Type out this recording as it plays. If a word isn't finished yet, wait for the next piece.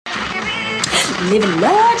living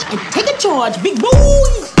large and taking charge, big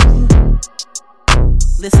boys.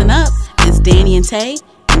 Listen up, it's Danny and Tay,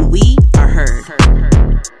 and we are heard.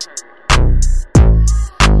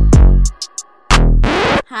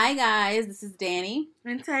 Hi guys, this is Danny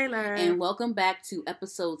and Taylor, and welcome back to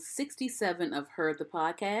episode 67 of Heard the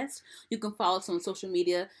Podcast. You can follow us on social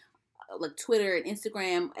media like Twitter and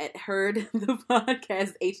Instagram at Heard the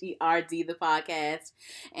Podcast, H-E-R-D the podcast,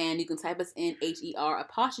 and you can type us in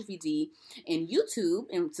H-E-R''D in YouTube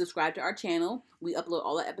and subscribe to our channel. We upload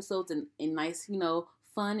all the episodes in nice,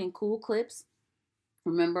 fun and cool clips.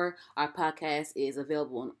 Remember, our podcast is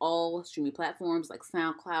available on all streaming platforms like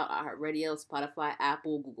SoundCloud, iHeartRadio, Spotify,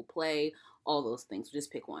 Apple, Google Play, all those things. So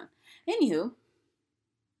just pick one. Anywho,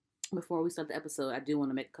 before we start the episode, I do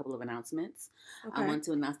want to make a couple of announcements. Okay. I want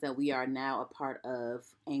to announce that we are now a part of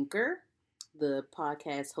Anchor, the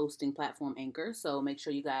podcast hosting platform Anchor. So make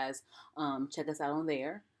sure you guys check us out on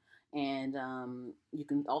there. And you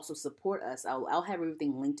can also support us. I'll have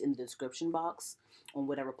everything linked in the description box on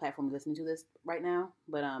whatever platform you're listening to this right now.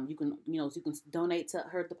 But you can donate to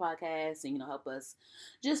Heard the Podcast and help us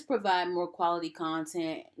just provide more quality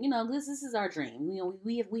content. This is our dream.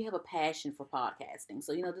 We have a passion for podcasting.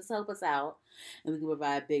 So just help us out, and we can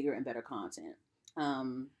provide bigger and better content.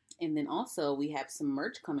 And then also we have some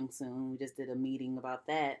merch coming soon. We just did a meeting about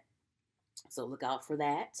that. So look out for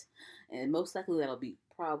that. And most likely that'll be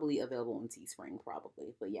probably available on Teespring,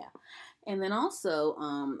 probably. But yeah. And then also,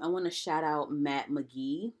 I want to shout out Matt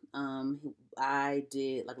McGee. I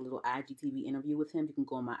did like a little IGTV interview with him. You can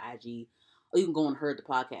go on my IG, or you can go on Heard the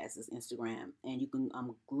Podcast's Instagram, and you can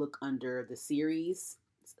look under the series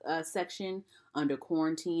section under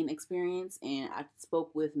Quarantine Experience. And I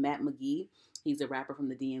spoke with Matt McGee. He's a rapper from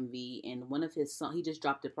the DMV, and one of his songs, he just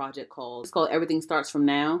dropped a project called Everything Starts From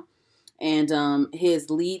Now. And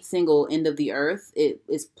his lead single, End of the Earth, it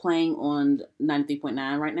is playing on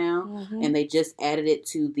 93.9 right now. Mm-hmm. And they just added it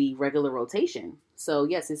to the regular rotation. So,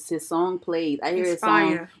 yes, it's his song played. I hear his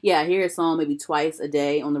song. Yeah, I hear his song maybe twice a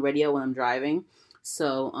day on the radio when I'm driving.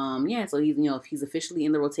 So, so he's, if he's officially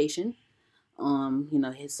in the rotation,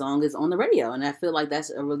 his song is on the radio. And I feel like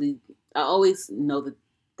that's I always know that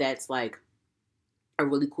that's like a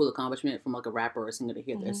really cool accomplishment from like a rapper or singer to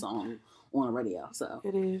hear their song on the radio. So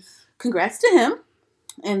it is. Congrats to him.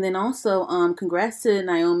 And then also congrats to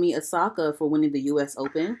Naomi Osaka for winning the US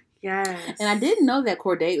Open. Yes. And I didn't know that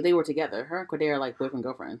Corday, they were together. Her and Corday are like boyfriend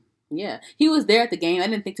girlfriend. Yeah. He was there at the game. I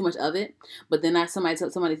didn't think too much of it. But then somebody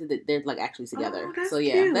said that they're like actually together. Oh, that's so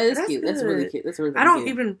yeah, cute. that is that's cute. Good. That's really cute. That's really, really I don't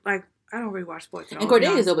cute. I don't really watch sports. And Corday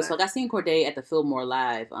is dope as fuck. I seen Corday at the Fillmore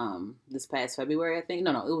Live this past February, I think.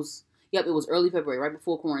 No, it was early February, right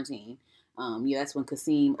before quarantine. That's when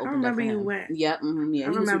Kasim opened up for him. You went. Yep. Mm-hmm, yeah,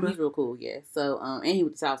 he's real cool. Yeah. So, and he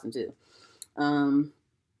was Towson too.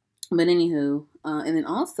 But anywho, and then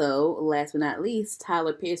also, last but not least,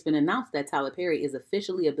 Tyler Perry. It's been announced that Tyler Perry is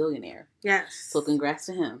officially a billionaire. Yes. So, congrats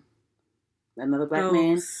to him. Another black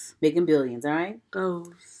man making billions. All right.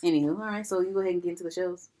 Goes. Anywho, all right. So you go ahead and get into the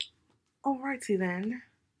shows. Alrighty then.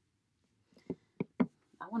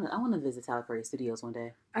 I want to visit Tyler Perry Studios one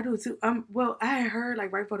day. I do too. Well, I had heard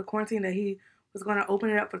like right before the quarantine that he was going to open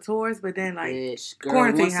it up for tours, but then like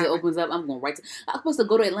quarantine once it opens up, I'm going right to. I'm supposed to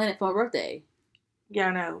go to Atlanta for my birthday. Yeah,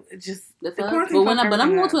 I know. It's just the quarantine. But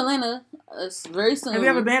I'm going to Atlanta very soon. Have you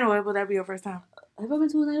ever been, or will that be your first time? Have I been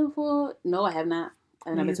to Atlanta before? No, I have not.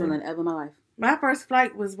 I've never been to Atlanta ever in my life. My first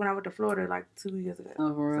flight was when I went to Florida like 2 years ago.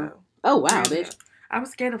 Oh, for real? Oh, wow, bitch. I was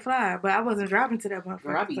scared to fly, but I wasn't driving to that point.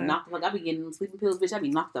 Girl, I be knocked the fuck. I be getting sleeping pills, bitch. I be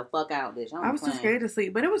knocked the fuck out, bitch. I was too scared to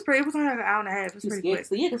sleep, but it was pretty. It was only like an hour and a half. It was pretty quick.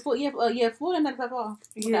 Yeah, because Florida not that far.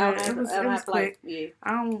 Yeah, it was quick. Yeah.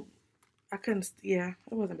 I couldn't. Yeah,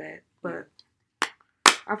 it wasn't bad, but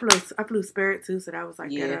I flew Spirit too, so that was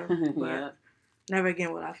like ghetto. But yeah. Never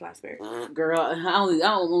again will I fly Spirit. Girl, I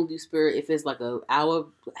don't want to do Spirit if it's like an hour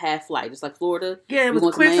half flight, just like Florida. Yeah, it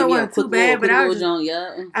was quick, so it wasn't too bad. But I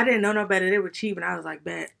didn't know no better. They were cheap, and I was like,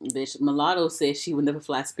 bet. Bitch, Mulatto said she would never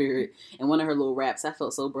fly Spirit, and one of her little raps, I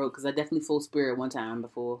felt so broke because I definitely flew Spirit one time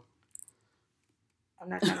before. I'm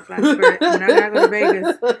not trying to fly Spirit. When I gotta go to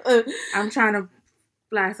Vegas, I'm trying to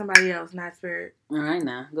fly somebody else, not Spirit. All right,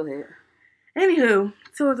 now go ahead. Anywho,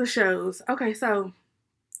 two of the shows. Okay, so.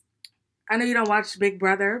 I know you don't watch Big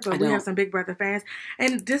Brother, but we have some Big Brother fans.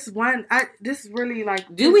 And this really like...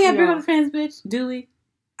 Do we have Big Brother fans, bitch? Do we?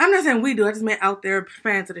 I'm not saying we do. I just meant out there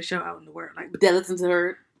fans of the show out in the world. Like that listen to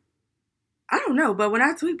her? I don't know. But when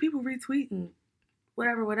I tweet, people retweet and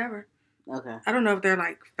whatever. Okay. I don't know if they're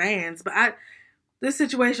like fans, but this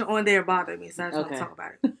situation on there bothered me, so I just want to talk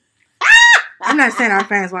about it. I'm not saying our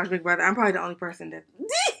fans watch Big Brother. I'm probably the only person that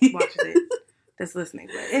watches it. that's listening.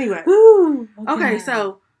 But anyway, Ooh, okay.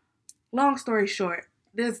 So long story short,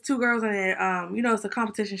 there's 2 girls in it. It's a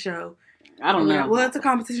competition show. I don't know. Well, it's a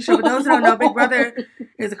competition show. But those who don't know, Big Brother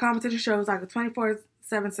is a competition show. It's like a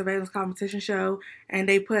 24/7 surveillance competition show, and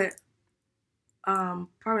they put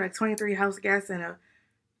probably like 23 house guests in a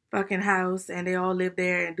fucking house, and they all live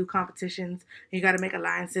there and do competitions. You got to make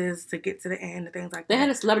alliances to get to the end and things like that. They had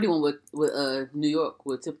a celebrity one with New York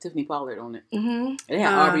with Tiffany Pollard on it. Mm-hmm. They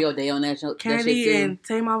had Aubrey O'Day on that show. Kennedy and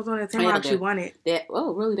Tamar was on it. Tamar actually won it.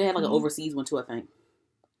 Really? They had like an overseas one too, I think.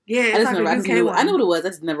 Yeah, it's like a UK one. I knew what it was. I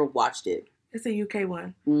just never watched it. It's a UK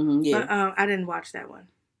one. Mm-hmm, yeah. But I didn't watch that one.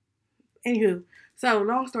 Anywho, so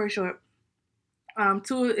long story short,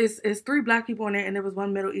 it's 3 black people in there, and there was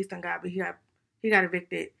 1 Middle Eastern guy, but he got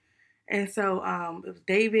evicted. And so it was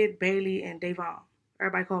David, Bailey, and Davon.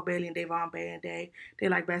 Everybody called Bailey and Davon Bay and Day. They're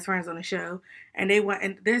like best friends on the show. And they went,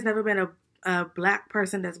 and there's never been a black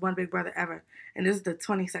person that's won Big Brother ever. And this is the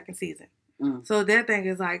 22nd season. Mm. So their thing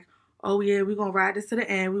is like, oh yeah, we're gonna ride this to the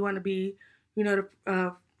end. We want to be, we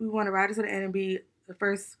want to ride this to the end and be the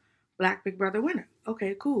first black Big Brother winner.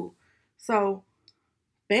 Okay, cool. So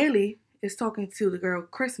Bailey is talking to the girl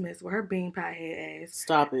Christmas with her bean pie head ass.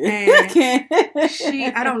 Stop it.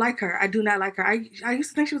 And I don't like her. I do not like her. I used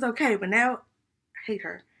to think she was okay, but now I hate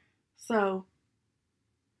her. So,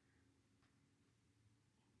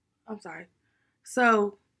 I'm sorry.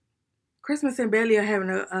 So, Christmas and Bailey are having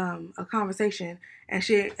a conversation, and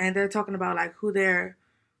they're talking about like who is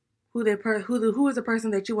the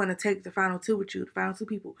person that you want to take the final 2 with you, the final 2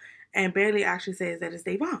 people. And Bailey actually says that it's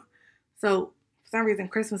Davon. So, for some reason,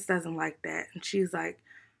 Christmas doesn't like that. And she's like,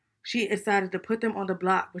 she decided to put them on the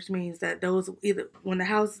block, which means that those either, when the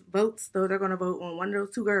house votes, they're going to vote on one of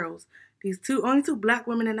those 2 girls. These only 2 black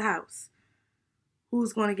women in the house.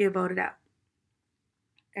 Who's going to get voted out?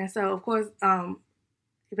 And so, of course,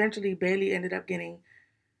 eventually Bailey ended up getting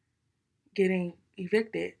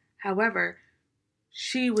evicted. However,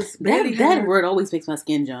 she was Bailey. That word always makes my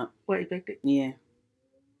skin jump. What, evicted? Yeah.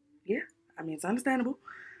 Yeah. I mean, it's understandable.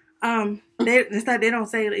 They don't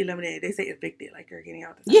say eliminated. They say evicted, like you're getting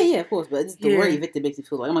out. Yeah, of course. But it's the word evicted makes me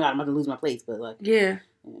feel like, oh my God, I'm about to lose my place. But like, yeah,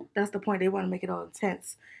 that's the point. They want to make it all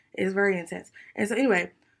intense. It's very intense. And so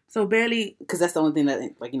anyway, so Bailey, because that's the only thing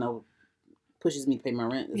that pushes me to pay my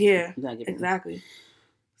rent. Yeah, exactly.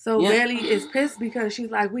 So Bailey is pissed because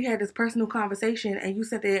she's like, we had this personal conversation, and you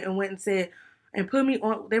sat there and went and said and put me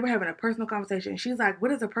on. They were having a personal conversation. She's like,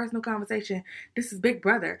 what is a personal conversation? This is Big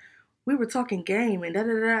Brother. We were talking game and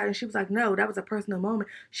da-da-da. And she was like, no, that was a personal moment.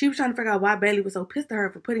 She was trying to figure out why Bailey was so pissed at her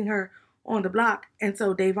for putting her on the block. And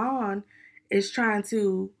so Davon and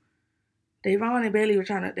Bailey they're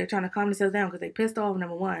trying to calm themselves down because they pissed off,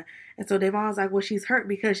 number one. And so Davon's like, well, she's hurt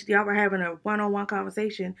because y'all were having a one-on-one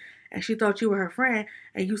conversation and she thought you were her friend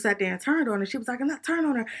and you sat there and turned on her. She was like, I'm not turning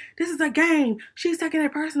on her. This is a game. She's taking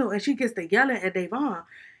it personal. And she gets to yelling at Davon.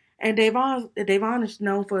 And Davon is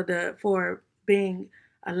known for being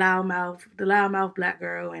the loudmouth black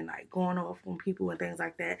girl and like going off on people and things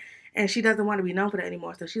like that. And she doesn't want to be known for that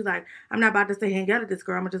anymore. So she's like, I'm not about to stay here and yell at this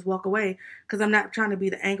girl. I'm going to just walk away because I'm not trying to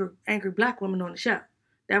be the angry black woman on the show.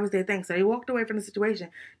 That was their thing. So they walked away from the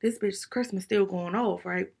situation. This bitch Christmas still going off,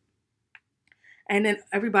 right? And then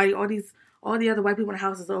everybody, all the other white people in the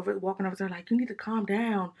house is walking over to her like, you need to calm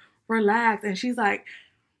down, relax. And she's like,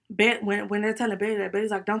 when they're telling Betty that,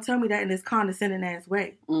 Betty's like, don't tell me that in this condescending ass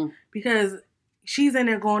way. Because she's in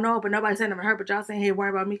there going, oh, but nobody's saying nothing to her, but y'all sitting here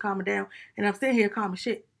worrying about me calming down. And I'm sitting here calm as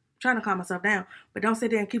shit, trying to calm myself down. But don't sit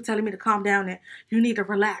there and keep telling me to calm down and you need to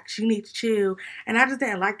relax, you need to chill. And I just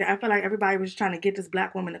didn't like that. I felt like everybody was trying to get this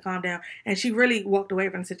black woman to calm down. And she really walked away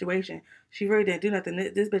from the situation. She really didn't do nothing.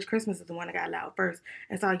 This bitch Christmas is the one that got loud first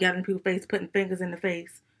and started yelling in people's face, putting fingers in the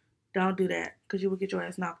face. Don't do that, because you will get your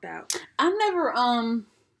ass knocked out. I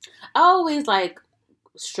always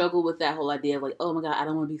struggle with that whole idea of like, oh my God, I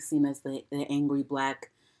don't want to be seen as the angry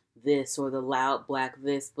black this or the loud black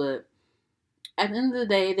this, but at the end of the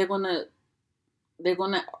day, they're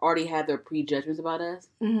gonna already have their prejudgments about us.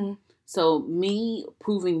 Mm-hmm. So me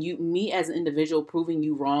as an individual proving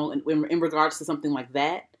you wrong in regards to something like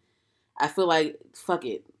that, I feel like fuck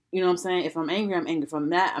it. You know what I'm saying? If I'm angry, I'm angry. If I'm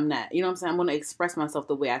not, I'm not. You know what I'm saying? I'm gonna express myself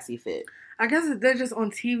the way I see fit. I guess they're just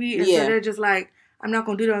on TV, and so they're just like, I'm not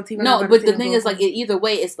going to do that on TV. No, but the thing is, like, either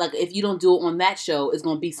way, it's like, if you don't do it on that show, it's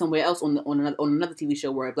going to be somewhere else on another TV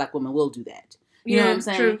show where a black woman will do that. You know what I'm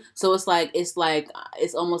saying? True. So it's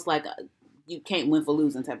almost like you can't win for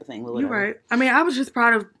losing type of thing. You're right. I mean, I was just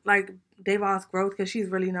proud of, like, Davon's growth because she's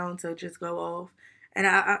really known to just go off. And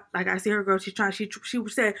I see her grow. She's trying. She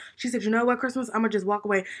said, you know what, Christmas, I'm gonna just walk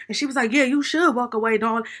away. And she was like, yeah, you should walk away.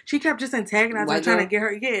 Don't. She kept just antagonizing her, trying to get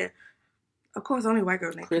her. Yeah. Of course, only white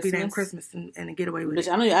girls could be named Christmas. Christmas and get away with Bitch, it.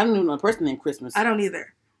 I don't even know a person named Christmas. I don't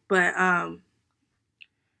either. But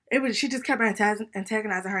she just kept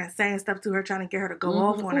antagonizing her and saying stuff to her, trying to get her to go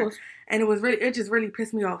off on her. And it just really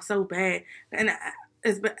pissed me off so bad. And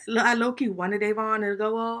I low key wanted Davon to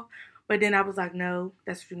go off, but then I was like, no,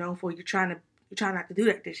 that's what you're known for. You're trying not to do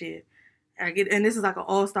that this year. And this is like an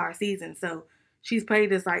all-star season, so she's played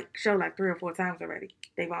this like show like 3 or 4 times already.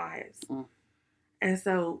 Davon has, and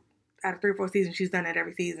so out of 3 or 4 seasons, she's done that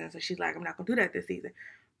every season. So she's like, I'm not gonna do that this season.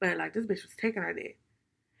 But like this bitch was taking her there.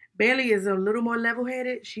 Bailey is a little more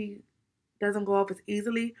level-headed. She doesn't go off as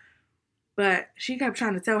easily. But she kept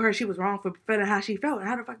trying to tell her she was wrong for feeling how she felt. And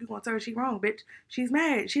how the fuck you gonna tell her she wrong, bitch? She's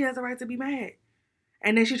mad. She has the right to be mad.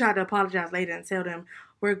 And then she tried to apologize later and tell them,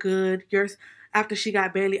 we're good. After she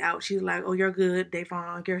got Bailey out, she's like, oh, you're good,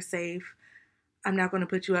 Davon. You're safe. I'm not going to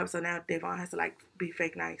put you up. So now Davon has to like be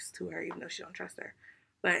fake nice to her, even though she don't trust her.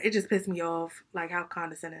 But it just pissed me off, like how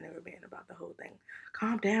condescending they were being about the whole thing.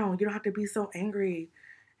 Calm down. You don't have to be so angry.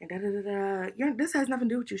 And da-da-da-da. This has nothing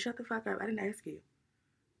to do with you. Shut the fuck up. I didn't ask you.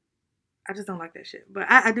 I just don't like that shit. But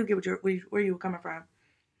I do get where you were coming from.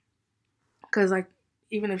 Because, like,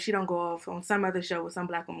 even if she don't go off on some other show with some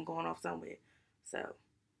black woman going off somewhere. So,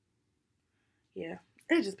 yeah.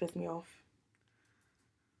 It just pissed me off.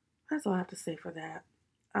 That's all I have to say for that.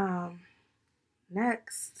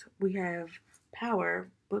 Next, we have Power,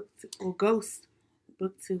 Ghost,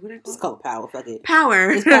 Book 2. What is it called? It's called Power. Fuck it. Power.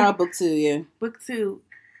 It's Power Book 2, yeah. Book 2.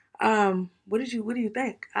 What do you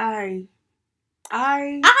think? Okay.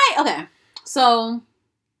 So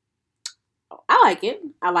I like it.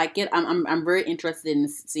 I'm very interested in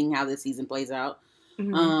seeing how this season plays out.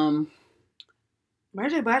 Mm-hmm. Mary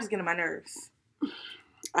J. Blige is getting on my nerves.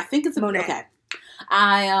 I think it's Monet. Okay.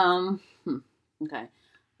 Okay.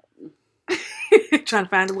 Trying to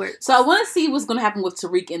find the word. So I want to see what's going to happen with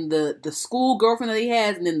Tariq and the school girlfriend that he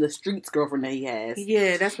has, and then the streets girlfriend that he has.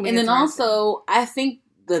 Yeah, that's going to be. And then also, I think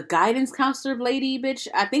the guidance counselor lady, bitch,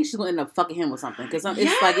 I think she's going to end up fucking him or something. Because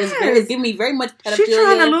it's giving me very much pedophilia. She's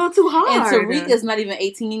trying a little too hard. And Tariq is not even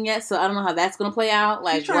 18 yet, so I don't know how that's going to play out.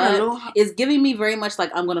 Like, what? It's giving me very much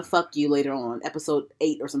like, I'm going to fuck you later on, episode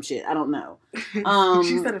 8 or some shit. I don't know. And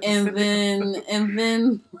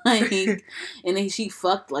then she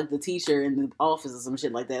fucked like the teacher in the office or some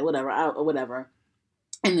shit like that. Whatever.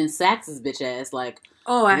 And then Sax's bitch ass, like,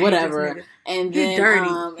 I whatever. hate this nigga. And he's then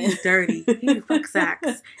dirty. He's dirty. He fuck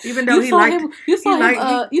Sax, even though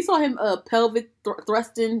you saw him pelvic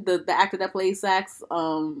thrusting the actor that plays Sax.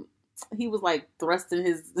 He was like thrusting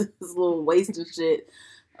his little waist and shit.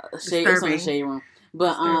 Shade room.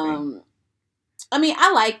 But I mean,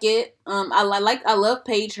 I like it. I love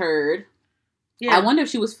Paige Hurd. Yeah. I wonder if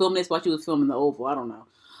she was filming this while she was filming The Oval. I don't know.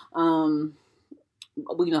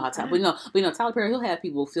 We know how Tyler Perry, he'll have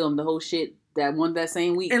people film the whole shit that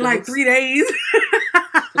same week in like 3 days.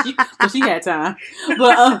 So she had time,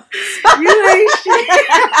 but you ain't shit.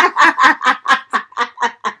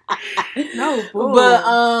 No, bull.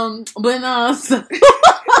 but no. So,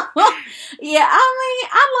 yeah, I mean,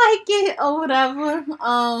 I like it or whatever.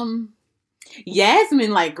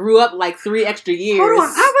 Yasmin like grew up like 3 extra years. Hold on,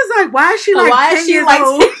 I was like, why is she like 10 years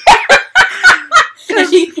old?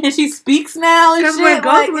 And she speaks now and shit. Because when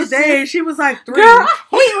Ghost was dead, she was like 3. Girl, I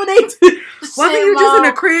hate when they do Wasn't you just in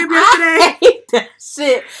the crib yesterday? I hate that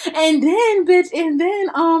shit. And then,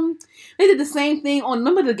 they did the same thing on,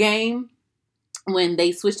 remember the game? When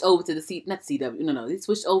they switched over to they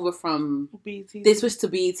switched over from BET. They switched to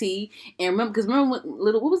BET, and remember what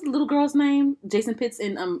was the little girl's name? Jason Pitts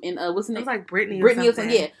and what's her name? It was like Brittany or something.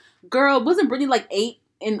 Yeah, girl, wasn't Brittany like 8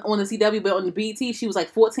 on the CW, but on the BET she was like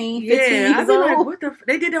 14, 15 years old. Like, what the?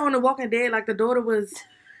 They did that on The Walking Dead. Like the daughter was.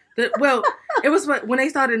 It was when they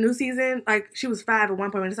started a new season. Like she was 5 at one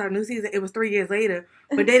point when they started a new season. It was 3 years later,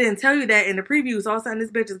 but they didn't tell you that in the previews. All of a sudden, this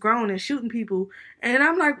bitch is grown and shooting people, and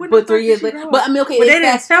I'm like, what? But 3 years later, but I mean, okay,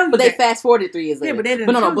 they fast forwarded 3 years later. Yeah, but they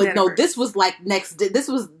didn't. But no, this was like next. This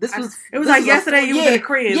was. It was like yesterday. You was in the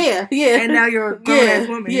crib, yeah, and now you're a grown ass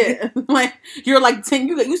woman. Yeah, like you're like 10.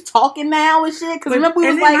 You talking now and shit. Because remember,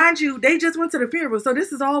 we was like, mind you, they just went to the funeral, so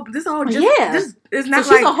this all just This is not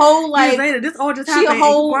so she's like a whole like years later. This all just happened. She a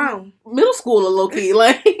whole middle schooler, low key,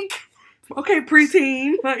 like. Okay,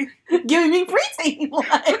 preteen, like giving me preteen,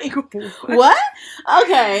 like what?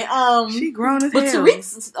 Okay, she grown as but hell.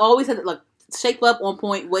 Tariq always had like shape up on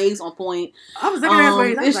point, waves on point. I was looking at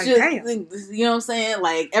waves. I was like, damn. You know what I'm saying?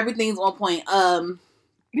 Like everything's on point.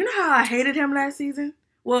 You know how I hated him last season?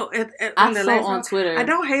 Well, I saw on Twitter. I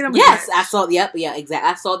don't hate him. Yes, I saw. Yep, yeah, exactly.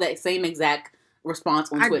 I saw that same exact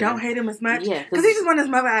response on I Twitter. don't hate him as much. Yeah, because he just wanted his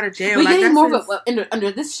mother out of jail. We're Like, getting that's more his- of a,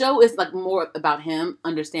 under this show is like more about him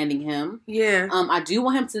understanding him. Yeah. I do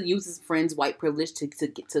want him to use his friend's white privilege to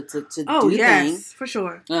get to Oh, do yes, things. for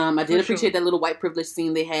sure. I did appreciate that little white privilege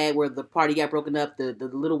scene they had where the party got broken up. The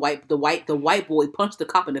little white boy punched the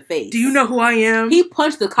cop in the face. Do you know who I am? He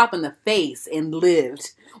punched the cop in the face and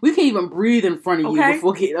lived. We can't even breathe in front of you Okay.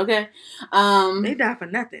 before get okay. They die for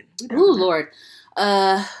nothing. We die Oh for nothing. Lord.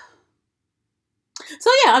 So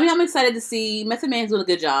yeah, I mean, I'm excited to see Method Man's doing a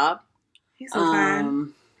good job. He's so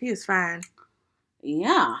fine. He is fine.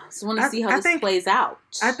 Yeah, just want to see how I this think- plays out.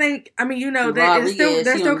 I think, I mean, you know, Rodriguez,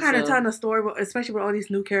 they're he still on the kind of show. telling a story, especially with all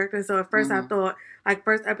these new characters. So at first I Mhm. thought, like,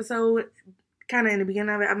 first episode, kind of in the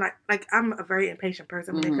beginning of it, I'm like, I'm a very impatient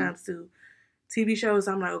person when Mhm. it comes to TV shows.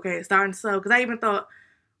 I'm like, okay, it's starting slow. Because I even thought,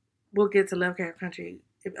 we'll get to Lovecraft Country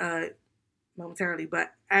momentarily,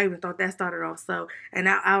 but I even thought that started off slow. And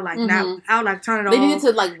now I'll like, turn it They off. needed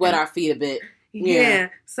to like wet our feet a bit. Yeah.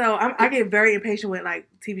 So I get very impatient with like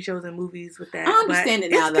TV shows and movies with that. I understand but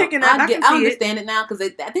it now, it's though. picking up. I can I see it. understand it now because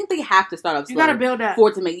I think they have to start off slow. You gotta build up. for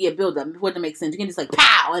it to make build up for it to make sense. You can just like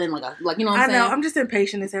pow and then like you know what I'm I saying. know. I'm just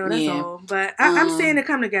impatient as hell. That's Yeah. all. But I'm seeing it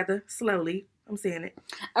come together slowly. I'm seeing it.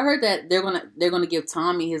 I heard that they're gonna give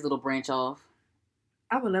Tommy his little branch off.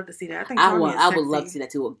 I would love to see that. I think I Tommy would is love sexy. to see that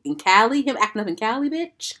too. In Cali, him acting up in Cali,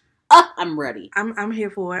 bitch. I'm ready. I'm here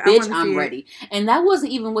for it. Bitch, I I'm see ready. And that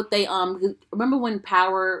wasn't even what they remember when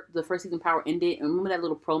the first season Power ended, and remember that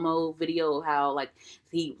little promo video of how like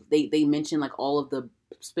they mentioned like all of the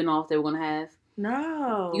spinoff they were gonna have?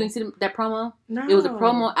 No. You didn't see that promo? No. It was a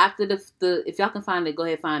promo after the if y'all can find it, go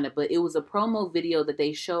ahead and find it. But it was a promo video that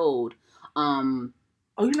they showed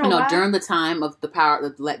Oh, you know why? during the time of the Power,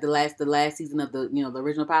 the last season of the the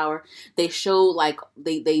original Power, they showed like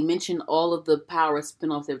they mentioned all of the Power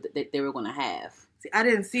spinoffs that they were going to have. See, I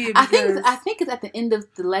didn't see it. I Because think it's at the end of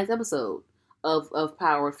the last episode of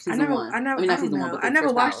Power season one. I never not season one, but I the never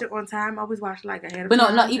first watched Power. it on time. I always watched like ahead of But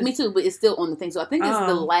time. no, me too. But it's still on the thing. So I think it's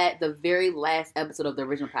Oh. the very last episode of the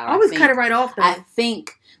original Power. I always think. cut it right off though. I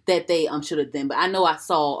think that they should have done, but I know I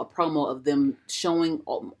saw a promo of them showing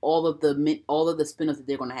all of the spin-offs that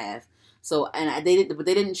they're going to have. So they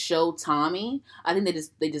didn't show Tommy. I think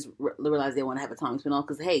they just realized they want to have a Tommy spin-off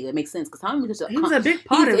because hey, that makes sense because Tommy was he was a big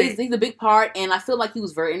part of it. He's a big part, and I feel like he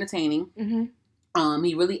was very entertaining. Mm-hmm.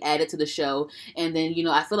 He really added to the show, and then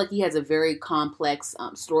I feel like he has a very complex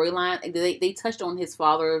storyline. They touched on his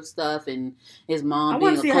father stuff and his mom I being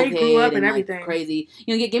wanna a see how he grew up cokehead and like, everything. crazy.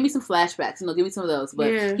 Give me some flashbacks. Give me some of those.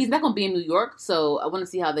 But Yeah. he's not going to be in New York, so I want to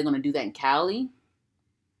see how they're going to do that in Cali.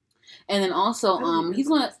 And then also,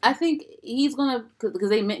 I think he's gonna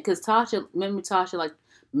because Tasha like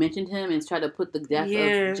mentioned him and tried to put the death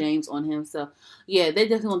of James on him. So yeah, they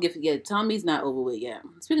definitely gonna give. Yeah, Tommy's not over with yet.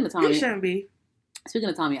 Speaking of Tommy, He shouldn't be. Speaking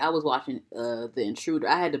of Tommy, I was watching The Intruder.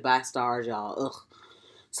 I had to buy Stars, y'all. Ugh.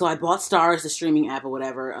 So I bought Stars, the streaming app or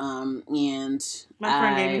whatever. And My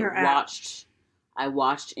friend gave me her app. I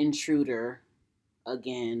watched Intruder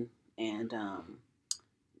again, and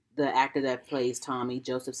the actor that plays Tommy,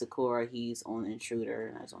 Joseph Sikora, he's on Intruder,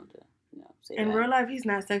 and I just wanted to say In that. real life, he's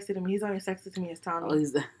not sexy to me. He's only sexy to me as Tommy. Oh,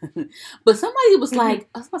 he's but somebody was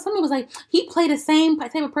like, he played the same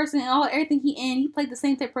type of person in everything he in. He played the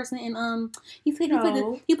same type of person in he played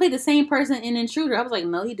the same person in Intruder. I was like,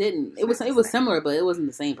 no, he didn't. It was similar, but it wasn't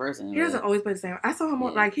the same person. He doesn't always play the same. I saw him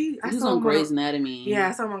on he was on Grey's Anatomy. Yeah,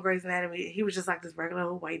 I saw him on Grey's Anatomy. He was just like this regular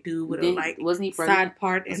old white dude with wasn't he pregnant side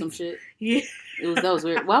part and some shit? Yeah, that was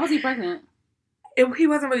weird. Why was he pregnant? He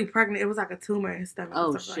wasn't really pregnant. It was like a tumor in his stomach.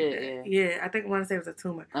 Oh, or something shit, like that. Yeah, I think I want to say it was a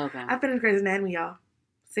tumor. Okay. I finished Grey's Anatomy, y'all.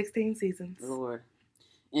 16 seasons. Lord.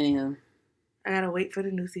 Anywho. I gotta wait for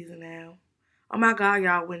the new season now. Oh my God,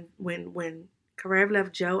 y'all. When Karev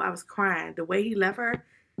left Joe, I was crying. The way he left her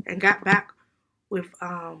and got back with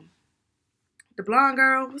the blonde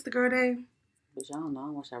girl. What's the girl name? Which I don't know. I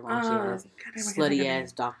watch that raunchy ass, slutty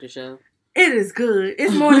ass doctor show. It is good.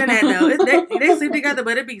 It's more than that though. They sleep together,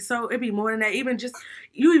 but it'd be more than that. Even just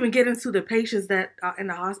you even get into the patients that are in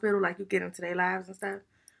the hospital, like you get into their lives and stuff.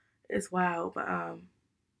 It's wild. But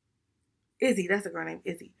Izzy, that's a girl named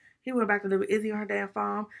Izzy. He went back to live with Izzy on her damn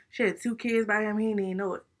farm. She had 2 kids by him. He didn't even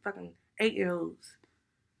know it. Fucking 8-year-olds.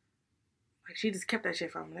 Like she just kept that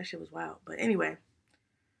shit from him. That shit was wild. But anyway,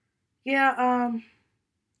 yeah,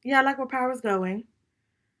 I like where Power's going.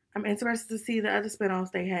 I'm interested to see the other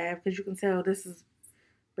spinoffs they have because you can tell this is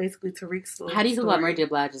basically Tariq's story. How do you feel about Mary J.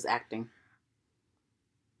 Blige's acting?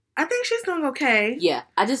 I think she's doing okay. Yeah,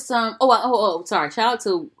 I just sorry. Shout out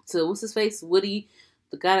to what's his face, Woody,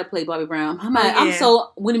 the guy that played Bobby Brown. I'm yeah.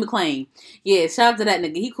 so Winnie McClain. Yeah, shout out to that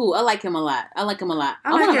nigga. He cool. I like him a lot. I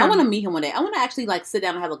want to meet him one day. I want to actually like sit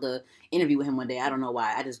down and have like a interview with him one day. I don't know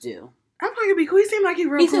why. I just do. I thought he'd be cool. He seemed like he's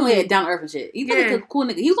real cool. He seemed like down to earth and shit. He's like a cool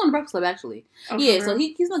nigga. He was on the Breakfast Club actually. Oh, yeah, so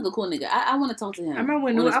he's like a cool nigga. I want to talk to him. I remember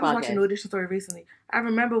when I was watching New Edition Story recently. I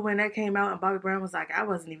remember when that came out and Bobby Brown was like, I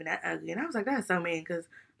wasn't even that ugly. And I was like, that's so mean because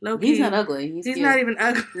low-key. He's not ugly. He's not even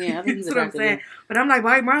ugly. Yeah, I think he's that's what I'm saying. But I'm like,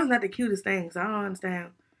 Bobby Brown's not the cutest thing, so I don't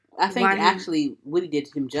understand. I think actually Woody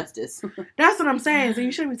did him justice. That's what I'm saying. So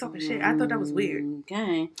you shouldn't be talking shit. I thought that was weird.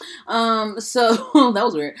 Okay. So that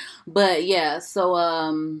was weird. But yeah,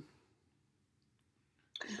 so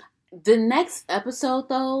the next episode,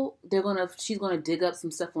 though, she's gonna dig up some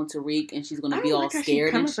stuff on Tariq, and she's gonna be all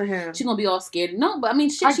scared. She's gonna be all scared. No, but I mean,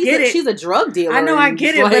 she's a drug dealer. I know, I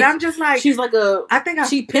get it, but I'm just like, she's like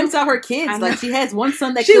she pimps out her kids. Like she has one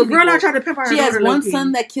son that kills people. Trying to pimp out her she has one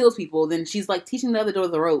son that kills people. Then she's like teaching the other daughter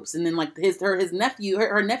the ropes, and then like his nephew,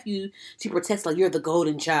 her nephew, she protects like you're the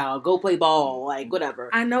golden child. Go play ball, like whatever.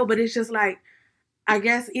 I know, but it's just like, I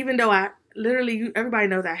guess even though everybody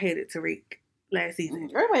knows I hated Tariq last season.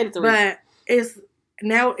 But it's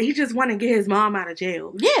now he just want to get his mom out of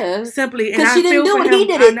jail. Yeah. Simply. Because she didn't do what he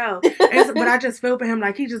did. I know. But I just feel for him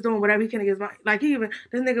like he's just doing whatever he can to get his mom. Like this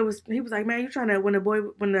nigga was like, man, you trying to,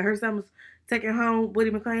 when her son was taking home,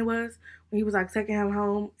 Woody McClain was, when he was like taking him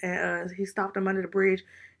home and he stopped him under the bridge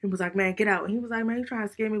and was like, man, get out. And he was like, man, you trying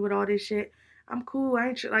to scare me with all this shit. I'm cool. I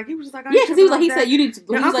ain't like he was just like, because he was like, he said you need to.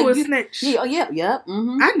 Your uncle was snitch. Yeah,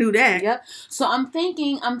 mm-hmm. I knew that. Yep. So I'm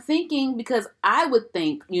thinking because I would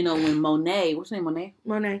think, when Monet, what's her name,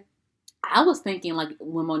 Monet. I was thinking like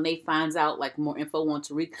when Monet finds out like more info on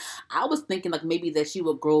Tariq, I was thinking like maybe that she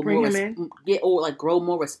would grow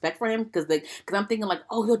more respect for him because I'm thinking like,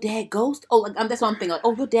 oh, your dad ghost. Oh, like that's what I'm thinking like,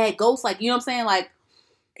 oh, your dad ghost. Like, you know what I'm saying, like.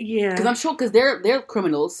 Yeah, because I'm sure they're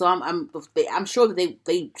criminals, so I'm sure that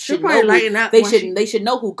they should probably lighten up. They should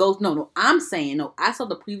know who goes. No, I'm saying no. I saw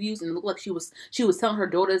the previews and it looked like she was telling her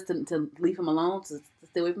daughters to leave him alone, to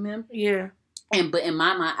stay away from him. Yeah. But in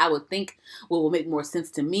my mind, I would think what will make more sense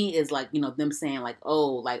to me is like them saying like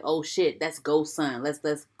oh shit, that's Ghost's son. Let's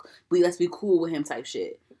be cool with him type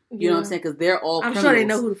shit. You know what I'm saying? Because they're all criminals. Sure they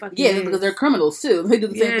know who the fuck he is. Because they're criminals too. They do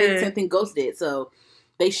the same thing Ghost did, so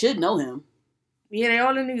they should know him. Yeah, they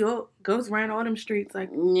all in New York. Ghost ran all them streets. Like,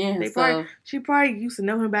 yeah, she probably used to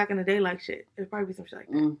know him back in the day like shit. It'd probably be some shit like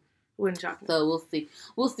that. Wouldn't shock me. So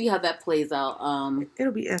we'll see how that plays out.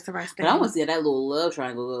 It'll be interesting. But I want to see how that little love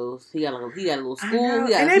triangle goes. He got a little school.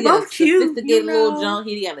 And they both cute. Sophisticated little junk.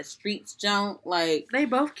 He got a streets junk. Like they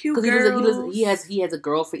both cute girls. He has a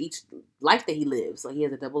girl for each life that he lives. Like he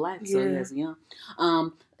has a double life. So he has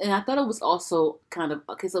and I thought it was also kind of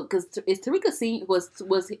okay. So because is Tariq a senior?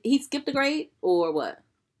 Was he skipped a grade or what?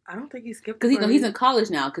 I don't think he skipped. Because he's in college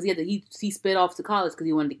now. Because he sped off to college because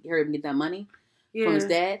he wanted to hurry up and get that money from his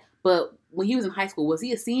dad. But when he was in high school, was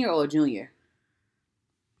he a senior or a junior?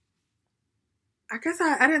 I guess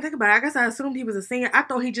I didn't think about it. I guess I assumed he was a senior. I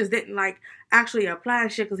thought he just didn't like actually apply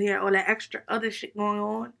shit because he had all that extra other shit going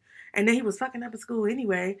on. And then he was fucking up at school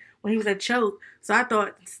anyway when he was at Choate. So I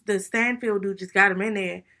thought the Stanfield dude just got him in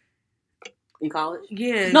there. In college?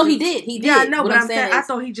 Yeah. No, he did. Yeah, I know, but I'm saying I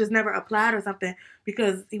thought he just never applied or something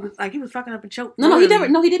because he was fucking up in Choate. No, he never.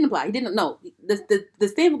 No, he didn't apply. He didn't. No, the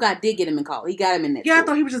Stanford guy did get him in college. He got him in there. Yeah, I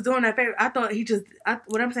thought he was just doing that favor. I thought he just.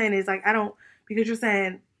 What I'm saying is like I don't because you're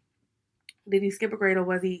saying. Did he skip a grade or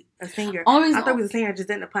was he a senior? I thought he was a senior, just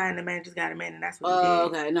didn't apply, and the man just got him in, and that's what he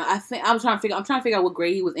did. Okay. No, I'm trying to figure out what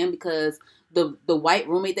grade he was in because the white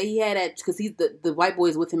roommate that he had because he's the white boy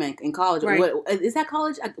is with him in college. Right. What, is that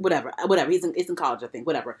college? Whatever. It's in college, I think.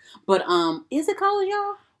 Whatever. But is it college,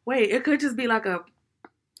 y'all? Wait, it could just be like a.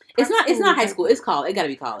 It's not high school. It's college. It got to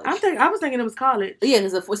be college. I was thinking it was college. Yeah,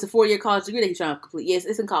 it's a 4-year college degree that he's trying to complete. Yes,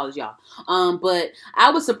 it's in college, y'all. But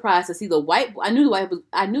I was surprised to see the white. I knew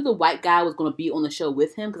the white guy was going to be on the show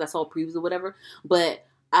with him because I saw previews or whatever. But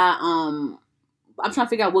I'm trying to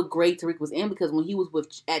figure out what grade Tariq was in because when he was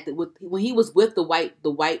with the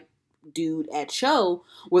white dude at show,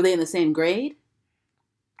 were they in the same grade?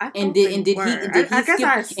 Did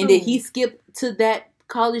he skip to that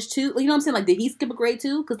college too? You know what I'm saying? Like, did he skip a grade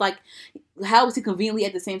too? Because like, how was he conveniently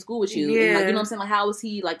at the same school with you? Yeah. And like, you know what I'm saying? Like, how was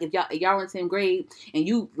he like if y'all were in the same grade and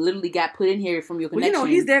you literally got put in here from your connection? Well,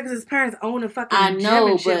 he's there because his parents own a fucking. I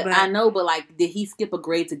know, but like, did he skip a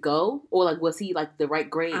grade to go, or like was he like the right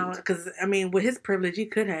grade? Because I mean, with his privilege, he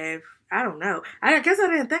could have. I don't know. I guess I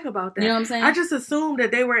didn't think about that. You know what I'm saying? I just assumed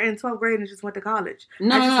that they were in 12th grade and just went to college.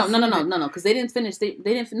 No, because they didn't finish. They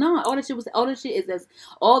didn't. No, all this shit is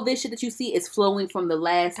all this shit that you see is flowing from the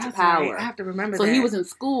last That's power. Right. I have to remember. So that. he was in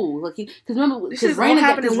school, like because remember, because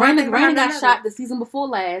Raina got shot the season before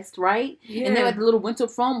last, right? Yeah. And they had the little winter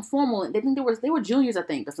formal. And they think they were juniors, I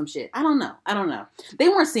think, or some shit. I don't know. They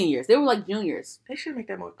weren't seniors. They were like juniors. They should make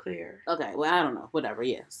that more clear. Okay, well I don't know. Whatever.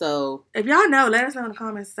 Yeah. So if y'all know, let us know in the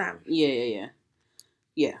comments. Sam. Yeah.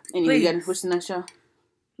 Anyway, you got to push the next show?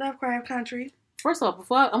 Lovecraft Country. First off,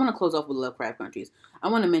 I'm going to close off with Lovecraft Countries. I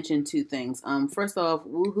want to mention two things. First off,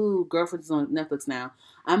 woohoo, Girlfriends is on Netflix now.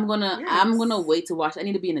 I'm gonna wait to watch. I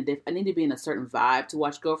need to be in a certain vibe to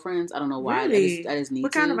watch Girlfriends. I don't know why. Really? I just need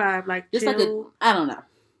what to. What kind of vibe? Like just chill? I don't know.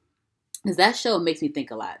 Because that show makes me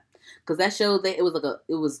think a lot. Because that show, it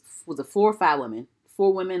was 4 or 5 women,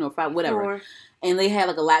 4 women or 5, whatever, 4. And they had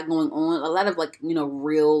like a lot going on, a lot of like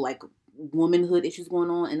real like womanhood issues going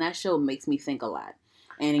on, and that show makes me think a lot.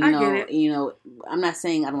 And I'm not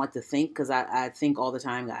saying I don't like to think, because I think all the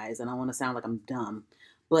time, guys, and I want to sound like I'm dumb,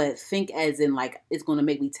 but think as in like it's going to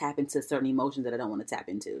make me tap into certain emotions that I don't want to tap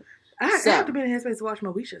into. I have to be in the headspace to watch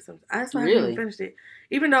Moesha. That's why I haven't finished it.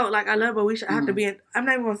 Even though like I love Moesha, I have to be in. I'm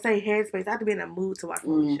not even going to say headspace. I have to be in a mood to watch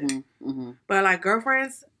Moesha. But like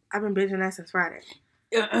Girlfriends, I've been binging that since Friday.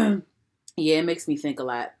 Yeah, it makes me think a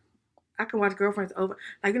lot. I can watch Girlfriends over,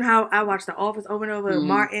 like how I watch The Office over and over.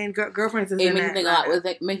 Martin, Girlfriends is it makes me think a lot.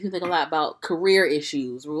 It makes me think a lot about career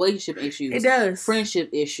issues, relationship issues. It does. Friendship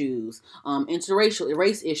issues, interracial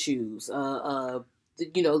race issues.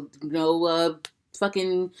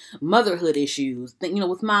 Fucking motherhood issues.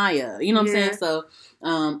 With Maya. You know what I'm saying? So,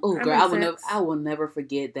 girl, I will never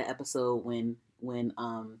forget that episode when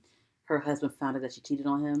her husband found out that she cheated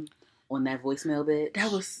on him on that voicemail bit. I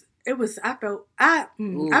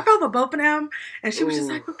felt for both of them, and she was just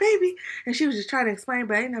like, "But baby," and she was just trying to explain,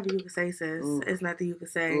 but ain't nothing you can say, sis. It's nothing you can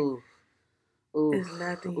say. It's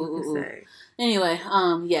nothing you can say. Anyway,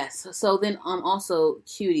 yes. So then, also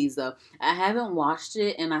Cuties though. I haven't watched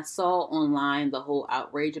it, and I saw online the whole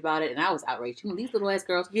outrage about it, and I was outraged. These little ass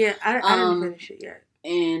girls. Yeah, I didn't finish it yet.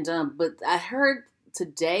 And but I heard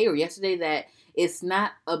today or yesterday that it's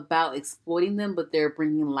not about exploiting them, but they're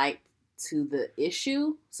bringing light to the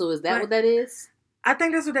issue. So is that what that is? I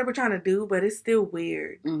think that's what they were trying to do, but it's still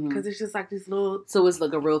weird because it's just like these little. So it's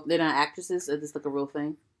like a real. They're not actresses. Is this like a real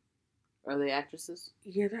thing? Are they actresses?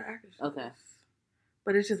 Yeah, they're actresses. Okay,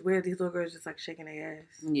 but it's just weird. These little girls just like shaking their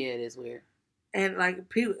ass. Yeah, it is weird. And like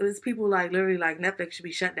people like literally like Netflix should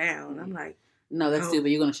be shut down. I'm like. No, that's stupid.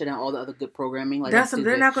 You're going to shut down all the other good programming. Like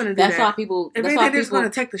they're not going to do that. That's why people. If they're just going to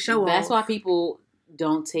take the show off. That's why people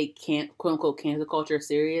don't take quote unquote cancel culture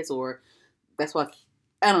serious, or that's why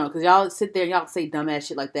I don't know, because y'all sit there and y'all say dumbass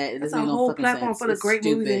shit like that. It's a whole platform full of great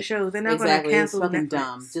movies and shows. They're not going to cancel it's fucking Netflix.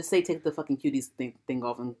 Dumb. Just say take the fucking Cuties thing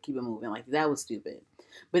off and keep it moving. Like that was stupid.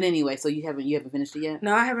 But anyway, so you haven't finished it yet?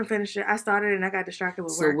 No, I haven't finished it. I started and I got distracted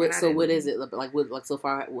with work. So what is it like? So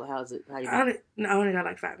far, how is it? I only got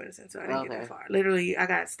like 5 minutes in, so I didn't get that far. Literally, I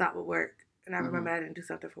got stopped with work, and I remember I didn't do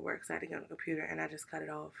something for work, so I had to get on the computer, and I just cut it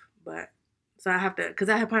off. But so I have to, because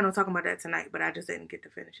I had planned on talking about that tonight, but I just didn't get to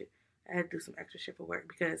finish it. I had to do some extra shit for work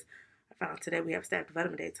because I found out today we have staff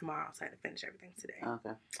development day tomorrow, so I had to finish everything today.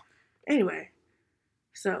 Okay. Anyway,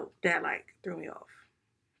 so that threw me off.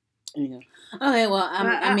 Yeah. Okay, well,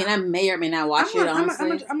 I may or may not watch it, honestly.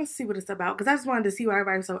 I'm gonna see what it's about, because I just wanted to see why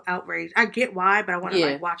everybody's so outraged. I get why, but I want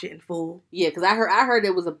to watch it in full. Yeah, because I heard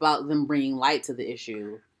it was about them bringing light to the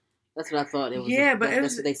issue. That's what I thought it was. Yeah, but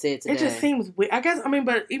that's what they said today. It just seems weird. I guess,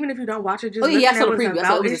 but even if you don't watch it, just I saw the preview. I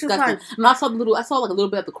saw it was disgusting. I saw like a little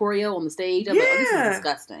bit of the choreo on the stage. I'm like, this is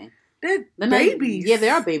disgusting. They're babies. Yeah, they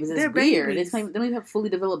are babies. It's weird. Babies. They don't even have fully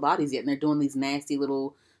developed bodies yet, and they're doing these nasty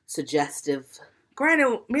little suggestive.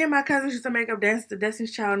 Granted, me and my cousins used to make up Dance to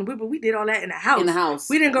Destiny's Child, and we did all that in the house. In the house.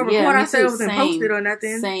 We didn't go record ourselves and post it or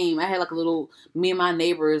nothing. Same. I had like a little, me and my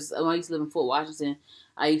neighbors, when I used to live in Fort Washington,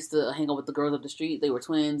 I used to hang out with the girls up the street. They were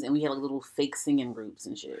twins, and we had like little fake singing groups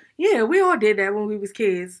and shit. Yeah, we all did that when we was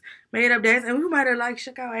kids. Made up dance, and we might have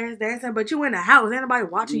shook our ass dancing, but you in the house, ain't nobody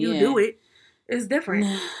watching you do it. It's different.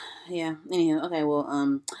 Yeah. Anyhow, okay,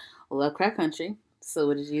 well, Lovecraft Country. So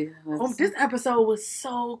what did you? This episode was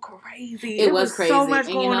so crazy. It was crazy. So much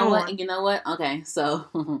going on. And you know what? Okay,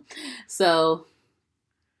 so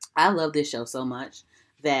I love this show so much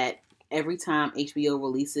that every time HBO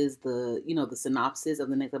releases the synopsis of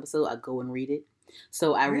the next episode, I go and read it.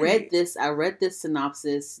 So I read this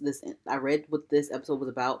synopsis. I read what this episode was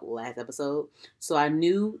about last episode. So I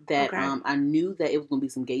knew that it was gonna be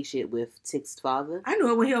some gay shit with Tick's father. I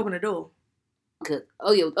knew it when he opened the door.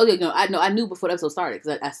 I knew before the episode started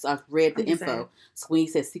because I read the info. So when he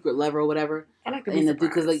said secret lover or whatever, I like to be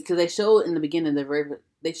surprised. Because they showed in the beginning,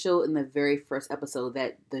 they showed in the very first episode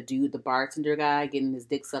that the bartender guy getting his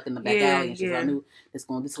dick sucked in the back alley, and so I knew this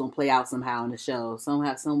gonna play out somehow in the show,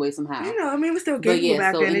 somehow. You know, I mean, we're still getting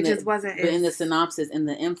back then. It just wasn't. But in the synopsis, in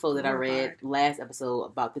the info that I read last episode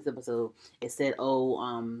about this episode, it said,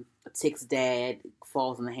 Tick's dad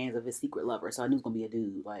falls in the hands of his secret lover, so I knew it was gonna be a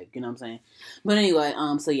dude, like, you know what I'm saying. But anyway,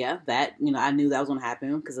 so yeah, that, you know, I knew that was gonna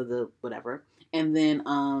happen because of the whatever. And then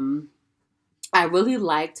I really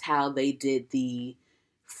liked how they did the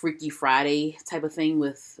Freaky Friday type of thing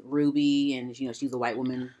with Ruby, and you know, she's a white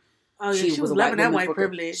woman. Oh yeah, she was loving that white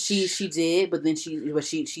privilege. She did, but then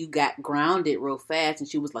she got grounded real fast, and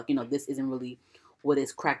she was like, you know, this isn't really what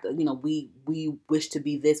is cracked. You know, we wish to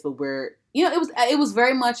be this, but we're, you know, it was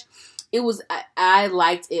very much. I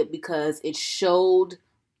liked it because it showed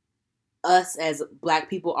us as Black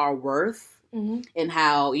people our worth, and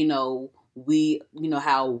how, you know,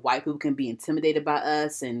 how white people can be intimidated by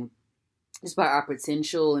us and just by our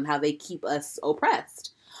potential, and how they keep us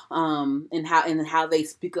oppressed, and how they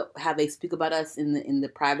speak about us in the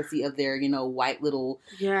privacy of their, you know, white little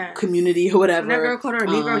community or whatever. When that girl called her a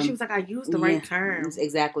Negro, she was like, I used the right terms.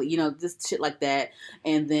 Exactly, you know, just shit like that,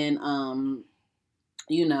 and then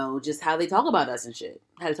you know, just how they talk about us and shit.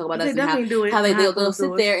 How they talk about us and how they'll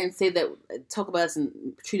sit there and say that, talk about us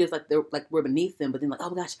and treat us like we're beneath them. But then like, oh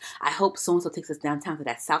my gosh, I hope so and so takes us downtown to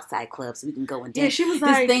that Southside club so we can go and dance. Yeah, she was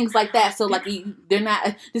just like things like that. So like, they're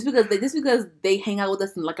not just because they hang out with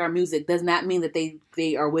us and like our music does not mean that they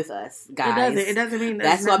are with us, guys. It doesn't mean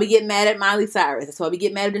that's why we get mad at Miley Cyrus. That's why we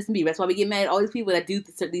get mad at Justin Bieber. That's why we get mad at all these people that do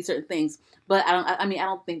these certain things. But I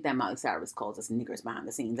don't think that Miley Cyrus calls us niggers behind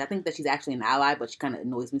the scenes. I think that she's actually an ally, but she kind of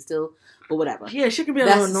annoys me still. But whatever. Yeah, she can be a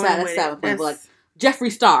little annoying with it. But like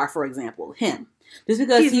Jeffree Star, for example, him. Just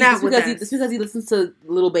because he listens to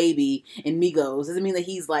Lil Baby and Migos doesn't mean that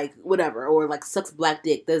he's like whatever, or like sucks black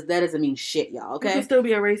dick. That doesn't mean shit, y'all. Okay, he can still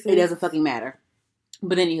be a racist. It doesn't fucking matter.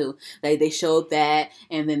 But anywho, they showed that,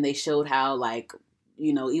 and then they showed how, like,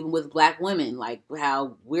 you know, even with Black women, like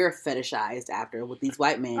how we're fetishized after with these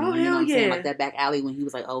white men. Oh, you know what I'm yeah. saying? Like that back alley when he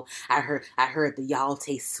was like, "Oh, I heard that y'all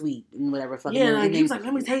taste sweet," and whatever. Fucking yeah, like he was like,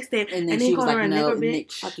 "Let me taste it," and then she was like, "No,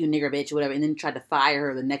 fuck you, nigger bitch," whatever, and then tried to fire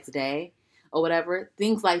her the next day or whatever.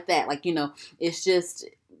 Things like that. Like, you know, it's just,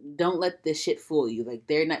 don't let this shit fool you. Like,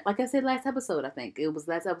 they're not, like I said last episode. I think it was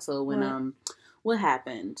last episode when what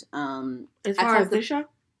happened? As far as this show.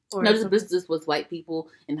 No, this was white people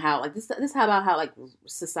and how, like, this how about how, like,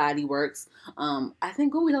 society works. I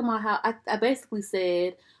think when we talking about how I basically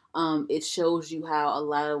said it shows you how a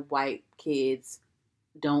lot of white kids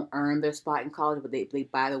don't earn their spot in college, but they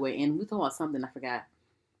buy their way in. We talking about something I forgot,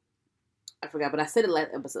 but I said it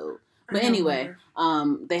last episode. But anyway,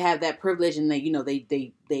 they have that privilege, and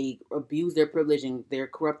they abuse their privilege, and they're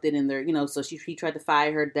corrupted, and they're, you know. So she tried to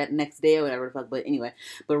fire her that next day or whatever the fuck. But anyway,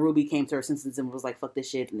 Ruby came to her senses and was like, "Fuck this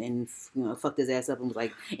shit," and you know, fucked his ass up and was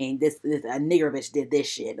like, "And this a nigger bitch did this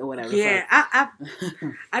shit or whatever." Yeah,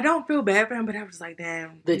 I don't feel bad for him, but I was like,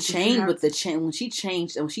 damn. The chain when she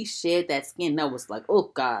changed and when she shed that skin, that was like,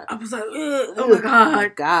 oh god. I was like, oh my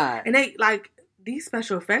god. And they like. These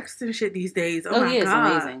special effects and shit these days. Oh my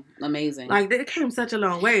god, it's amazing. Like, it came such a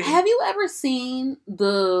long way. Have you ever seen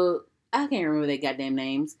I can't remember their goddamn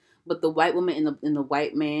names, but the white woman and the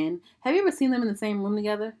white man? Have you ever seen them in the same room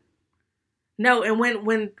together? No, and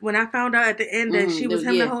when I found out at the end that she was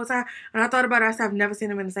him the whole time, and I thought about it, I said I've never seen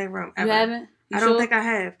them in the same room ever. You haven't? I don't think I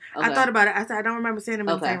have. Okay. I thought about it. I said I don't remember seeing them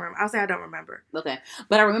in the same room. I'll say I don't remember. Okay,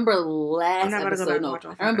 but I remember last episode.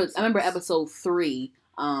 I remember episode 3.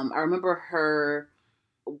 I remember her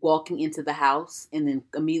walking into the house and then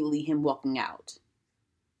immediately him walking out.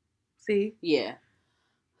 See? Yeah.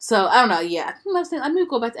 So, I don't know. Yeah. Let me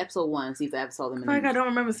go back to episode 1 and see if I ever saw them. I don't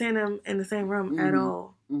remember seeing them in the same room at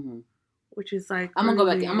all. Mm-hmm. Which is like... I'm going to go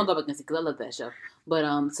back and see because I love that show. But,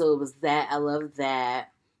 so it was that. I love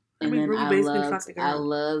that. And then I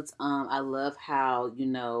love how, you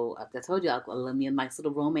know, I told you, I love me a nice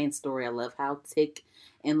little romance story. I love how Tick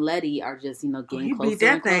and Letty are just, you know, getting closer. He beat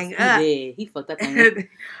that thing up. He did. He fucked that thing up.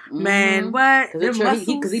 Man, what?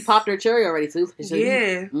 Because he popped her cherry already, too. So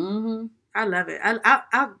yeah. I love it.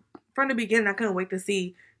 I from the beginning, I couldn't wait to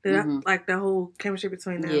see the whole chemistry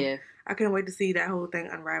between them. Yeah. I couldn't wait to see that whole thing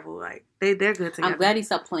unravel. Like, they're good together. I'm glad he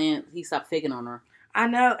stopped faking on her. I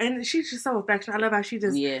know, and she's just so affectionate. I love how she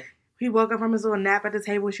just, he woke up from his little nap at the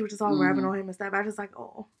table, and she was just all rubbing on him and stuff. I just like,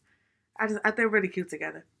 I think they're really cute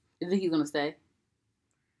together. You think he's gonna stay?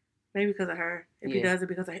 Maybe because of her. If he does it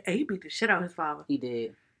because he beat the shit out of his father. He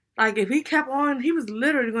did. Like, if he kept on, he was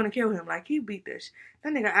literally going to kill him. Like, he beat this.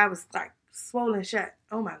 That nigga eye was, like, swollen shut.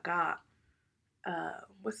 Oh, my God.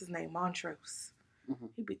 What's his name? Montrose. Mm-hmm.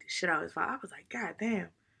 He beat the shit out of his father. I was like, God damn.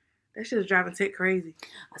 That shit was driving Tick crazy.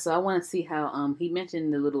 So I want to see how he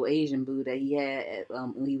mentioned the little Asian boo that he had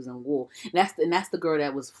when he was in Wool. And that's the girl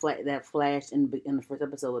that was that flashed in the first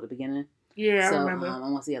episode at the beginning. Yeah, so, I remember. I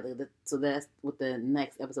want to see how so that's what the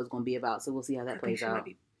next episode is going to be about. So we'll see how that plays out.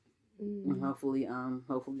 And hopefully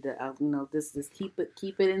that this keep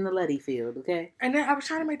it in the Letty field, okay? And then I was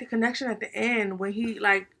trying to make the connection at the end when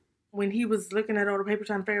he was looking at all the paper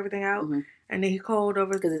trying to figure everything out, and then he called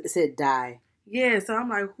over because it said die. Yeah, so I'm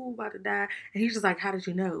like, who about to die? And he's just like, how did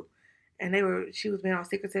you know? And she was being all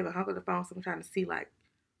secretive and hung up the phone, so I'm trying to see like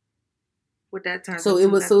what that turns. So it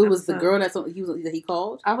was the girl that he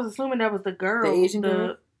called. I was assuming that was the girl, the Asian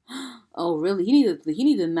girl. Oh really? He need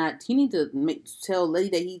to tell Letty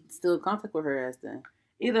that he's still in contact with her ass then.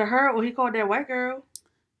 Either her or he called that white girl.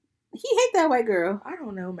 He hate that white girl. I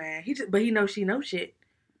don't know, man. But he knows she knows shit.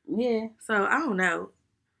 Yeah. So I don't know.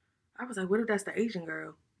 I was like, what if that's the Asian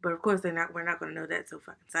girl? But of course we're not going to know that till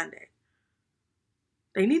fucking Sunday.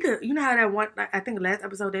 They need to, you know how that one, like, I think last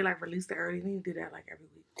episode they like released it early. They need to do that like every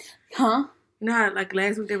week. Huh? You know how like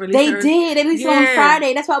last week they released it early? Did. They released it on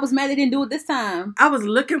Friday. That's why I was mad they didn't do it this time. I was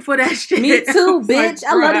looking for that shit. Me too, bitch.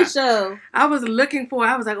 Like, I love this show. I was looking for it.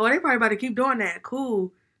 I was like, oh, they probably about to keep doing that.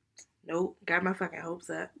 Cool. Nope. Got my fucking hopes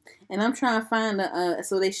up. And I'm trying to find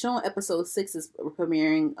so they showing episode 6 is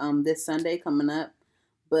premiering this Sunday coming up.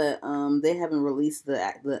 But they haven't released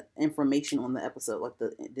the information on the episode, like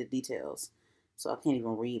the details. So I can't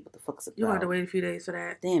even read what the fuck's about. You have to wait a few days for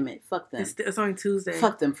that. Damn it. Fuck them. It's only Tuesday.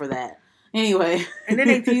 Fuck them for that. Anyway. And then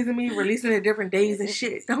they teasing me, releasing it different days and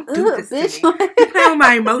shit. Don't do this bitch. To me. You play with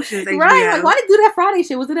my emotions, HBO. Right. Like, why did they do that Friday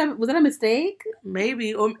shit? Was it a mistake?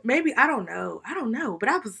 Maybe. Or maybe, I don't know. But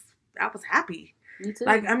I was happy. Me too.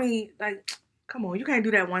 Like, I mean, like... Come on, you can't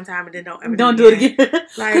do that one time and then don't do it again.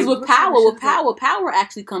 Because like, Power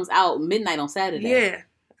actually comes out midnight on Saturday. Yeah,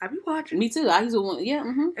 I be watching. Me too. I used to want. Yeah.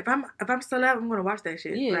 Mm-hmm. If I'm still up, I'm gonna watch that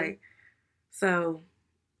shit. Yeah. Like, so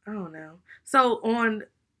I don't know. So on.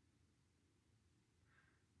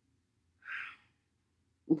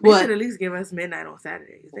 They should at least give us midnight on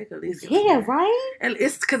Saturdays. They could at least. Yeah, right. And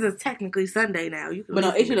it's because it's technically Sunday now. But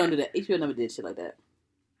no, HBO don't do that. HBO never did shit like that.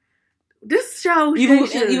 This show,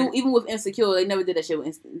 even with Insecure, they never did that shit.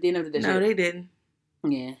 They never did that shit. No, they didn't.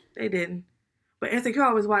 Yeah, they didn't. But Insecure, I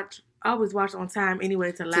always watch on time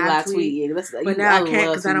anyway to live tweet. Yeah, but now I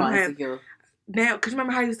can't because I don't have. Now, because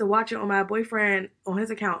remember how I used to watch it on my boyfriend on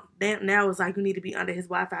his account? Now it's like you need to be under his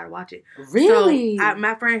Wi-Fi to watch it. Really? So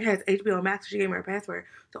my friend has HBO Max. She gave me her password,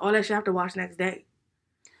 so all that shit I have to watch next day.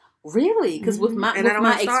 Really? Because with my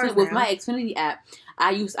Xfinity app,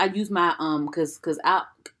 I use my because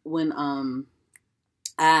when I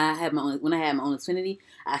had my own Xfinity,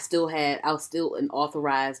 I was still an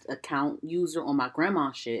authorized account user on my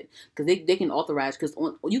grandma's shit because they can authorize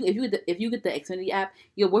if you get the Xfinity app,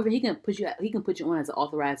 your boyfriend he can put you on as an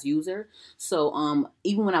authorized user. So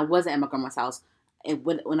even when I wasn't at my grandma's house. And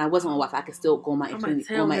when I wasn't on Wi-Fi, I could still go on my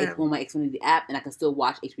Xfinity app, and I can still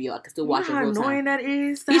watch HBO. I can still watch it real time. How annoying that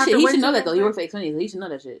is. He should know that though. He works for Xfinity, so he should know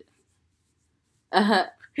that shit.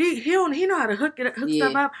 He know how to hook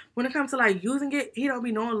stuff up. When it comes to like using it, he don't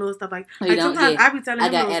be knowing little stuff like sometimes I be telling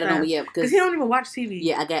him little stuff. Because he don't even watch TV.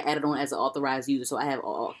 Yeah, I got added on as an authorized user, so I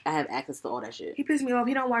have access to all that shit. He pissed me off.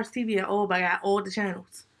 He don't watch TV at all, but I got all the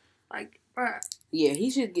channels. Like, bruh. Yeah,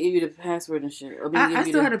 he should give you the password and shit. I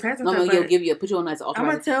still have the password. No, he'll give you put you on as authorized. I'm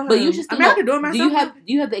gonna tell him. But you should still. I can do it myself.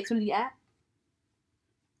 Do you have the Xfinity app?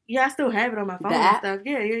 Yeah, I still have it on my phone and stuff.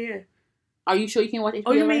 Yeah. Are you sure you can watch HBO?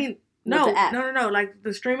 Oh, you mean no? Like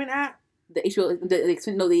the streaming app. The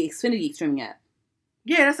Xfinity streaming app.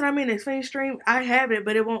 Yeah, that's what I mean. The Xfinity stream. I have it,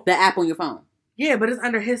 but it won't. The app on your phone. Yeah, but it's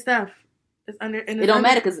under his stuff. It's under. It don't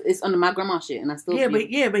matter because it's under my grandma's shit, and I still. But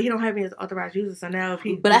he don't have me as authorized user. So now if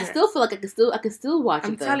he. But I still feel like I could still watch it.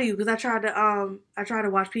 I'm telling you because I tried to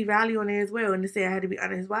watch P Valley on there as well, and they said I had to be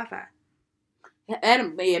under his Wi-Fi.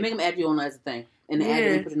 Make him add you on as a thing, and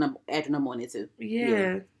then add your number on it too.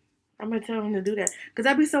 Yeah. I'm gonna tell him to do that because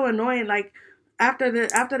that'd be so annoying. Like after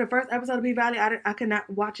the first episode of P Valley, I could not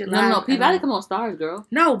watch it live. No, P Valley come on Stars, girl.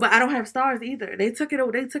 No, but I don't have Stars either. They took it.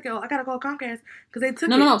 I gotta call Comcast because they took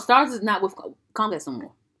it. No. Stars is not with Comcast no more.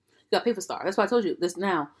 You gotta pay for Stars. That's why I told you this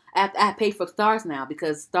now. I pay for Stars now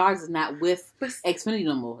because Stars is not with Xfinity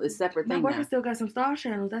no more. It's a separate thing now. My boyfriend still got some Stars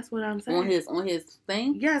channels. That's what I'm saying. On his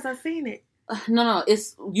thing. Yes, I've seen it. No.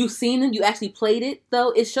 It's you seen it. You actually played it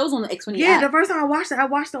though. It shows on the Xfinity app. Yeah, the first time I watched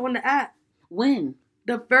it on the app. When?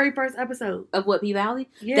 The very first episode. Of what, P Valley?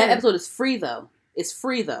 Yeah. That episode is free though. It's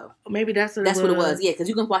free though. Maybe that's what it was. Yeah, because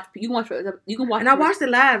you can watch. And I watched it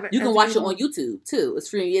live. You can watch it on YouTube too. It's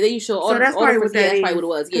free. Yeah, they show. So that's probably what that is. That's probably what it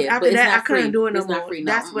was. Yeah, after but that, it's not I couldn't free. do it no it's more. Not free.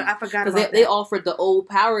 That's what I forgot about. They offered the old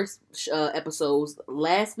Power episodes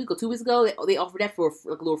last week or 2 weeks ago. They offered that for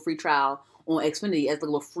like a little free trial on Xfinity as like a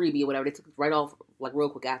little freebie or whatever. They took it right off like real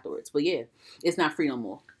quick afterwards. But yeah, it's not free no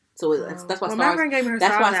more. So that's why Starz.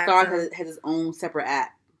 That's why Starz has its own separate app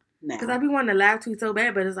now. Because I be wanting to live tweet so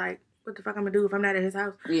bad, but it's like, what the fuck I'm gonna do if I'm not at his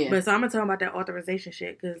house? Yeah. But so I'm gonna tell him about that authorization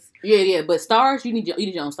shit. Cause yeah. But Starz, you need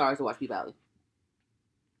your own Starz to watch P-Valley.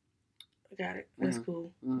 Got it. That's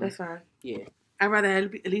cool. Mm-hmm. That's fine. Yeah. I'd rather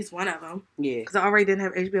have at least one of them. Yeah. Because I already didn't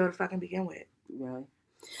have HBO to fucking begin with. Really?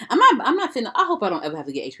 I'm not finna. I hope I don't ever have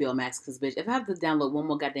to get HBO Max because, bitch, if I have to download one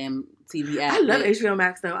more goddamn TV app. I love HBO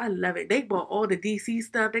Max though. I love it. They bought all the DC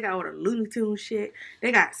stuff. They got all the Looney Tunes shit.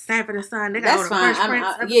 They got Sanford and Son. They got all the Fresh Prince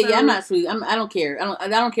episodes. Yeah. I'm not sweet. I don't care. I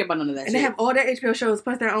don't care about none of that. And shit. They have all their HBO shows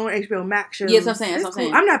plus their own HBO Max shows. Yes, I'm saying. That's what I'm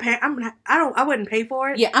saying. I'm not paying. I wouldn't pay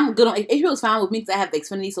for it. Yeah, I'm good on HBO. Is fine with me because I have the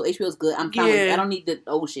Xfinity, so HBO is good. I'm fine with it. I don't need the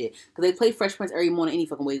old shit because they play Fresh Prince every morning any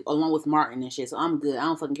fucking way along with Martin and shit. So I'm good. I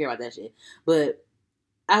don't fucking care about that shit. But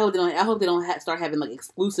I hope they don't start having like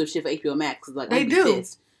exclusive shit for HBO Max. Like they do.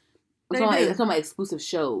 Pissed. I'm talking about exclusive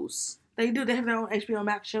shows. They do. They have their own HBO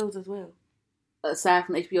Max shows as well. Aside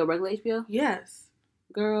from HBO, regular HBO. Yes,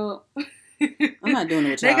 girl. I'm not doing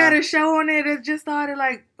it with y'all. They got a show on there that just started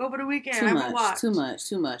like over the weekend. Too much.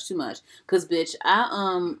 Cause bitch,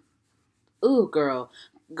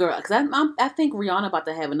 because I think Rihanna about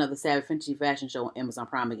to have another Savage Fenty fashion show on Amazon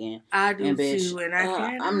Prime again. I do too, and I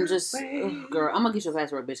can't. I'm just, girl, I'm gonna get your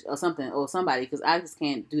password, bitch, or something, or somebody, because I just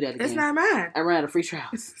can't do that again. It's not mine. I ran out of free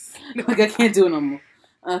trials. Like I can't do it no more.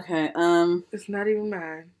 Okay. It's not even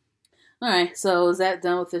mine. All right. So is that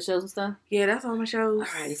done with the shows and stuff? Yeah, that's all my shows.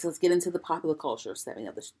 All right. So let's get into the popular culture setting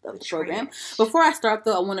of the program. Before I start,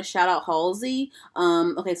 though, I want to shout out Halsey.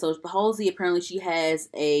 Okay. So Halsey, apparently, she has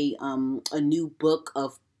a new book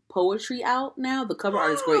of poetry out now. The cover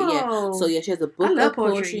art is great. Yeah. So yeah, she has a book of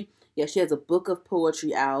poetry. Yeah, she has a book of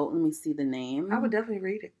poetry out. Let me see the name. I would definitely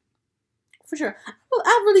read it. For sure.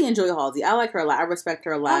 I really enjoy Halsey. I like her a lot. I respect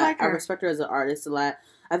her a lot. I respect her as an artist a lot.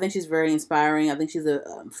 I think she's very inspiring. I think she's a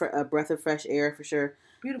breath of fresh air for sure.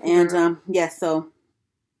 Beautiful. And yeah, so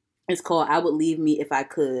it's called "I Would Leave Me If I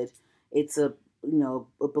Could." It's a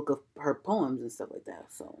book of her poems and stuff like that.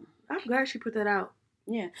 So I'm glad she put that out.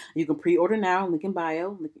 Yeah, you can pre-order now. Link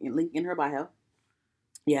in her bio.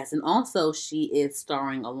 Yes, and also she is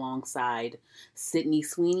starring alongside Sydney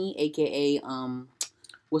Sweeney, aka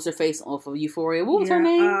what's her face off of Euphoria? What was her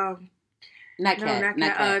name? Not Cat.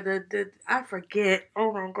 I forget.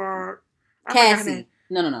 Oh my god. Cassie.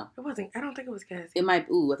 No. It wasn't. I don't think it was Cassie. It might.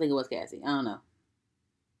 I think it was Cassie. I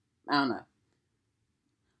don't know.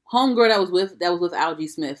 Homegirl that was with Algie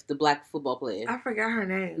Smith, the black football player. I forgot her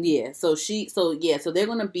name. Yeah. So they're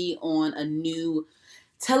gonna be on a new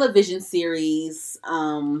television series.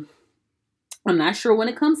 I'm not sure when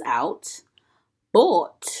it comes out,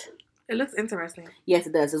 but it looks interesting. Yes,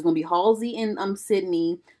 it does. It's gonna be Halsey and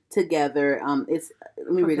Sydney together. Let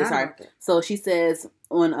me read this. Sorry. So she says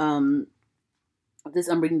on this.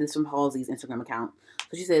 I'm reading this from Halsey's Instagram account.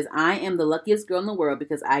 So she says, "I am the luckiest girl in the world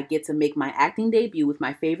because I get to make my acting debut with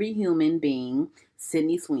my favorite human being,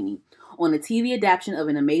 Sydney Sweeney, on a TV adaptation of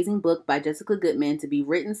an amazing book by Jessica Goodman to be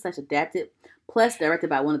written / adapted plus directed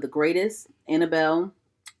by one of the greatest, Annabelle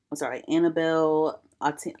Attanasio.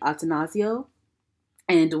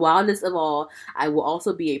 And wildest of all, I will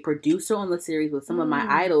also be a producer on the series with some of my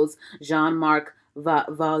idols, Jean-Marc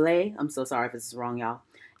Vallée. I'm so sorry if this is wrong, y'all.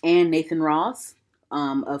 And Nathan Ross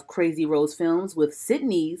of Crazy Rose Films with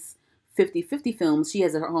Sydney's 50/50 Films. She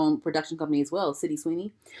has her own production company as well, Sydney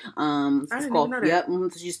Sweeney. It's called, yep. So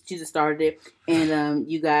she just started it. And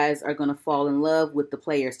you guys are gonna fall in love with The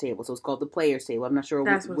Players Table. So it's called The Players Table. I'm not sure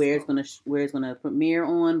where it's gonna premiere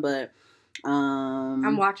on, but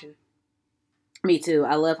I'm watching. Me too.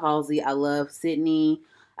 I love Halsey. I love Sydney.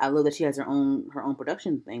 I love that she has her own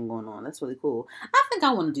production thing going on. That's really cool. I think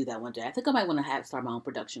I want to do that one day. I think I might want to start my own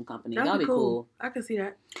production company. That'd be cool. I can see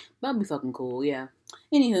that. That'd be fucking cool. Yeah.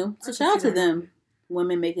 Anywho, so shout out to them,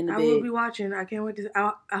 women making the big. I will be watching. I can't wait to.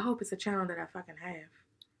 I hope it's a channel that I fucking have.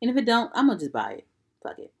 And if it don't, I'm gonna just buy it.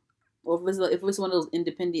 Fuck it. Or if it's one of those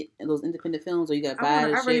independent films, or you gotta buy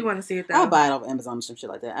it. I really want to see it though. I'll buy it off Amazon or some shit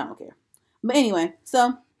like that. I don't care. But anyway,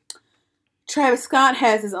 so Travis Scott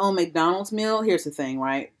has his own McDonald's meal. Here's the thing,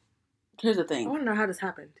 right? Here's the thing. I want to know how this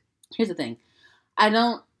happened. Here's the thing. I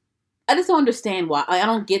just don't understand why. I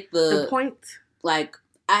don't get the point. Like,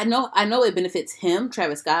 I know it benefits him,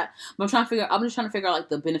 Travis Scott, but I'm just trying to figure out like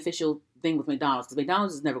the beneficial thing with McDonald's, because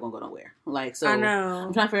McDonald's is never gonna go nowhere. Like, so I know.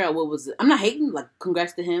 I'm trying to figure out what was it. I'm not hating, like,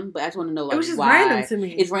 congrats to him, but I just want to know, like, It was just why. random to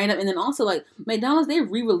me. It's random. And then also, like, McDonald's, they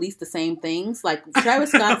re-released the same things. Like,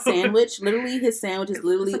 Travis Scott's sandwich, literally, his sandwich is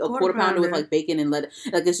literally It's a quarter pounder with, like, bacon and lettuce.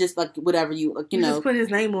 Like, it's just, like, whatever you, like, you know. just put his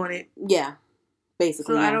name on it. Yeah.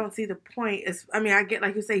 Basically. So yeah. I don't see the point. I mean, I get,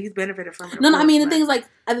 like you say, he's benefited from it. No, I mean, the thing is, like,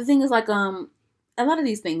 a lot of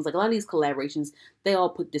these things, like, a lot of these collaborations, they all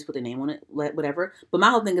put their name on it, whatever. But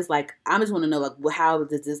my whole thing is, like, I just want to know, like, how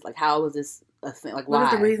is this a thing? Like, why?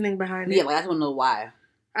 What is the reasoning behind it? Yeah, like, I just want to know why.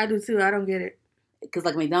 I do too. I don't get it. Because,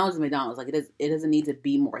 like, McDonald's is McDonald's. Like, it doesn't need to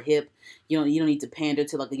be more hip. You don't need to pander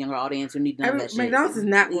to, like, the younger audience. You don't need none of that shit. McDonald's is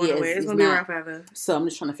not going away. It's going to be around forever. So I'm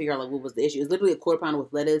just trying to figure out, like, what was the issue. It's literally a quarter pounder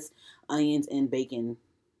with lettuce, onions, and bacon.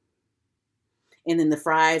 And then the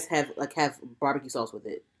fries have barbecue sauce with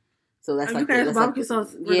it. So that's you can ask barbecue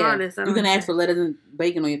sauce regardless. Yeah, you can ask for lettuce and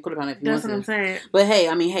bacon on your quarter pounder if you want to. That's what I'm saying. But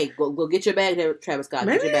hey, go get your bag there, Travis Scott.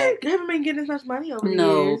 Maybe get your bag. they haven't been getting as much money over the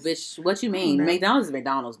No, years. bitch. What you mean? McDonald's is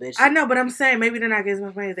McDonald's, bitch. I know, but I'm saying maybe they're not getting as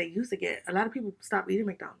much money as they used to get. A lot of people stop eating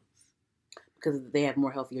McDonald's because they have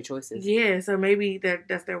more healthier choices. Yeah, so maybe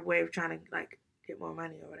that's their way of trying to, like, get more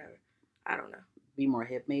money or whatever. I don't know. Be more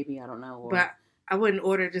hip, maybe. I don't know. But I wouldn't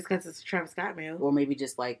order just because it's a Travis Scott meal. Or maybe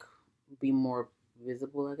just, like, be more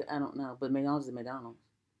visible. I don't know. But McDonald's is McDonald's.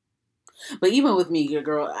 But even with me,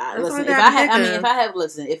 girl,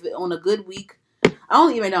 listen. If on a good week, I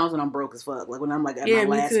only eat McDonald's when I'm broke as fuck. Like, when I'm, like, at my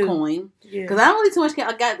last coin. Because I don't eat too much.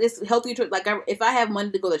 I got this healthier choice. Like, if I have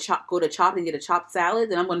money to go to Chop and get a chopped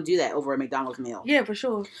salad, then I'm going to do that over a McDonald's meal. Yeah, for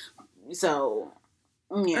sure. So,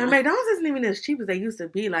 yeah. And McDonald's isn't even as cheap as they used to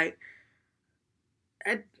be. Like,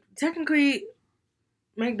 technically,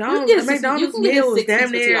 McDonald's meal is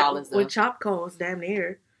damn near with chop costs, damn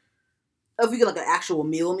near. Oh, if you get, like, an actual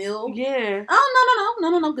meal? Yeah. Oh,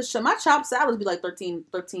 no. Because my chopped salads be like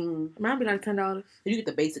 $13. Mine be like $10. You get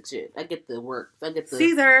the basic shit. I get the work. I get the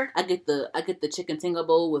Caesar. I get the chicken tinga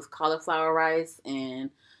bowl with cauliflower rice and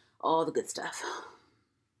all the good stuff.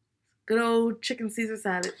 Good old chicken Caesar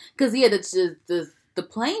salad. Because, yeah, the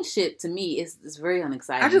plain shit to me is very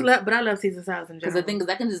unexciting. I love Caesar salads in general. Because the thing is,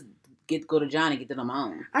 I can just go to John and get that on my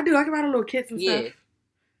own. I do. I can buy the little kits and stuff. Yeah.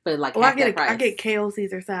 But, like, I get kale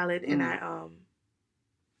Caesar salad, and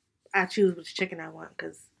I choose which chicken I want,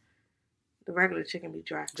 because the regular chicken be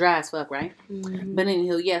dry. Dry as fuck, right? Mm-hmm. But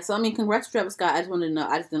anywho, yeah. So, I mean, congrats to Travis Scott. I just wanted to know.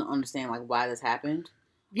 I just didn't understand, like, why this happened.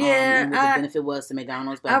 Yeah. And what the benefit was to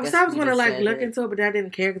McDonald's. But I was going to, like, look into it, but I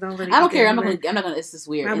didn't care, because I don't care. I'm not gonna. It's just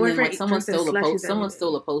weird. My and then, like, someone stole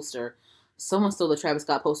a poster. Someone stole a Travis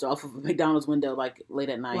Scott poster off of a McDonald's window, like, late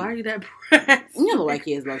at night. Why are you that pressed? You know the white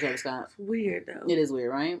kids love Travis Scott. It's weird, though. It is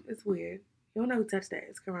weird, right? It's weird. You don't know who touched that.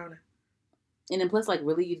 It's Corona. And then plus, like,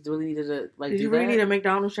 really, you really needed to, like, Did you really need a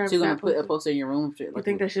McDonald's Travis Scott poster? You're going to put a poster in your room? Like, you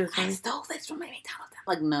think that shit is funny? I stole this from my McDonald's.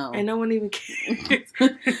 Like, no. And no one even cares.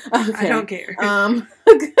 Okay. I don't care.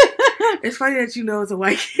 It's funny that you know it's a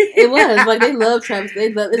white kid. It was. Like, they love Travis. They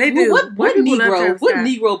do. What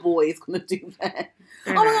Negro boy is going to do that?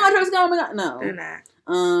 They're my God, Travis Scott. Oh, my God. No. They're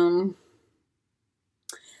not.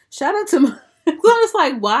 Shout out to... I was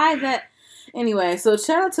like, why that... Anyway, so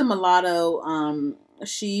shout out to Mulatto.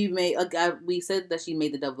 She made we said that she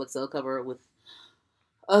made the XXL cover with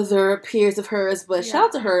other peers of hers, but shout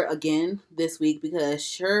out to her again this week,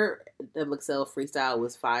 because her XXL freestyle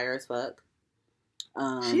was fire as fuck.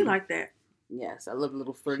 She liked that. Yes, I love the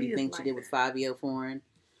little flirty thing she did with Fabio Foreign.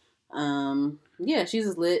 Yeah, she's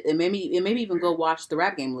just lit. It made me even go watch the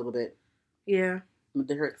Rap Game a little bit. Yeah, with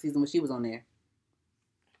her season when she was on there.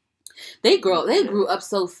 They grew up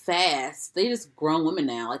so fast. They just grown women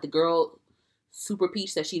now. Like the girl Super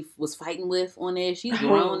Peach that she was fighting with on there, she's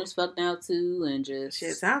grown as fuck now too, and just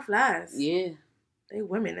shit, time flies. Yeah, they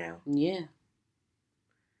women now. Yeah.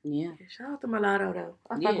 Shout out to Mulatto though.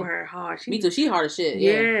 I fuck with her hard. Me too. She hard as shit.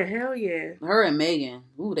 Yeah, hell yeah. Her and Megan,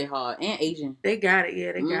 ooh, they hard, and Asian. They got it.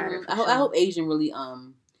 Yeah, they got it. I hope Asian really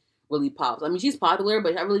pops. I mean, she's popular,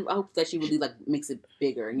 but I hope that she really like makes it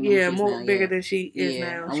bigger. You know, more bigger than she is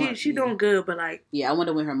now. She doing good, but like, I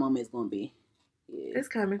wonder when her moment is gonna be. Yeah. It's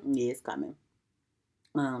coming. Yeah, it's coming.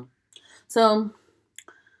 So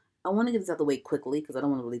I want to get this out the way quickly because I don't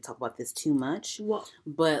want to really talk about this too much. Well,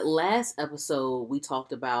 but last episode we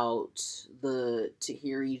talked about the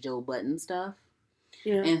Tahiri Joe Budden stuff.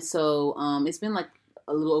 Yeah. And so it's been like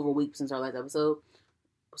a little over a week since our last episode.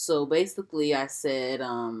 So basically I said,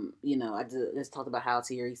 I just talked about how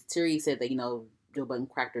Tahiri said that, Joe Budden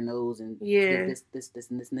cracked her nose and did this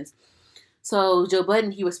and this. So Joe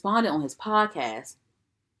Budden, he responded on his podcast.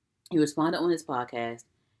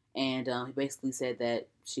 And he basically said that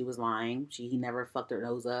she was lying. He never fucked her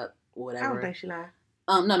nose up or whatever. I don't think she lied.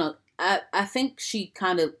 No. I think she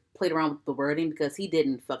kind of played around with the wording because he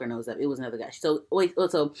didn't fuck her nose up. It was another guy. So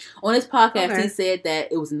on his podcast, he said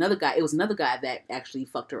that it was another guy. It was another guy that actually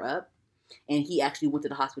fucked her up, and he actually went to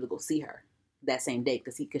the hospital to go see her that same day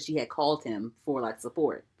because she had called him for like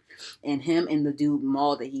support. And him and the dude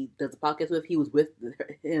Maul that he does the podcast with, he was with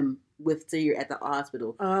him with Tahiri at the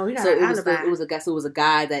hospital. Oh, we got so an it was a guy. So it was a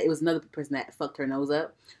guy that it was another person that fucked her nose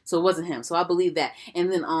up. So it wasn't him. So I believe that.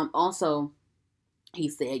 And then also he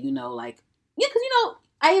said, like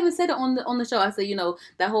I even said it on the show. I said,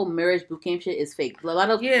 that whole marriage boot camp shit is fake. A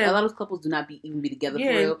lot of couples do not even be together for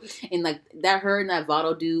real. And like that her and that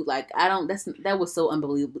Votto dude, like that was so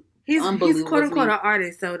unbelievable. He's quote unquote an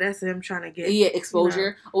artist, so that's him trying to get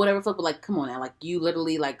exposure or whatever. But like, come on now, like you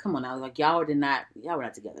literally like, come on now, like y'all were not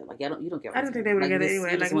together. Like you don't care. I don't think they were together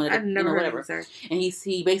anyway. Like I never heard of her. And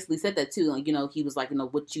he basically said that too. Like he was like,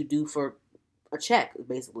 what you do for a check,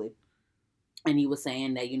 basically. And he was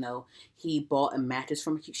saying that, he bought a mattress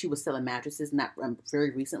from, she was selling mattresses not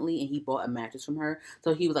very recently, and he bought a mattress from her.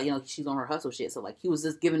 So he was like, she's on her hustle shit. So like, he was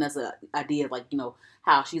just giving us an idea of like,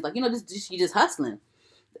 how she's like, she's just hustling.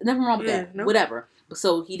 Nothing wrong with that. Nope. Whatever.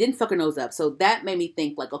 So he didn't fuck her nose up. So that made me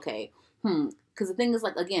think like, okay, because the thing is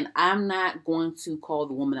like, again, I'm not going to call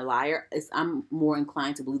the woman a liar. I'm more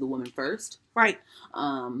inclined to believe the woman first. Right.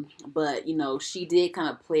 But, she did kind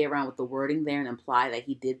of play around with the wording there and imply that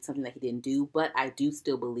he did something that he didn't do. But I do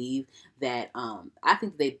still believe that, I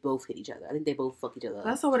think they both hit each other. I think they both fuck each other up.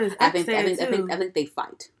 That's what his ex said, I think they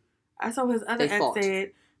fight. I saw his other ex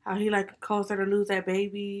said how he like caused her to lose that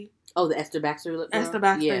baby. Oh, the Esther Baxter girl? Esther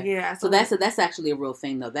Baxter, yeah. So that's actually a real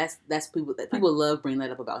thing though. That's people love bringing that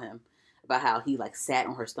up about him. About how he like sat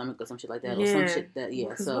on her stomach or some shit like that, or some shit that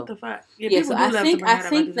So what the fuck? So I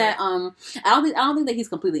think that I don't think that he's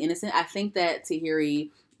completely innocent. I think that Tahiri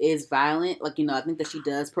is violent. Like I think that she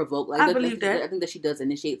does provoke. Like I believe that. I think that she does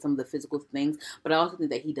initiate some of the physical things, but I also think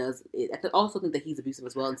that he does. I also think that he's abusive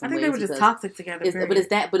as well. In some ways, they were just toxic together.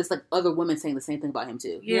 But it's like other women saying the same thing about him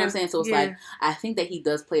too. You know what I'm saying? So it's like I think that he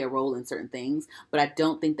does play a role in certain things, but I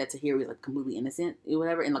don't think that Tahiri is like completely innocent or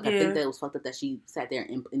whatever. And like I think that it was fucked up that she sat there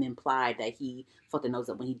and implied that he fucked her nose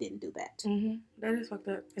up when he didn't do that. Mm-hmm. That is fucked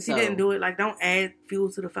up. If he didn't do it, like don't add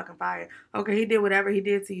fuel to the fucking fire. Okay, he did whatever he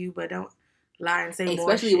did to you, but don't lie and say more.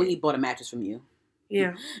 Especially when he bought a mattress from you.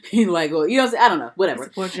 Yeah. He like, well, I don't know,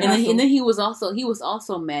 whatever. And then he was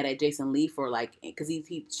also mad at Jason Lee for like, because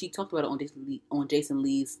she talked about it on Jason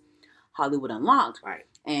Lee's Hollywood Unlocked. Right.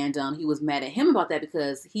 And he was mad at him about that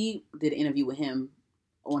because he did an interview with him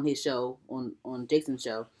on his show, on Jason's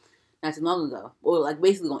show, not too long ago. Or like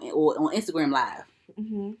basically on Instagram Live.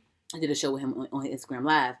 Mm-hmm. I did a show with him on his Instagram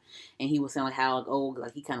Live, and he was saying like how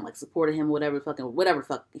like he kind of like supported him, whatever.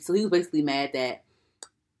 So he was basically mad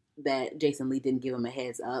that Jason Lee didn't give him a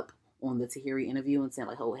heads up on the Tahiri interview and saying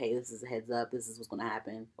like, oh hey, this is a heads up, this is what's gonna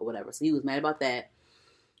happen or whatever. So he was mad about that,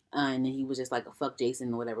 and then he was just like, fuck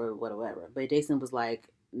Jason or whatever. But Jason was like,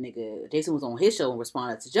 Jason was on his show and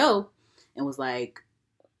responded to Joe and was like,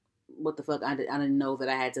 what the fuck? I didn't know that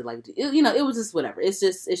I had to like, it was just whatever. It's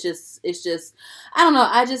just, I don't know.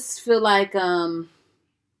 I just feel like, are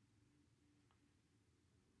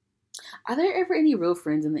there ever any real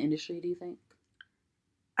friends in the industry, do you think?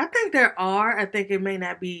 I think there are. I think it may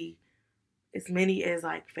not be as many as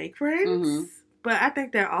like fake friends, but I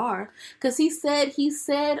think there are. Cause he said,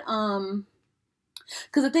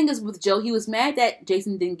 because the thing is with Joe, he was mad that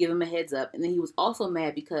Jason didn't give him a heads up. And then he was also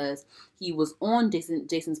mad because he was on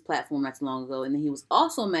Jason's platform not too long ago. And then he was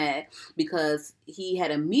also mad because he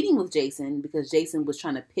had a meeting with Jason because Jason was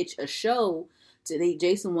trying to pitch a show.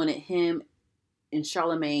 Jason wanted him and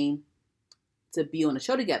Charlamagne to be on a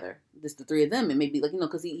show together. Just the three of them. And maybe like,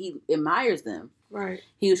 because he admires them. Right.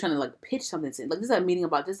 He was trying to like pitch something to him. Like this is a meeting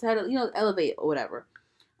about just how to, elevate or whatever.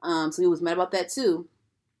 So he was mad about that too.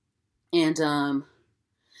 And,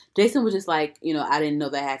 Jason was just like, I didn't know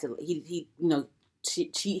that I had to, he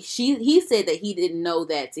said that he didn't know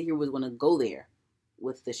that Tahiri was going to go there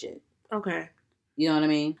with the shit. Okay. You know what I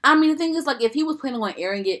mean? I mean, the thing is, like, if he was planning on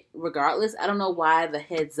airing it regardless, I don't know why the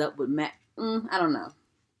heads up would I don't know.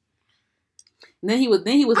 And then he was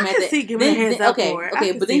mad that see giving a heads up for it.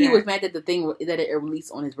 Okay, but then he was mad that the thing that it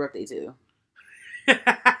released on his birthday too.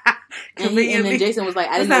 And then Jason was like,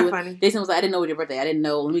 I didn't know. Jason was like, I didn't know what your birthday. I didn't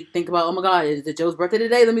know. Let me think about. Oh my God, is it Joe's birthday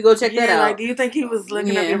today? Let me go check that out. Like, do you think he was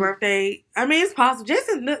looking up your birthday? I mean, it's possible.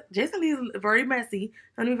 Jason Lee is very messy.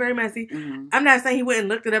 I mean, very messy. Mm-hmm. I'm not saying he went and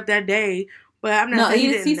looked it up that day, but I'm not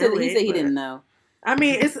saying he said he didn't know. I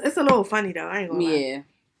mean, it's a little funny though. I ain't gonna lie. Yeah,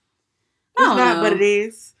 it's not, but it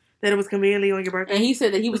is. That it was conveniently on your birthday. And he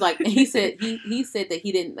said that he was like, he said that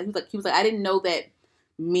he didn't. He was like, I didn't know that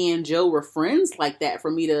me and Joe were friends like that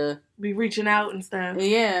for me to be reaching out and stuff.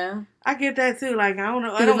 Yeah, I get that too. Like I don't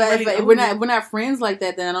know. If we're not friends like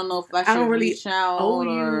that, then I don't know if I should reach out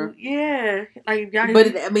or yeah. Like,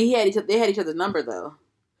 but they had each other's number though.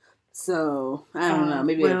 So I don't know.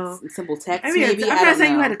 Maybe a simple text. I'm not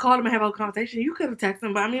saying you had to call him and have a conversation. You could have texted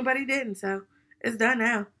him, but he didn't. So it's done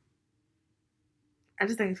now. I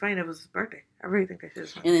just think it's funny that it was his birthday. I really think that shit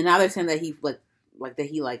is funny. And then now they're saying that he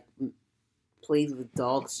plays with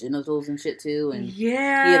dogs' genitals and shit too. And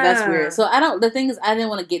yeah, that's weird. So the thing is, I didn't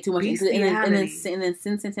want to get too much into it. And then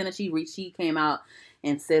since Santana, she came out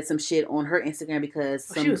and said some shit on her Instagram because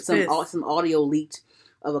some audio leaked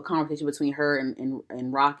of a conversation between her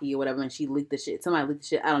and Rocky or whatever, and she leaked the shit. Somebody leaked the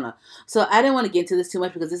shit. I don't know. So I didn't want to get into this too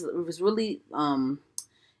much because this was really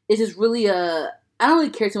it's just really I don't really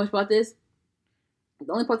care too much about this.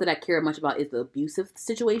 The only part that I care much about is the abusive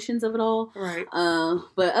situations of it all. Right.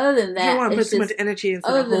 But other than that, you don't want to put too much energy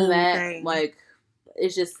into the whole thing. Like,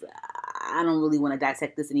 it's just I don't really want to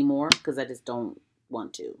dissect this anymore because I just don't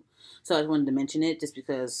want to. So I just wanted to mention it just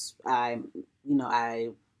because I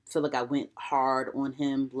feel like I went hard on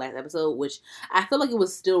him last episode, which I feel like it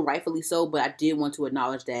was still rightfully so, but I did want to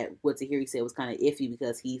acknowledge that what Tahiri said was kind of iffy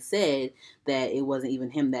because he said that it wasn't even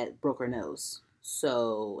him that broke her nose.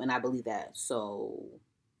 So, and I believe that. So,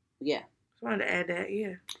 yeah. Just wanted to add that.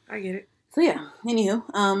 Yeah, I get it. So, yeah.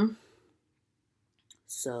 Anywho,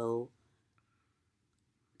 so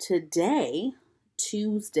today,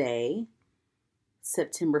 Tuesday,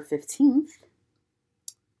 September 15th,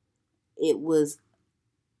 it was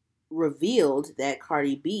revealed that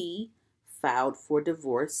Cardi B filed for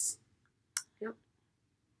divorce. Yep.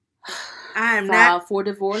 I am not for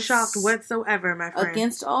divorce shocked whatsoever, my friend.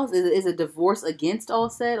 Against all, is it divorce against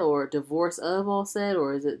Offset or divorce of Offset,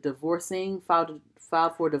 or is it divorcing filed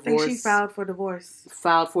for divorce? I think she filed for divorce.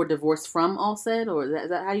 Filed for divorce from Offset, or is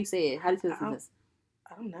that how do you say it? How do you say this?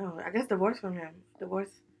 I don't know. I guess divorce from him.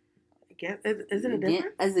 Divorce against. Is it a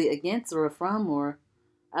difference? Is it against or from or?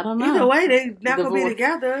 I don't know. Either way, they not gonna be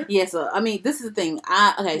together. Yeah, so I mean, this is the thing.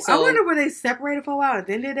 I wonder were they separated for a while and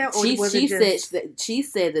then did that, or she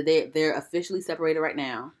said that they're officially separated right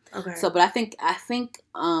now. Okay. So, but I think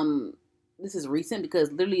this is recent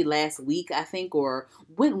because literally last week I think, or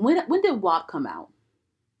when did WAP come out?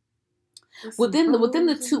 Within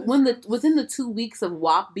the 2 weeks of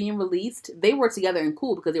WAP being released, they were together and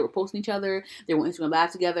cool because they were posting each other. They were on Instagram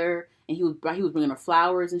Live together, and he was bringing her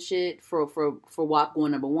flowers and shit for WAP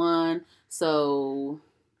going #1. So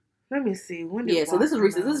let me see. So this is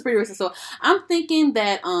recent. This is pretty recent. So I'm thinking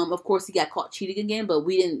that of course he got caught cheating again, but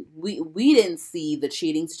we didn't see the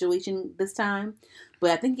cheating situation this time.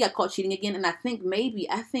 But I think he got caught cheating again, and I think maybe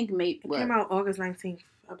it came out August 19th,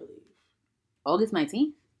 I believe. August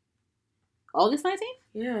 19th. August 19th?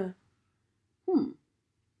 Yeah.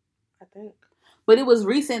 I think. But it was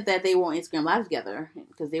recent that they were on Instagram Live together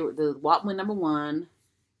because the WAP went #1.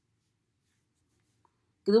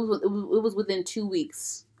 Because it was within 2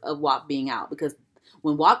 weeks of WAP being out. Because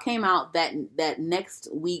when WAP came out, that next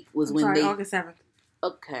week was August 7th.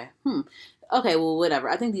 Okay. Okay. Well, whatever.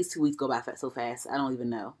 I think these 2 weeks go by so fast. I don't even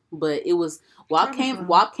know. But it was WAP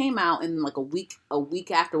came out, and like a week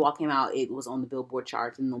after WAP came out, it was on the Billboard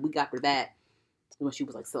charts, and the week after that, when she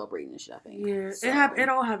was like celebrating and shit, I think. Yeah, so, it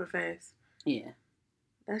all happened fast. Yeah.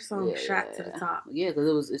 That song shot to the top. Yeah,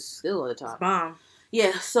 because it's still at the top. It's bomb.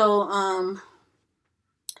 Yeah, so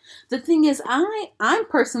the thing is, I'm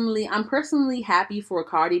personally happy for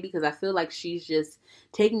Cardi because I feel like she's just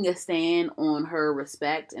taking a stand on her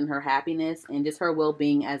respect and her happiness and just her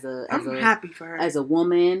well-being I'm happy for her as a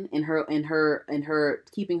woman and her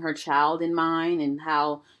keeping her child in mind and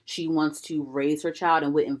how she wants to raise her child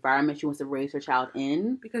and what environment she wants to raise her child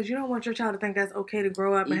in. Because you don't want your child to think that's okay to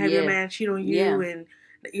grow up and have your man cheat on you and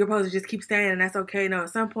you're supposed to just keep staying and that's okay. No, at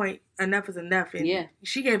some point enough is enough. And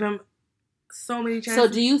she gave him so many chances. So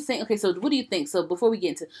do you think? Okay, so what do you think? So before we get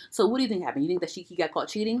into, so what do you think happened? You think that he got caught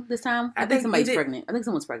cheating this time? I think somebody's pregnant. I think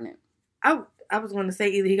someone's pregnant. I was going to say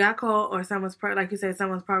either he got caught or someone's like you said,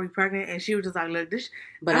 someone's probably pregnant, and she was just like, "Look, this."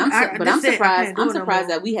 I'm surprised. I'm surprised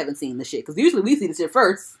that we haven't seen the shit because usually we see the shit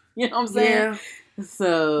first. You know what I'm saying? Yeah.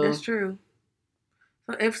 So that's true.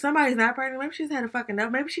 So if somebody's not pregnant, maybe she's had a fucking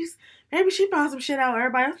up. Maybe she found some shit out.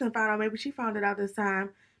 Everybody else didn't find out. Maybe she found it out this time.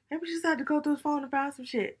 Maybe she just had to go through his phone and find some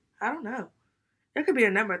shit. I don't know. There could be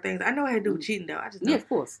a number of things. I know it had to do with cheating, though. I just know, of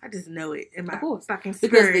course. I just know it in my fucking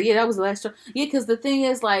spirit. Because that was the last. Because the thing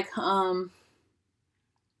is, like,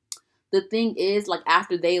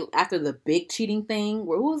 after the big cheating thing,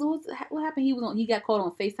 what happened? He got caught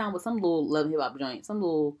on FaceTime with some little Love and Hip Hop joint, some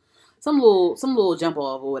little some little jump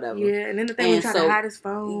off or whatever. Yeah, and then the thing was trying to hide his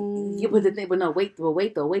phone. Yeah, wait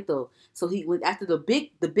though. So he went after the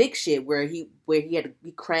big shit where he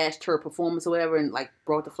crashed her performance or whatever and like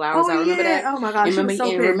brought the flowers out. Remember that? Oh my gosh, and remember, she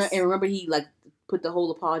was so pissed. Remember he like put the whole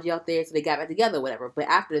apology out there, so they got back together or whatever. But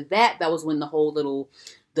after that was when the whole little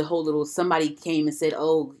somebody came and said,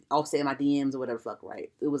 "Oh, Offset in my DMs" or whatever. Fuck, right?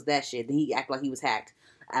 It was that shit. Then he acted like he was hacked.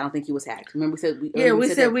 I don't think he was hacked. Remember we said we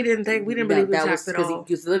said we didn't believe he was hacked at all.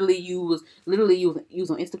 Because literally you was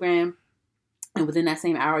on Instagram, and within that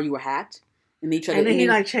same hour you were hacked, and then he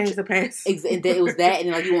like changed the pass. And then it was that, and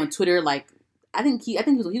then like you were on Twitter, like I think he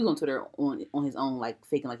was on Twitter on his own, like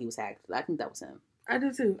faking like he was hacked. I think that was him. I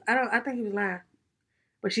do too. I think he was lying,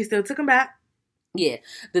 but she still took him back. Yeah,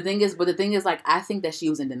 the thing is, like, I think that she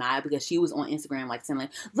was in denial because she was on Instagram, like, saying, like,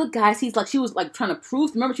 look, guys, he's like, she was, like, trying to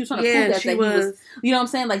prove, remember, she was trying to prove that he was, you know what I'm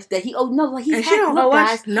saying, like, that he, oh, no, like, he's and she don't know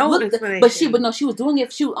guys, no look, explanation. but no, she was doing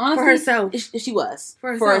it, she was, honestly, for herself. She was.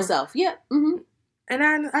 For herself. Yeah, mm-hmm. And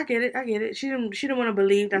I get it. She didn't want to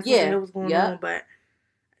believe that's what was going on, but,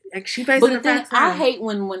 like, she faced the thing, I hate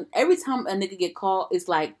when every time a nigga get called, it's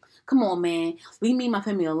like, come on, man. Leave me and my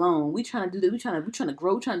family alone. We trying to do this. We trying to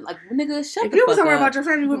grow. Like, nigga, shut the fuck up. If you was talking about your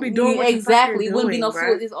family, you wouldn't be doing what exactly. It wouldn't be no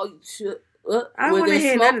food. This all shit. I don't want to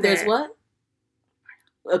hear none of there's that. what?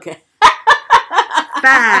 Okay.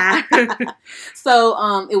 Bye.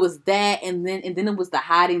 So it was that, and then it was the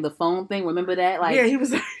hiding the phone thing. Remember that? Like, yeah, he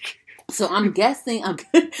was like. So I'm guessing.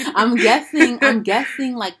 I'm guessing.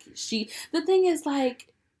 Like the thing is, like,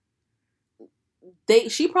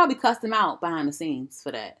 she probably cussed him out behind the scenes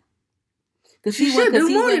for that. Because he went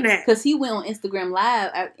on Instagram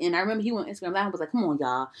Live, and I remember he went on Instagram Live and was like, "Come on,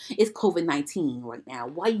 y'all, it's COVID-19 right now.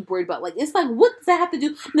 Why you worried about like?" It's like, what does that have to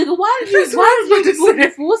do, nigga? Why did you?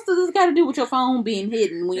 What's this got to do with your phone being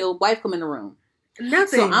hidden when your wife come in the room?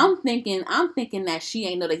 Nothing. So I'm thinking that she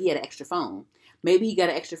ain't know that he had an extra phone. Maybe he got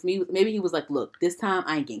an extra for me. Maybe he was like, look, this time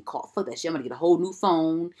I ain't getting caught. Fuck that shit. I'm going to get a whole new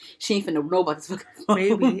phone. She ain't finna know about this fucking phone.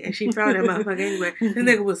 Maybe. And she found that motherfucker anyway. This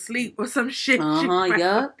nigga was asleep or some shit.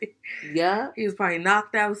 Yeah. He was probably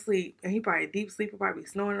knocked out asleep. And he probably deep sleep. Probably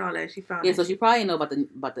snoring and all that. She found it. So she probably know about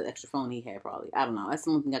the extra phone he had probably. I don't know. That's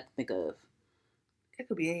something I can think of. It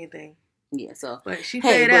could be anything. Yeah, so. But she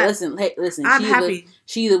listen. I'm happy.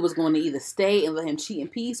 She either was going to either stay and let him cheat in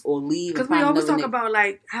peace or leave. Because we always talk about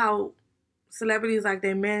like how celebrities, like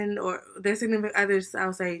their men or their significant others,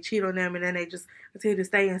 I'll say, cheat on them, and then they just continue to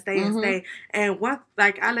stay and stay. And what,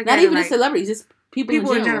 like, I look not at even like, just celebrities, just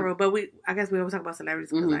people in general. But I guess we always talk about celebrities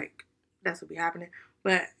because like that's what be happening.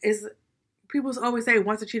 But it's people always say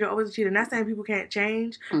once a cheater, always a cheater. Not saying people can't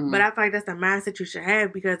change, but I feel like that's the mindset you should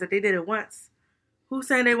have because if they did it once, who's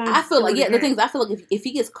saying they won't? I feel like the thing is, I feel like if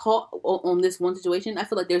he gets caught on this one situation, I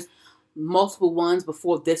feel like there's multiple ones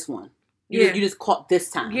before this one. You just caught this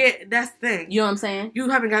time. Yeah, that's the thing. You know what I'm saying? You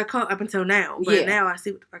haven't got caught up until now, but now I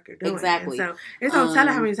see what the fuck you're doing. Exactly. And so it's don't tell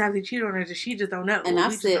her how many times he cheated on her. She just don't know. And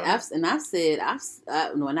I've said,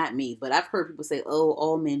 no, not me, but I've heard people say, "Oh,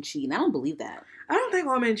 all men cheat," and I don't believe that. I don't think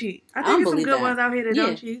all men cheat. I think there's some good ones out here that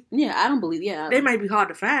don't cheat. Yeah, I don't believe. Yeah, they might be hard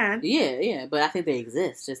to find. Yeah, but I think they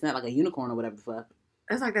exist. Just not like a unicorn or whatever the fuck.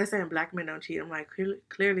 That's like that saying black men don't cheat. I'm like,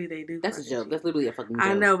 clearly they do. That's a joke. That's literally a fucking joke.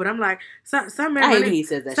 I know, but I'm like, some men. I hate when he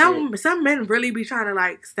says that shit. Some men really be trying to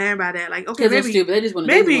like stand by that. Like, okay, maybe stupid. They just want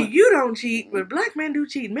you don't cheat, but black men do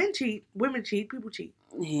cheat. Men cheat. Women cheat. People cheat.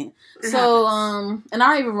 Yeah. So, and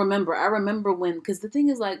I remember when, because the thing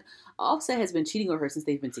is like, Offset has been cheating on her since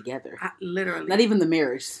they've been together. Literally. Not even the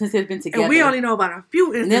marriage, since they've been together. And we only know about a few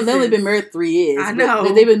instances. They've only been married 3 years. I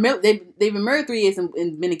know. They've been married 3 years and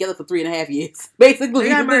been together for 3.5 years. Basically. They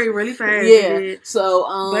got married really fast. Yeah. So,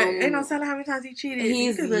 but ain't no telling how many times he cheated.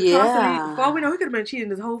 He's, he constantly, for all we know, he could have been cheating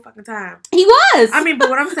this whole fucking time. He was! I mean, but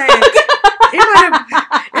what I'm saying,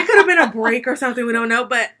 it could have been a break or something, we don't know,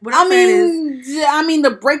 but what I'm saying is... I mean, the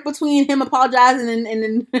break between him apologizing and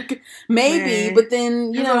then maybe, but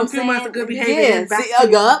then, you know what I'm saying? Months of good behavior.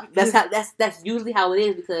 That's usually how it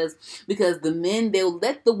is because the men, they'll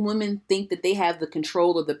let the women think that they have the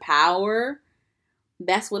control or the power.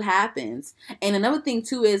 That's what happens. And another thing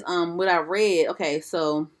too is what I read. Okay,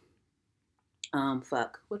 so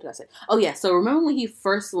what did I say? Oh yeah, so remember when he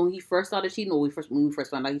first started cheating, or when we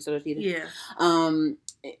first found out he started cheating? Yeah.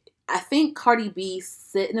 I think Cardi B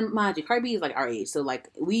said, and mind you, Cardi B is like our age, so like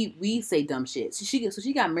we say dumb shit. So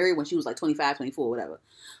she got married when she was like 25, 24, whatever.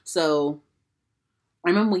 So I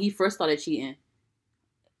remember when he first started cheating,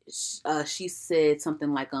 she said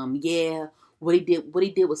something like, yeah, what he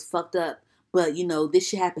did was fucked up, But, you know, this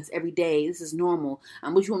shit happens every day. This is normal.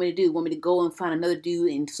 What you want me to do? Want me to go and find another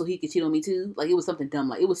dude and so he could cheat on me too? Like, it was something dumb.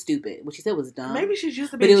 Like, it was stupid. What she said was dumb. Maybe she's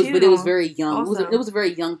used to but being it was very young. It was a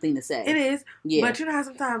very young thing to say. It is. Yeah. But you know how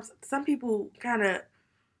sometimes some people kind of,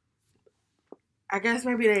 I guess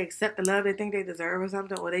maybe they accept the love they think they deserve or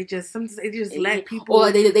something, or they just let people.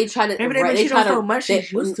 Or they try to. Maybe they try to so much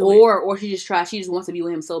she's used to or she just wants to be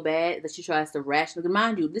with him so bad that she tries to rationalize.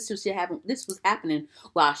 Mind you, this was happening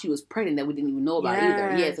while she was pregnant that we didn't even know about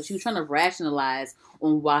either. Yeah, so she was trying to rationalize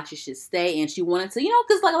on why she should stay, and she wanted to, you know,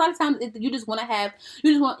 because like a lot of times you just want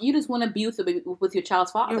to be with your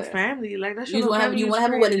child's father, your family, like that's your you want to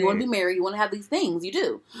have a wedding, you want to be married, you want to have these things, you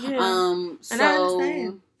do. Yeah. And I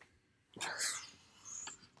understand.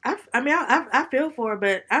 I feel for her,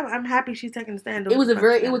 but I'm happy she's taking a stand. It was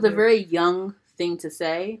a very young thing to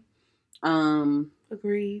say.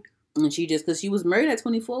 Agreed. And because she was married at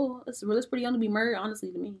 24. It's pretty young to be married,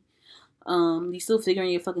 honestly, to me. You still figuring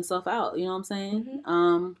your fucking self out. You know what I'm saying?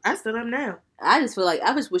 Mm-hmm. I still am now. I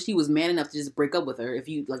just wish he was man enough to just break up with her. If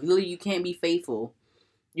you literally, you can't be faithful.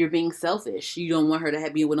 You're being selfish. You don't want her to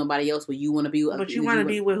be with nobody else, but you want to be with. But you want to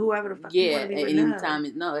be with whoever the fuck. Yeah, at any time.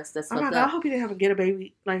 No, that's oh my God, I hope he didn't have a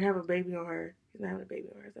baby on her. He's not having a baby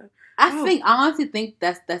on her. So. I honestly think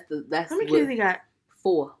that's how many kids he got?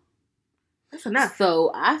 4. That's enough.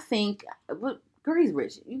 So I think, but girl, he's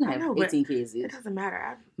rich. You can have 18 kids. It doesn't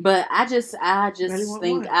matter. But I just really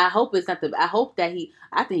think I hope it's not I hope that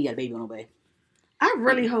I think he got a baby on the way. I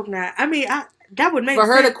really hope not. I mean, that would make for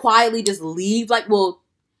her sense. to quietly just leave.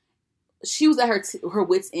 She was at her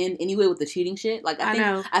wits' end anyway with the cheating shit. Like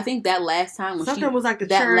I think that last time when something was like the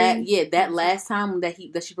that last time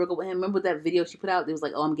that she broke up with him. Remember that video she put out? It was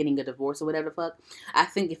like, "Oh, I'm getting a divorce" or whatever the fuck. I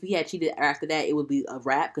think if he had cheated after that, it would be a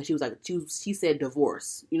wrap because she was like she said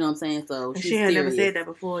divorce. You know what I'm saying? So she had never said that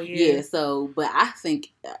before. Yeah. So, but I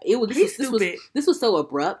think it was this was so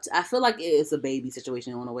abrupt. I feel like it's a baby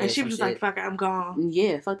situation on the way. And she was just like, "Fuck it, I'm gone."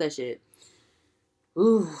 Yeah, fuck that shit.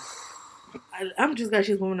 Ooh. I'm just glad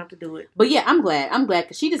she's woman enough to do it. But yeah, I'm glad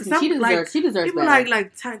because she deserves people better.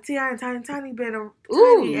 like T.I. and Tiny been a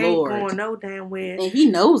Tiny ain't going no damn where, and he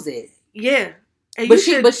knows it. Yeah, and but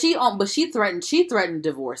she threatened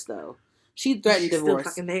divorce though. She threatened divorce.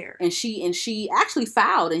 Still fucking there, and she actually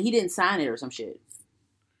filed, and he didn't sign it or some shit.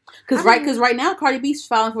 Because right now Cardi B's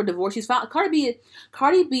filing for divorce. Cardi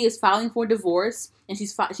B is filing for divorce, and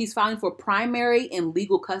she's filing for primary and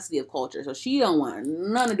legal custody of Culture. So she don't want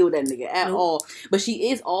nothing to do with that nigga at all. But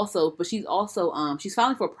she's also she's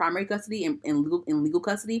filing for primary custody and legal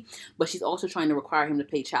custody. But she's also trying to require him to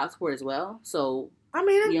pay child support as well. So I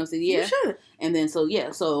mean, you know what I'm saying? Yeah, you should. And then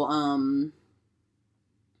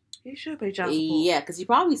he should pay child support. Yeah, because he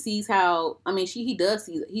probably sees how. I mean, he does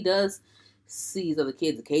sees other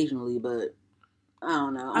kids occasionally, but I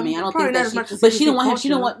don't know. I mean, I don't think that but she don't want him. She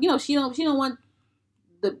don't want, she don't want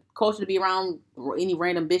the Culture to be around any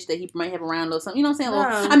random bitch that he might have around or something. You know what I'm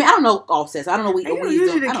saying? No. I mean, I don't know Offset. I don't know what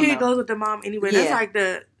usually the kid goes with the mom anyway.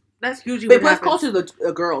 Yeah. That's usually but what happens. Culture's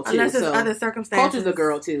a girl too. Unless it's other circumstances. Culture's a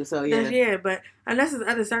girl too, so yeah. Yeah, but unless it's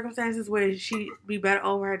other circumstances where she be better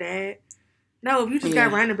over her dad. No, if you just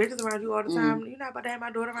got random bitches around you all the time, you're not about to have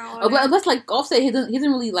my daughter around all the time. That's like Offset. He doesn't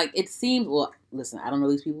really like. It seems. Well, listen, I don't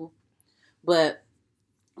know these people, but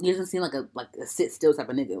he doesn't seem like a sit still type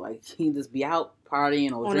of nigga. Like he just be out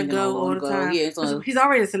partying or drinking all the time. Yeah, so he's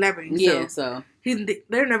already a celebrity. Yeah, so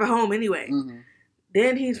they're never home anyway. Mm-hmm.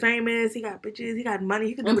 Then he's famous. He got bitches. He got money.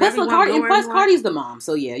 He can do whatever he wants. And plus, Cardi's the mom.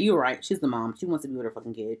 So yeah, you're right. She's the mom. She wants to be with her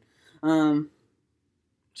fucking kid.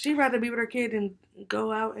 She'd rather be with her kid than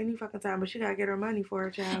go out any fucking time, but she gotta get her money for her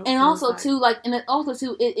child. And also too,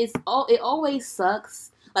 it always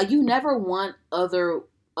sucks. Like you never want other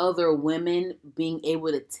women being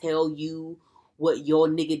able to tell you what your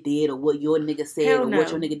nigga did or what your nigga said or what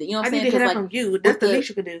your nigga did. You know what I'm saying? I need to hear that from you. That's the least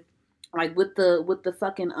you could do. Like with the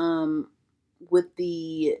fucking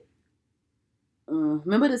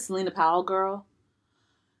remember the Selena Powell girl?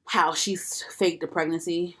 How she faked the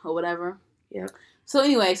pregnancy or whatever. Yeah. So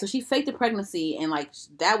anyway, she faked the pregnancy, and like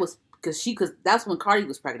that was because that's when Cardi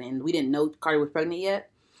was pregnant, and we didn't know Cardi was pregnant yet.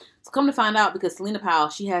 So come to find out, because Selena Powell,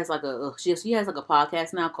 she has like a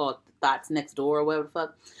podcast now called Thoughts Next Door or whatever the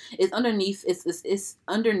fuck. It's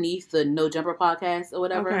underneath the No Jumper podcast or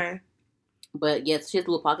whatever. Okay. But yes, she has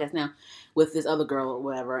a little podcast now with this other girl or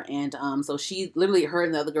whatever. And so she literally, her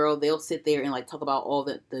and the other girl, they'll sit there and like talk about all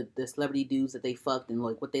the celebrity dudes that they fucked and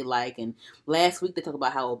like what they like. And last week they talked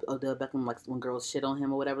about how Odell Beckham likes when girls shit on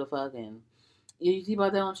him or whatever the fuck. And you see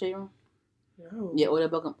about that on Shade Room? No. Yeah, Odell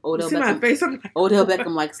Beckham. You see my face? I'm like, Odell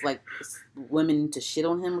Beckham likes like women to shit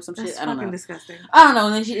on him or some shit. I don't know. Disgusting. I don't know.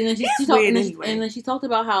 And then she talked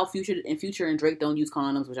about how Future and Drake don't use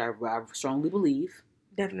condoms, which I strongly believe.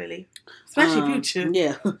 Definitely, especially Future.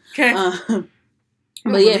 Yeah. Okay.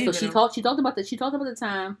 But yeah, so she talked about the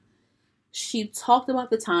time. She talked about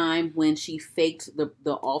the time when she faked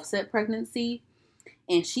the Offset pregnancy,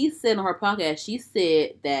 and she said on her podcast, she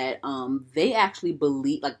said that they actually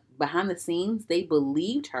believe, like behind the scenes, they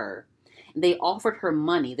believed her. They offered her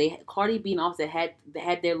money. Cardi B and Offset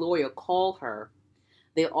had their lawyer call her.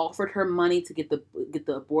 They offered her money to get the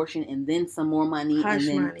abortion and then some more money. Hush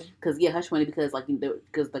money. Hush money because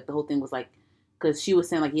the whole thing was like, because she was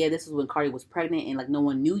saying like, yeah, this is when Cardi was pregnant and like no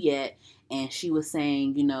one knew yet, and she was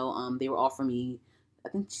saying, they were offering me, I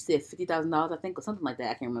think she said $50,000, I think, or something like that.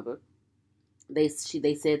 I can't remember. They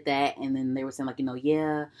said that, and then they were saying like,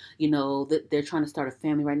 they're trying to start a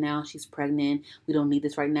family right now. She's pregnant. We don't need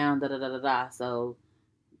this right now. Da da da da da. So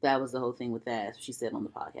that was the whole thing with that. She said on the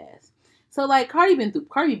podcast. So like Cardi been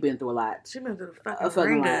through a lot. She been through the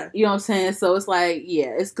fucking lot. You know what I'm saying? So it's like,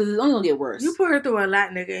 yeah, it's because it's only gonna get worse. You put her through a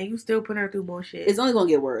lot, nigga, and you still put her through more shit. It's only gonna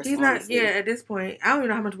get worse. She's honestly not. Yeah, at this point, I don't even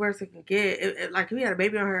know how much worse it can get. If you had a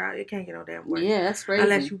baby on her, it can't get no damn worse. Yeah, that's crazy.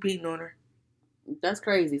 Unless you beating on her. That's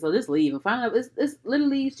crazy. So just leave and find out. It's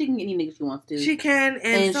literally, she can get any nigga she wants to. She can,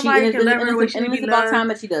 and somebody can love her when she need to be loved. It's about time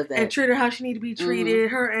that she does that and treat her how she need to be treated.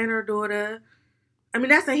 Mm-hmm. Her and her daughter. I mean,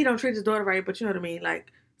 that's saying he don't treat his daughter right, but you know what I mean.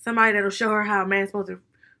 Like somebody that'll show her how a man's supposed to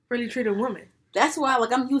really treat a woman. That's why,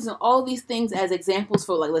 like, I'm using all these things as examples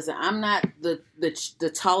for, like, listen, I'm not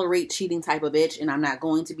the tolerate cheating type of bitch, and I'm not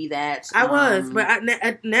going to be that. I was,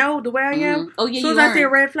 but now the way I am, as soon as I see a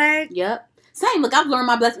red flag, yep. Same. Look, I've learned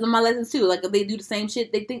my lessons too. Like, if they do the same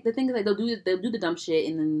shit, the thing is like they'll do the dumb shit,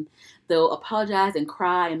 and then they'll apologize and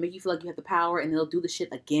cry and make you feel like you have the power, and they'll do the shit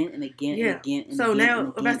again and again and again. And so again, now,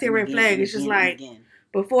 and if I see a red flag, it's just like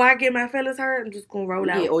before I get my feelings hurt, I'm just gonna roll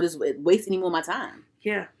out. Yeah, or just waste any more of my time.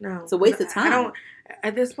 Yeah, no. It's a waste of time. I don't.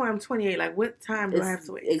 At this point, I'm 28. Like, what time do I have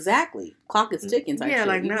to waste? Exactly. Clock is ticking. Yeah, shit,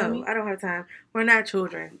 like, no, I don't have time. We're not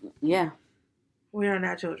children. Yeah. We are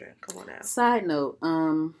not children. Come on now. Side note,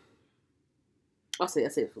 I'll say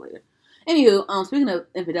it for later. Anywho, speaking of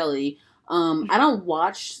infidelity, I don't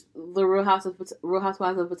watch the Real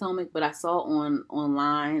Housewives of Potomac, but I saw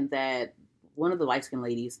online that one of the light skinned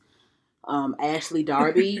ladies, Ashley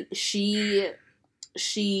Darby,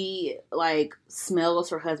 she like smells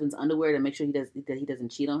her husband's underwear to make sure he doesn't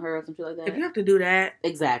cheat on her or something like that. If you have to do that,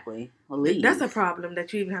 exactly, leave. That's a problem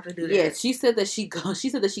that you even have to do that. Yeah, she said that she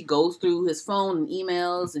goes through his phone and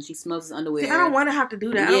emails and she smells his underwear. See, I don't want to have to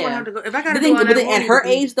do that. I don't want to have to go. If I got to do all that, at her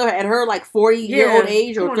age though, at her like 40-year-old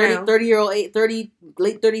age or 30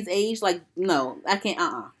 late 30s age, like no, I can't.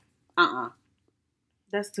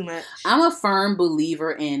 That's too much. I'm a firm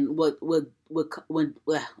believer in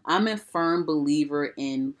I'm a firm believer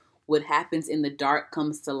in what happens in the dark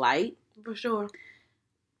comes to light. For sure.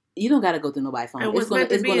 You don't gotta go through nobody's phone. It's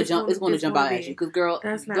gonna jump out at you. Cause girl,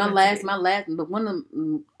 but one of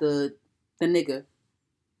the nigga,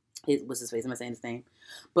 what's his face? Am I saying his name?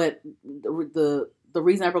 But the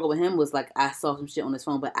reason I broke up with him was like I saw some shit on his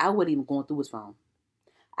phone, but I wasn't even going through his phone.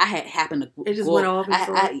 I had happened to. It just went off. And I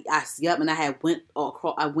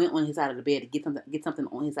went on his side of the bed to get something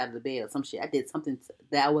on his side of the bed or some shit. I did something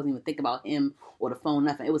that I wasn't even thinking about him or the phone.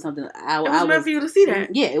 Nothing. It was something. It was meant for you to see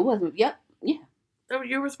that. Yeah, it wasn't. Yep. Yeah.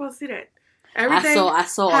 You were supposed to see that. Everything I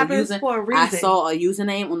saw a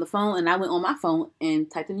username on the phone, and I went on my phone and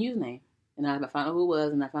typed in the username, and I found out who it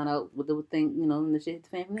was, and I found out what the thing, and the shit hit the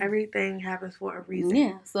fan. Everything happens for a reason.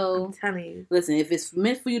 Yeah. So I'm telling you. Listen, if it's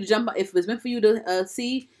meant for you to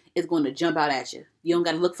see, it's going to jump out at you. You don't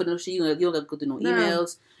got to look for no shit. You don't got to go through no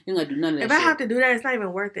emails. You don't got to do none of that. If I have to do that, it's not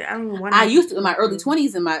even worth it. I don't even want. I used to in my early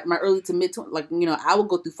 20s and my early to mid 20s, like I would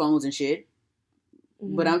go through phones and shit.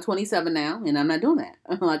 Mm-hmm. But I'm 27 now, and I'm not doing that.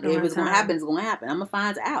 Like if it's gonna happen, it's gonna happen. I'm gonna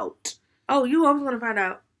find out. Oh, you always gonna find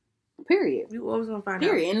out. Period. You always gonna find out.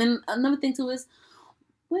 Period. And then another thing too is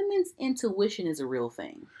women's intuition is a real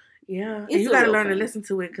thing. Yeah, and you gotta learn to listen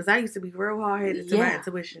to it because I used to be real hard headed to my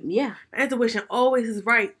intuition. Yeah, my intuition always is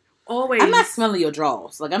right. Always. I'm not smelling your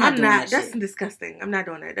drawers. Like I'm not doing that. That's shit. disgusting. I'm not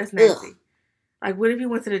doing that. That's nasty. Ugh. Like what if you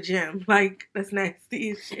went to the gym? Like that's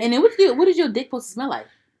nasty. And then what is your dick supposed to smell like?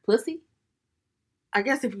 Pussy? I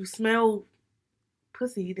guess if you smell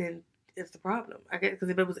pussy, then it's the problem. I guess because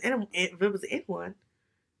if it was in one,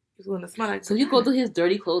 it's going to smell like. So you go through his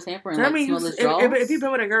dirty clothes hamper and smell his drawers. If you've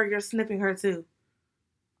been with a girl, you're sniffing her too.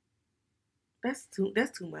 That's too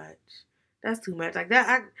much. That's too much. Like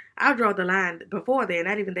that, I draw the line before then.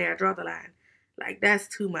 Not even there. I draw the line. Like, that's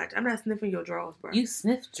too much. I'm not sniffing your drawers, bro. You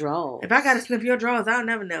sniff drawers. If I gotta sniff your drawers, I'll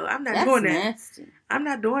never know. I'm not That's doing that. nasty. I'm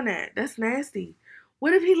not doing that. That's nasty.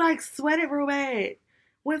 What if he, like, sweated real bad?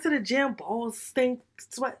 Went to the gym, balls stink,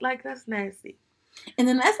 sweat. Like, that's nasty. And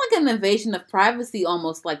then that's like an invasion of privacy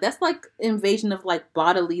almost. Like, that's like invasion of, like,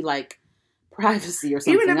 bodily, like, privacy or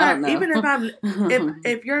something.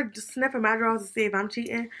 If you're sniffing my drawers to see if I'm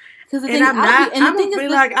cheating, because I'm gonna be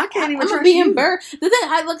like, I can't even trust you. The thing,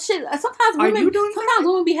 I look shit. Sometimes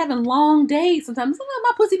women be having long days. Sometimes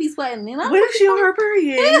my pussy be sweating. You know, what if she on her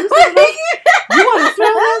period? You want to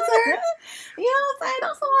smell that, sir? You know what I'm saying?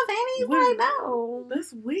 Don't smell my panties like no.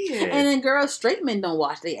 That's weird. And then girls, straight men don't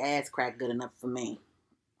wash their ass crack good enough for me.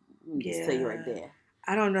 Just tell you right there.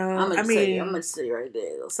 I don't know. I'm gonna say right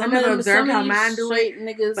there. Some of them observe how mine do it,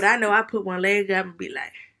 niggas. But I know I put one leg up and be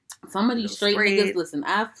like. Some of these straight niggas, listen,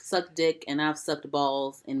 I've sucked dick and I've sucked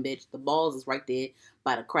balls, and bitch, the balls is right there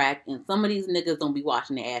by the crack. And some of these niggas don't be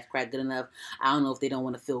washing their ass crack good enough. I don't know if they don't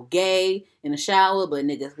want to feel gay in the shower, but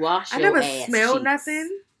niggas wash your ass. I never smelled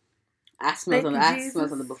nothing. I smelled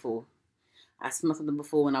something before. I smelled something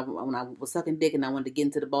before when I was sucking dick and I wanted to get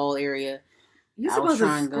into the ball area. You're supposed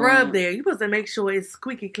to scrub there. You're supposed to make sure it's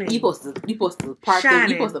squeaky clean. You're supposed to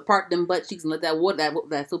park them butt cheeks and let that water,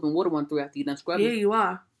 that soap and water run through after you done scrubbing. Yeah, you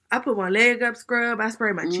are. I put one leg up, scrub. I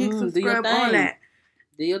spray my cheeks and scrub, all that.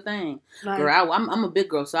 Do your thing. Like, girl, I'm a big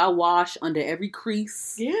girl, so I wash under every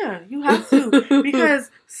crease. Yeah, you have to.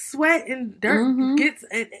 Because sweat and dirt gets...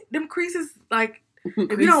 And them creases, like,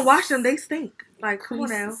 if you don't wash them, they stink. Like, come on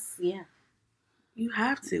now. Yeah. You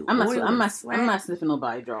have to. I'm not sniffing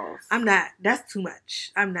nobody's drawers. I'm not. That's too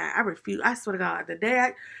much. I'm not. I refuse. I swear to God, the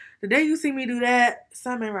day you see me do that,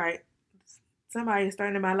 something ain't right. Somebody is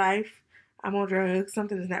starting in my life. I'm on drugs.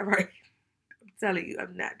 Something is not right. I'm telling you,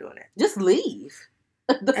 I'm not doing that. Just leave.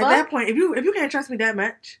 At that point, if you can't trust me that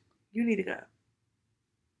much, you need to go.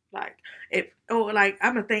 Like,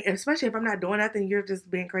 I'm gonna think, especially if I'm not doing nothing, you're just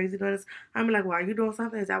being crazy doing this. I'm like, why are you doing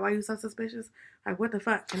something? Is that why you so suspicious? Like, what the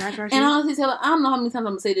fuck? Can I trust you? And honestly, Taylor, I don't know how many times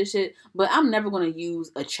I'm gonna say this shit, but I'm never gonna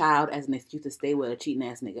use a child as an excuse to stay with a cheating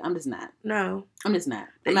ass nigga. I'm just not. No, I'm just not.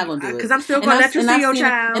 I'm not gonna do it because I'm still gonna let you see your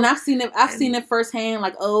child. And I've seen it firsthand.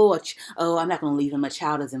 Like, I'm not gonna leave him. A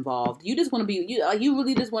child is involved. You just want to be you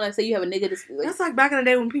really just want to say you have a nigga. That's like back in the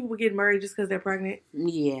day when people would get married just because they're pregnant.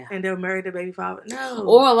 Yeah, and they'll marry the baby father. No,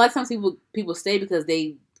 or a lot of times people stay because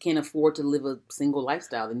they can't afford to live a single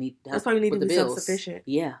lifestyle. They need help. That's why you need to be bills. self-sufficient.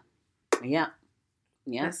 Yeah.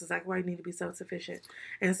 That's exactly why you need to be self-sufficient.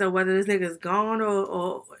 And so whether this nigga's gone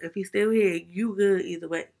or if he's still here, you good either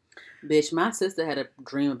way. Bitch, my sister had a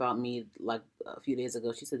dream about me like a few days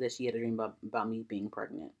ago. She said that she had a dream about me being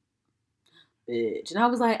pregnant. Bitch. And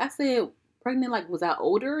I said, pregnant, like, was I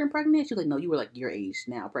older and pregnant? She was like, no, you were like your age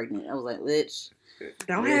now pregnant. I was like, bitch.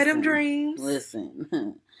 Don't have them dreams.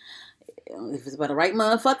 Listen. If it's about the right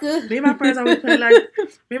motherfucker. Me and my friends always play like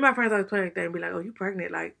that and be like, oh, you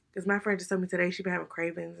pregnant? Like, because my friend just told me today she been having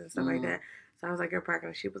cravings and stuff like that. So I was like, you're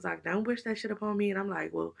pregnant. She was like, don't wish that shit upon me. And I'm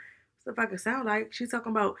like, well, what's the fuck it sound like? She's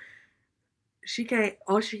talking about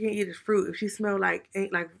all she can eat is fruit. If she smell like,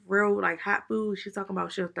 ain't like real like hot food, she's talking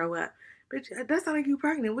about she'll throw up. Bitch, that sound like you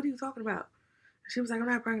pregnant. What are you talking about? She was like, I'm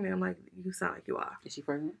not pregnant. I'm like, you sound like you are. Is she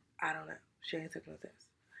pregnant? I don't know. She ain't taking no test.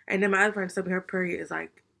 And then my other friend told me her period is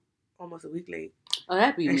like almost a week late. Oh,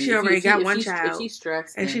 that'd be. And she already got one child. If she's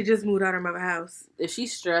stressed, and she just moved out of her mother's house. If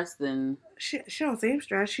she's stressed, then she don't seem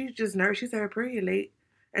stressed. She's just nervous. She said her period late,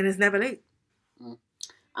 and it's never late. I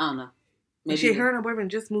don't know. Maybe her and her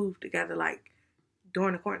boyfriend just moved together like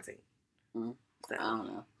during the quarantine. So. I don't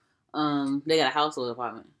know. They got a house or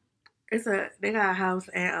apartment. They got a house,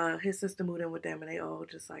 and his sister moved in with them, and they all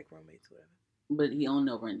just like roommates with him. But he owned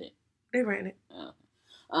no rented. They rented.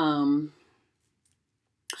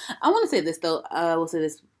 I want to say this though. I will say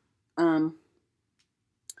this. I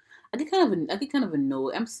get kind of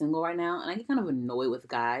annoyed. I'm single right now, and I get kind of annoyed with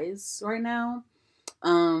guys right now.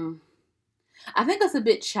 I think it's a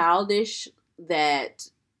bit childish that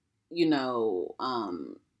you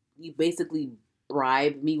basically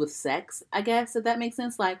bribe me with sex. I guess if that makes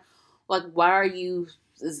sense. Like why are you?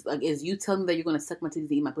 Is you telling me that you're gonna suck my titties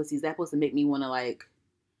and eat my pussy? Is that supposed to make me want to like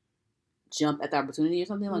jump at the opportunity or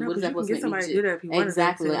something? Like, what is that supposed to make me do?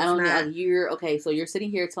 Exactly. Like, I don't know. So you're sitting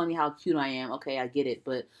here telling me how cute I am. Okay, I get it.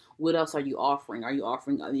 But what else are you offering? Are you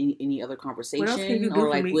offering any other conversation? What else can you do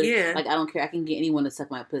for me? Like, I don't care. I can get anyone to suck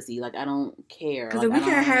my pussy. Like, I don't care. Because if we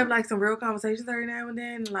can't have like some real conversations every now and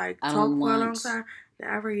then, like talk for a long time,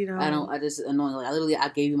 I really don't. I just annoying. Like, I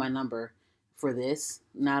gave you my number for this.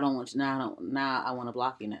 Now I don't want you. Now I want to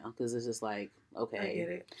block you now because it's just like, okay. I get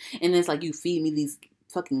it. And it's like you feed me these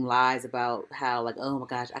fucking lies about how like, oh my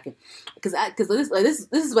gosh, I can, because this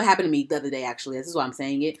is what happened to me the other day. Actually, this is why I'm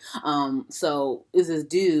saying it. So is this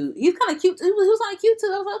dude? He's kind of cute. He was kind of cute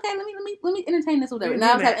too. I was like, okay, let me entertain this or whatever.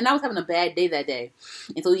 And I was having a bad day that day,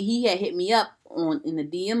 and so he had hit me up in the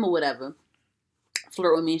DM or whatever,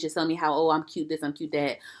 flirt with me and just tell me how, oh, I'm cute this, I'm cute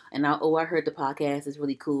that, and I heard the podcast is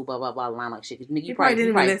really cool, blah blah blah. And I'm like, shit, nigga, you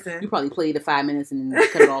probably played the 5 minutes and then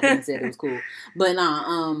cut it off and said it was cool, but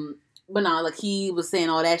nah, like he was saying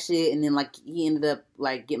all that shit, and then like he ended up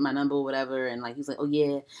like getting my number or whatever, and like he was like, oh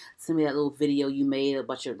yeah, send me that little video you made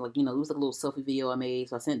about your, like, you know, it was like a little selfie video I made,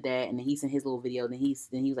 so I sent that, and then he sent his little video, and then he was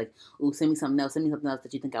like, ooh, send me something else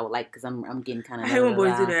that you think I would like, because I'm getting kind of. I hate when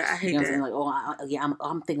boys do that. I hate that. I'm saying, like, oh,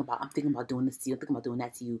 I'm thinking about doing this to you. I'm thinking about doing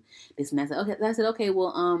that to you. This and that. Okay, I said, okay,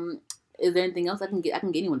 well, is there anything else I can get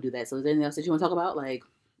anyone to do that? So is there anything else that you want to talk about, like?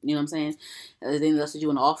 You know what I'm saying? Is there anything else that you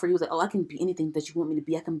want to offer? He was like, oh, I can be anything that you want me to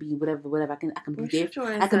be. I can be whatever. I can be there.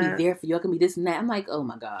 I can be there for you. I can be this and that. I'm like, oh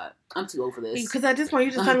my God, I'm too old for this. Because at this point,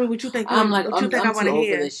 you just tell me what you think. I'm like, I'm too old for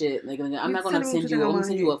this shit. Like, I'm not gonna send you. I'm gonna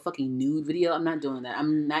send you a fucking nude video. I'm not doing that.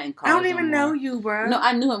 I'm not in college. I don't even know you, bro. No,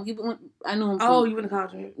 I knew him. I knew him. Oh, you went to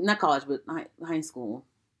college? Not college, but high school.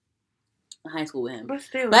 High school with him, but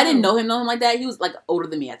still, I didn't know him like that. He was like older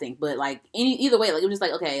than me, I think. But like either way, like it was just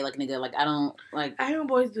like, okay, like nigga, like I don't like. I hear when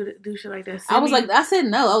boys do shit like that. I said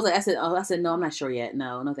no. I said no. I'm not sure yet.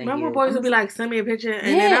 No, thank you. Remember, boys would be like, send me a picture,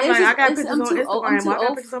 and then I'm like, I got pictures on Instagram, I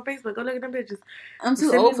got pictures on Facebook. Go look at them pictures. I'm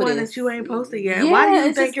too old for this. That you ain't posted yet. Why do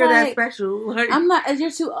you think you're that special? Like, I'm not. You're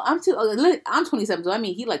too. I'm too. I'm 27, so I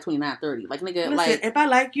mean, he like 29, 30. Like nigga, listen, like if I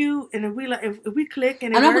like you, and if we like, if we click,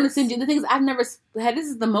 and I'm not gonna send you. The things I've never had. This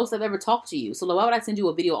is the most I've ever talked to you. So like, why would I send you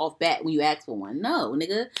a video off bat when you ask for one? No,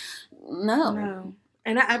 nigga. No.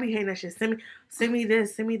 And I be hating that shit. Send me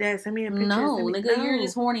this, send me that, send me a picture. No, nigga, you're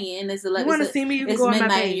just horny, and it's you want to see me? You can it's go on my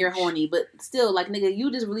midnight page. and you're horny, but still, like, nigga, you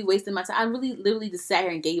just really wasted my time. I really, literally just sat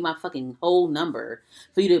here and gave you my fucking whole number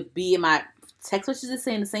for you to be in my text messages, just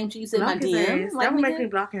saying the same shit you said in my DM. Like, that would make me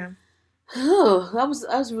block him. Oh, I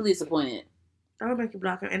was really disappointed. That would make you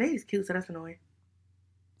block him, and he's cute, so that's annoying.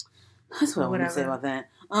 That's what I want to say about that.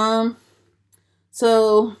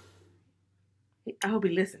 So I hope he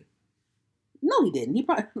listened. No, he didn't. He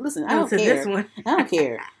probably listen. I don't care. This one. I don't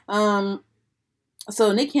care.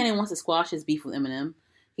 So Nick Cannon wants to squash his beef with Eminem.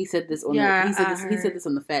 He said this on he said this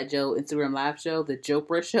on the Fat Joe Instagram live show, the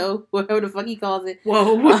Jopra show, whatever the fuck he calls it.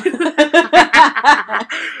 Whoa.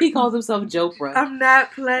 He calls himself Jopra. I'm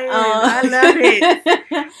not playing. I love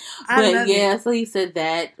it. So he said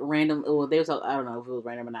that random. Well, they was. I don't know if it was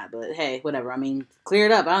random or not, but hey, whatever. I mean, clear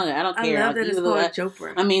it up. I don't care. I love that it's called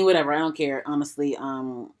Jopra. I mean, whatever. I don't care. Honestly,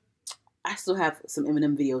 I still have some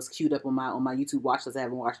Eminem videos queued up on my YouTube watch list I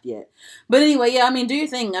haven't watched yet. But anyway, yeah, I mean, do your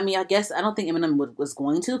thing. I mean, I guess I don't think Eminem was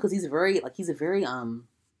going to, because he's a very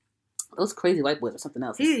those crazy white boys or something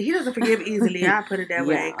else. He doesn't forgive easily. I put it that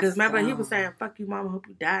way. Because remember, he was saying, fuck you, mama, hope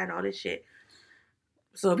you die, and all this shit.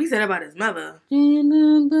 So if he said about his mother.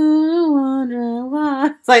 It's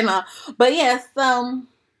like, no. But yes,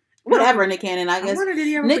 whatever, Nick Cannon, I guess.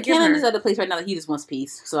 Nick Cannon is at a place right now that he just wants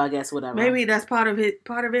peace. So I guess whatever. Maybe that's part of it,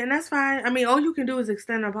 and that's fine. I mean, all you can do is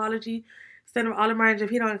extend an apology, extend an olive branch. If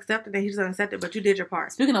he don't accept it, then he just doesn't accept it. But you did your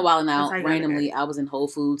part. Speaking of Wild 'N Out, randomly, I was in Whole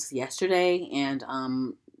Foods yesterday, and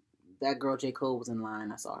that girl J. Cole was in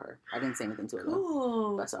line. I saw her. I didn't say anything to her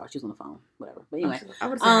though. But I saw her. She was on the phone. Whatever. But anyway,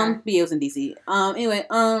 it was in DC. Anyway,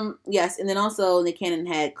 yes, and then also Nick Cannon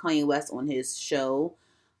had Kanye West on his show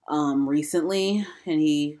recently, and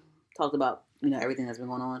he talked about, everything that's been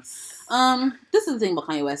going on. This is the thing about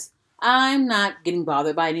Kanye West. I'm not getting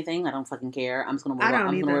bothered by anything. I don't fucking care. I'm just gonna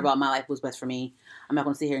worry about my life, what's best for me. I'm not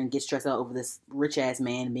gonna sit here and get stressed out over this rich ass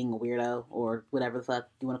man being a weirdo or whatever the fuck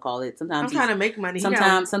you want to call it. Sometimes I'm trying to make money.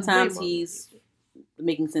 Sometimes he's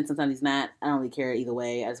making sense. Sometimes he's not. I don't really care either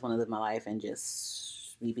way. I just want to live my life and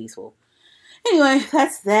just be peaceful. Anyway,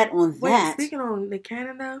 that's that on that. Wait, speaking on Nick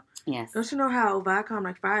Cannon though. Yes. Don't you know how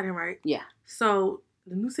Viacom fired him, right? Yeah. So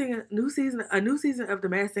the new season of The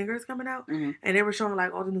Masked Singer is coming out, and they were showing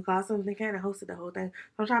all the new costumes. Nick Cannon hosted the whole thing.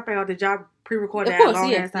 So I'm trying to figure out, did y'all pre-record that a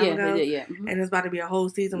long ass time ago? They did, yeah. Mm-hmm. And it's about to be a whole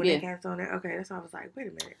season with Nick Cannon on there. Okay, that's why I was like, wait a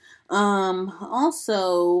minute.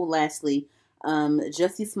 Also, lastly,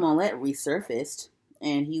 Jussie Smollett resurfaced,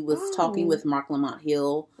 and he was talking with Mark Lamont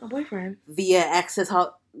Hill, my boyfriend, via Access.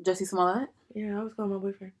 Jussie Smollett? Yeah, I was calling my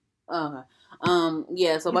boyfriend. Oh, okay.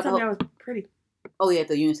 Yeah. So about I was pretty. Oh yeah, at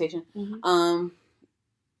the Union Station. Mm-hmm.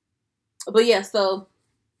 But yeah, so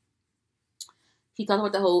he talked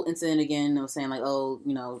about the whole incident again. I was saying he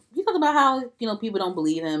talked about how, people don't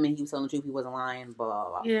believe him, and he was telling the truth, he wasn't lying, blah, blah,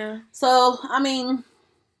 blah. Yeah. So, I mean,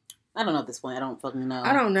 I don't know at this point. I don't fucking know.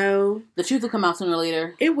 I don't know. The truth will come out sooner or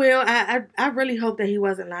later. It will. I really hope that he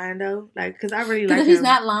wasn't lying though. Like, because I really like Because him. if he's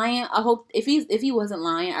not lying, I hope if he wasn't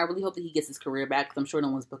lying, I really hope that he gets his career back. Because I'm sure no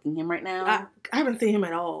one's booking him right now. I haven't seen him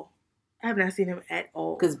at all. I have not seen him at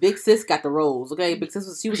all. Because Big Sis got the roles. Okay, Big Sis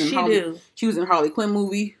was she was in Harley Quinn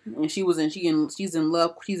movie, and she's in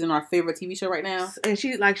love. She's in our favorite TV show right now. And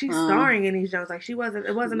she's starring in these shows. Like it wasn't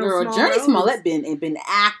girl, no small Journey roles. Smollett been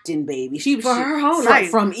acting, baby. Her whole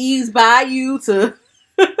life from Eve's Bayou to.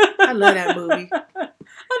 I love that movie.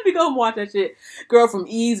 Let me go and watch that shit. Girl, from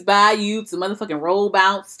Eve's Bayou to motherfucking Roll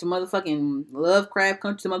Bounce to motherfucking Lovecraft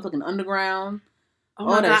Country to motherfucking Underground. Oh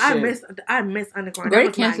my God, I miss Underground. They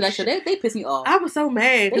canceled that shit. They pissed me off. I was so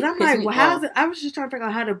mad because I'm like, well, how's off. it? I was just trying to figure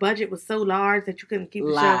out how the budget was so large that you couldn't keep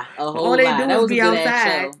the show. A whole All they lie. do That is was be a good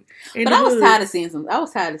outside. show. But I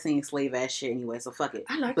was tired of seeing slave ass shit anyway. So fuck it.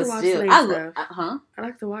 I like but to watch still, slave stuff. I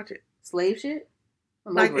like to watch it. Slave shit.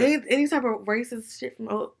 Like any type of racist shit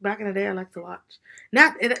from back in the day, I like to watch.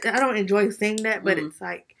 I don't enjoy seeing that, but it's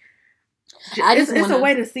like it's a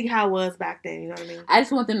way to see how it was back then. You know what I mean? I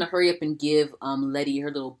just want them to hurry up and give Letty her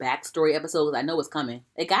little backstory episode because I know it's coming.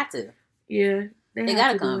 They got to. Yeah, they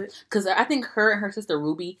gotta come because I think her and her sister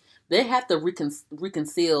Ruby they have to reconcile. I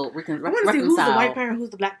want to see who's the white parent,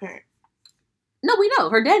 who's the black parent. No, we know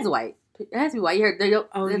her dad's white. It has to be white. They're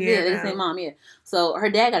the same mom. Yeah, so her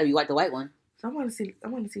dad got to be white, the white one. So I want to see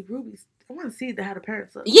Ruby's. I want to see how the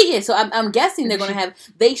parents look. Yeah. So I'm guessing they're going to have.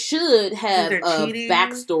 They should have a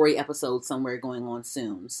backstory episode somewhere going on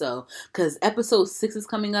soon. So because episode 6 is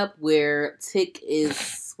coming up, where Tick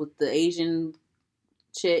is with the Asian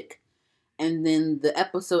chick, and then the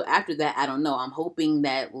episode after that, I don't know. I'm hoping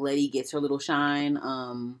that Letty gets her little shine.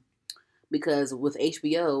 Because with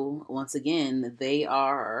HBO, once again, they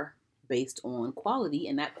are based on quality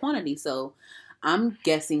and not quantity. So I'm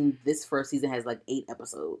guessing this first season has like 8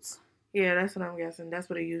 episodes. Yeah, that's what I'm guessing. That's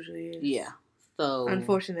what it usually is. Yeah. So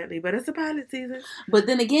unfortunately, but it's a pilot season. But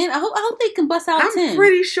then again, I hope they can bust out 10. I'm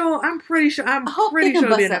pretty sure it'll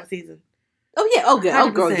be another season. Oh yeah. Oh good. 100%.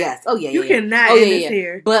 Oh girl. Yes. Oh yeah. You cannot end this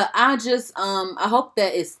here. But I just I hope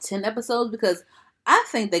that it's 10 episodes because I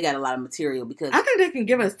think they got a lot of material because I think they can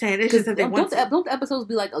give us 10. It's just if they want to. Don't the episodes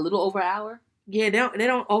be like a little over an hour? Yeah, they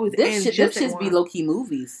don't always end. This should be low key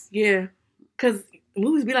movies. Yeah, because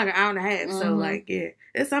movies be like an hour and a half. Mm-hmm. So like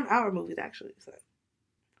it's some hour movies actually. So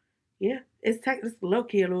yeah, it's low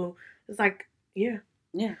key a little. It's like yeah.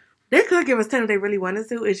 They could give us 10 if they really wanted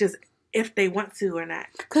to. It's just if they want to or not.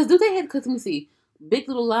 Because let me see. Big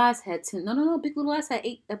Little Lies had 10. No. Big Little Lies had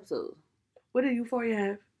 8 episodes. What did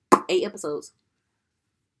Euphoria have? 8 episodes.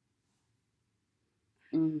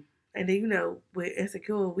 And then with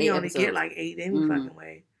Insecure, we only get like 8 any fucking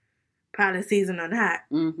way, pilot season or not.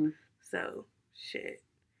 Mm-hmm. So shit.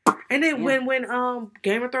 And then when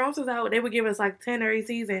Game of Thrones was out, they would give us like 10 every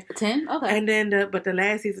season. 10, okay. And then the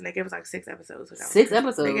last season they gave us like 6 episodes. 6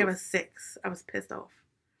 episodes. They gave us 6. I was pissed off.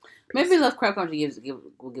 Maybe Lovecraft Country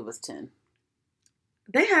will give us 10.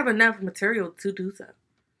 They have enough material to do so.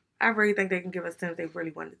 I really think they can give us 10 if they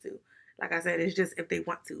really wanted to. Like I said, it's just if they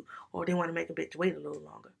want to, or they want to make a bitch wait a little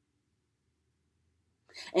longer.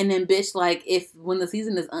 And then, bitch, like, when the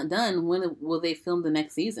season is undone, when will they film the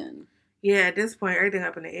next season? Yeah, at this point, everything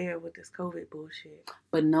up in the air with this COVID bullshit.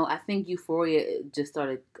 But no, I think Euphoria just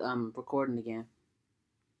started recording again.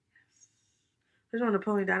 There's on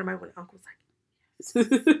Napoleon Dynamite when Uncle's like,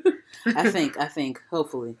 yes. I think,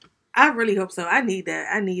 hopefully. I really hope so. I need that.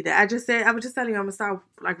 I was just telling you I'm gonna start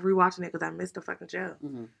like rewatching it because I missed the fucking show.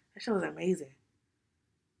 Mm-hmm. That show was amazing.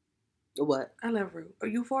 What? I love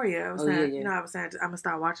Euphoria. I was saying, yeah. I was saying I'm gonna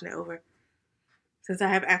start watching it over since I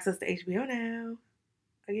have access to HBO now.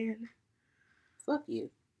 Again. Fuck you.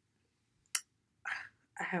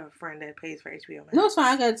 I have a friend that pays for HBO. No, it's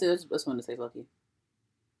fine. I got to. I just wanted to say fuck you.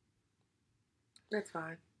 That's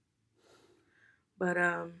fine. But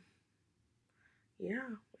yeah.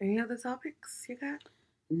 Any other topics you got?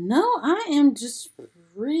 No, I am just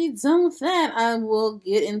really done with that. I will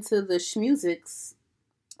get into the schmusics.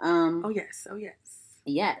 Oh yes.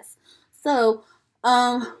 Yes. So,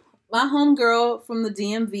 my homegirl from the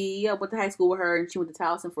DMV, I went to high school with her, and she went to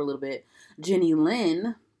Towson for a little bit. Jenny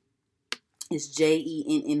Lynn is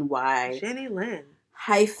JENNY. Jenny Lynn.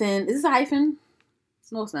 Hyphen. Is this a hyphen?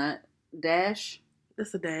 No, it's not. Dash.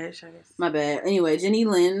 That's a dash, I guess. My bad. Anyway, Jenny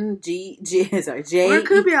Lynn, J. Or it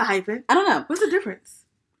could be a hyphen. I don't know. What's the difference?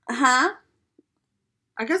 Huh?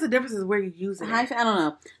 I guess the difference is where you use it. Hyphen? I don't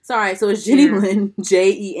know. Sorry. So it's Jenny Lynn,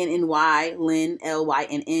 JENNY, Lynn,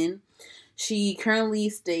 LYNN. She currently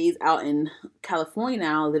stays out in California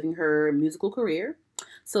now, living her musical career.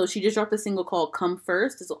 So she just dropped a single called Come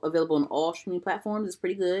First. It's available on all streaming platforms. It's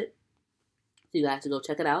pretty good. So you guys should go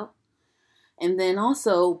check it out. And then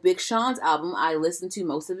also, Big Sean's album, I listened to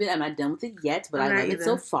most of it. I'm not done with it yet, but I love it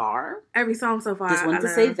so far. Every song so far. Just wanted to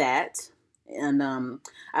say that. And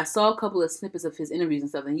I saw a couple of snippets of his interviews and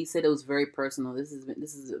stuff, and he said it was very personal. This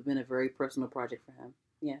has been a very personal project for him.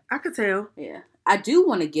 Yeah. I could tell. Yeah. I do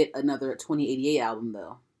want to get another 2088 album,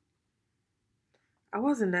 though. I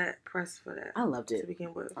wasn't that pressed for that. I loved it. To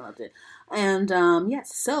begin with. I loved it. And,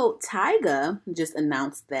 yes, so Tyga just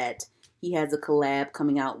announced that he has a collab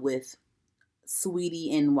coming out with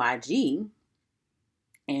Saweetie and YG.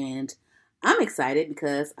 And I'm excited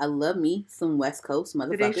because I love me some West Coast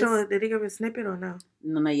motherfuckers. Did they give a snippet or no?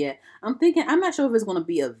 No, not yet. I'm not sure if it's going to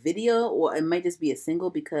be a video or it might just be a single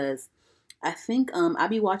because I think I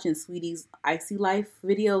be watching Sweetie's Icy Life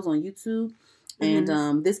videos on YouTube.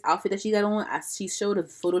 And this outfit that she got on, she showed a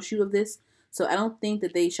photo shoot of this. So I don't think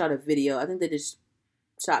that they shot a video. I think they just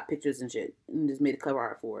shot pictures and shit and just made a cover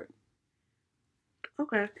art for it.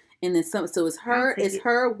 Okay. And then so it's her,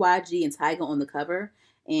 YG, and Tyga on the cover.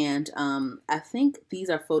 And I think these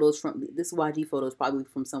are photos from this YG photo is probably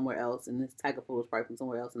from somewhere else, and this Tyga photo is probably from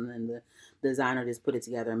somewhere else, and then the designer just put it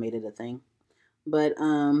together and made it a thing. But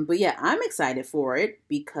yeah, I'm excited for it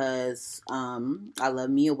because I love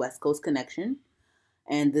me a West Coast connection,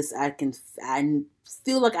 and this I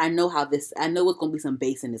feel like I know it's gonna be some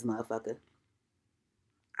bass in this motherfucker.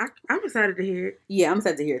 I'm excited to hear it. Yeah, I'm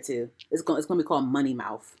excited to hear it too. It's gonna be called Money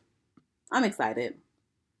Mouth. I'm excited.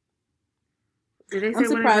 Did they say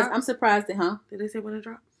I'm surprised that, Did they say when it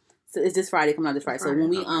drops? So it's this Friday, coming out this Friday. So when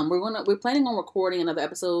we're planning on recording another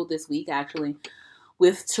episode this week actually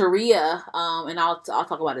with Taria, and I'll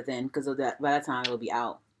talk about it then because of that. By that time it'll be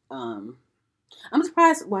out. I'm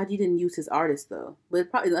surprised YG didn't use his artist though, but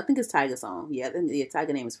I think it's Tyga song. Yeah, I think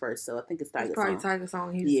Tyga name is first, so I think it's Tyga song. Probably Tyga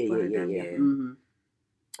song. Yeah. Mm-hmm.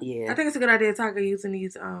 Yeah. I think it's a good idea. Tyga using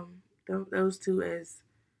these those two as.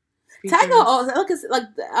 Tyga,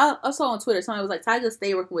 I saw on Twitter, somebody was like, Tyga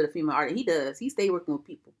stay working with a female artist. He does. He stay working with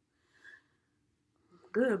people.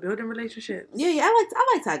 Good, building relationships. Yeah,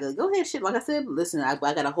 I like Tyga. Go ahead, shit. Like I said, listen, I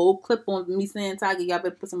got a whole clip on me saying Tyga. Y'all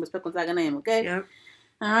better put some respect on Tyga's name, okay? Yep.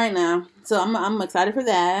 All right, now. So I'm excited for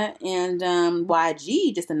that. And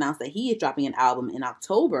YG just announced that he is dropping an album in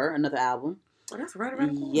October, another album. Oh, that's right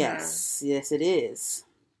around the corner. Yes, it is.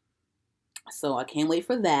 So I can't wait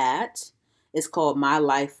for that. It's called My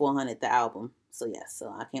Life 400, the album. So, yes. So,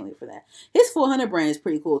 I can't wait for that. His 400 brand is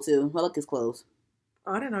pretty cool, too. I like his clothes.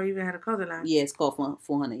 Oh, I didn't know you even had a clothing line. Yeah, it's called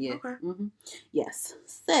 400, yeah. Okay. Mm-hmm. Yes.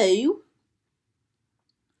 So,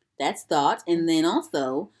 that's that. And then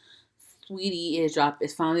also, Saweetie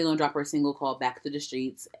is finally going to drop her single called Back to the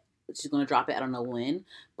Streets. She's going to drop it, I don't know when,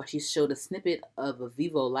 but she showed a snippet of a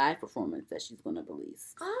Vivo live performance that she's going to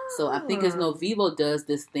release. Oh. So I think Vivo does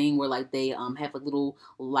this thing where like they have like little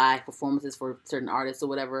live performances for certain artists or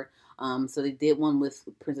whatever. So they did one with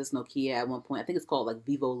Princess Nokia at one point. I think it's called like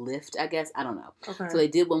Vivo Lift, I guess. I don't know. Okay. So they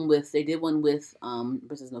did one with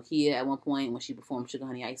Princess Nokia at one point when she performed Sugar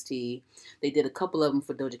Honey Iced Tea. They did a couple of them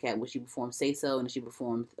for Doja Cat when she performed Say So and she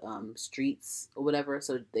performed Streets or whatever.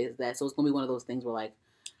 So there's that. So it's going to be one of those things where like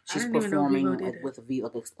she's performing like, with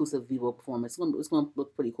a exclusive Vivo performance. It's going to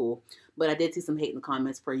look pretty cool. But I did see some hate in the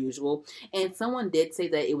comments per usual. And someone did say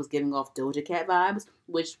that it was giving off Doja Cat vibes,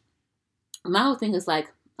 which my whole thing is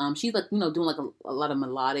like, she's like, doing like a lot of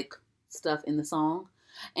melodic stuff in the song.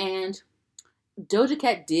 And Doja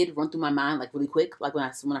Cat did run through my mind like really quick, like when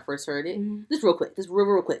I first heard it. Mm-hmm. Just real quick,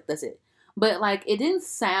 real quick, that's it. But like it didn't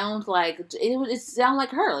sound like, it sounded like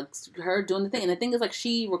her doing the thing. And the thing is like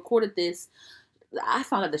she recorded this. I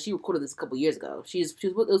found out that she recorded this a couple years ago. It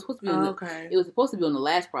was supposed to be it was supposed to be on the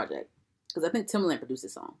last project because I think Timbaland produced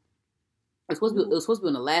this song. It was supposed to be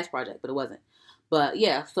on the last project, but it wasn't. But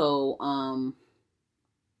yeah, so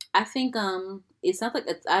I think it sounds like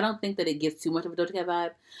I don't think that it gives too much of a Doja Cat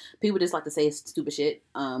vibe. People just like to say it's stupid shit.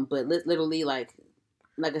 But literally like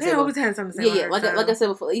I said, they always had something to say. Yeah, like I said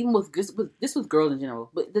before, even with girls in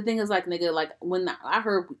general. But the thing is, like, nigga, like when I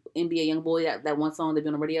heard NBA YoungBoy that one song they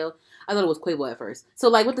been on the radio, I thought it was Quavo at first. So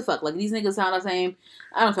like, what the fuck? Like these niggas sound the same.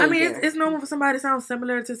 I don't. It's normal for somebody to sound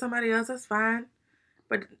similar to somebody else. That's fine.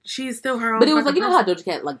 But she's still her own. But it was like person. How Doja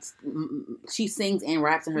Cat like she sings and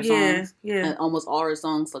raps in her songs. Yeah. And almost all her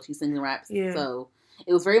songs, like she sings and raps. Yeah. So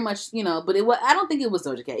it was very much but it was. I don't think it was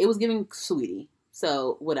Doja Cat. It was giving Saweetie.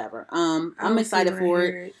 So whatever. I'm excited for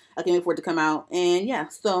it. I can't wait for it to come out. And yeah,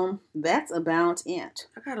 so that's about it.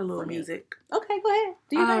 I got a little music. Okay, go ahead.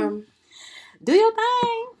 Do your thing. Do your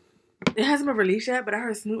thing. It hasn't been released yet, but I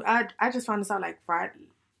heard Snoop. I just found this out like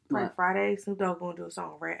Friday. Snoop Dogg gonna do a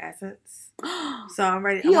song, Red Essence. So I'm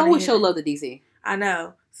ready. He always show love to DC. I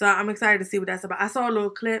know. So I'm excited to see what that's about. I saw a little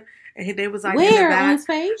clip, and they was like, in the Where back. on his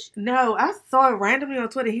page? No, I saw it randomly on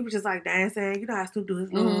Twitter. He was just like dancing. You know how Snoop do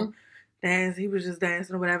his little dance. He was just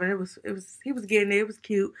dancing or whatever. And he was getting it. It was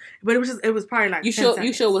cute, but it was probably like you sure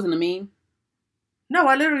it wasn't a meme? No,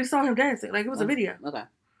 I literally saw him dancing. Like it was a video. Okay.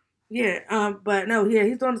 Yeah. But no, yeah,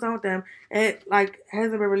 he's doing a song with them. It like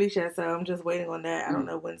hasn't been released yet, so I'm just waiting on that. I don't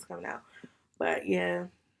know when it's coming out. But yeah,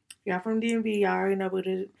 y'all from DMV, y'all already know what it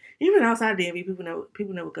is. Even outside DMV, people know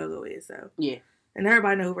what Go-Go is. So yeah, and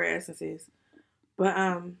everybody know who Rare Essence is. But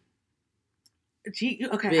okay,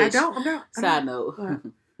 bitch. I'm not. Side note,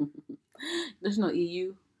 there's no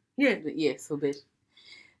EU. Yeah, yeah. So bitch,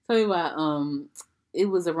 tell me why. It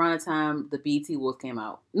was around the time the BET Awards came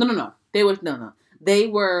out. No. They were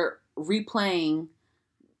replaying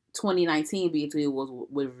 2019 BET Awards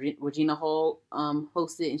with Regina Hall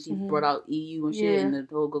hosted, and she brought out EU and shit and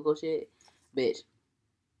the whole go-go shit. Bitch.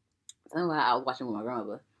 Tell me why I was watching with my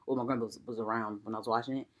grandmother. Well, my grandmother was around when I was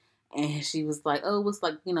watching it. And she was like, oh, what's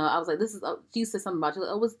like, you know, I was like, this is, she said something about, she was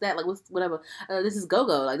like, oh, what's that? Like, what's, whatever. This is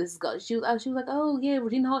Go-Go. Like, this is Go. She was like, oh, yeah,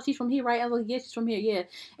 Regina Hall, she's from here, right? I was like, yeah, she's from here, yeah.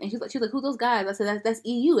 And she was like, who those guys? I said, that's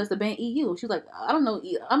EU. That's the band EU. She was like, I don't know.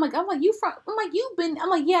 I'm like, yeah,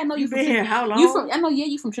 I know you been here how long? I know, yeah,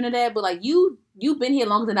 you from Trinidad, but like, you've been here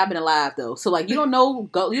longer than I've been alive, though. So like, you don't know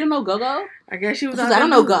Go-Go? I guess she was. I don't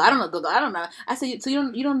know Go-Go. I don't know. I said, so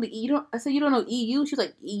you don't know EU? She was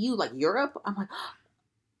like, EU, like Europe? I'm like,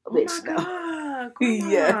 oh bitch, my God,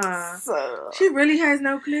 yes. She really has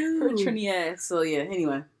no clue. Her Trini ass. So yeah.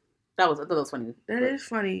 Anyway, I thought that was funny. That is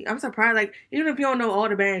funny. I'm surprised. Like even if you don't know all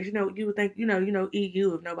the bands, you would think you know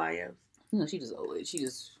EU if nobody else. You know, she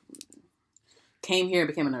just came here and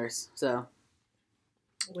became a nurse. So.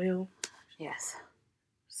 Well. Yes.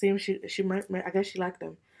 Seems she might. I guess she liked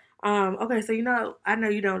them. Okay, so I know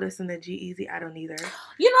you don't listen to G-Eazy. I don't either.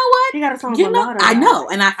 You know what? He got a song with Mulatto. I know,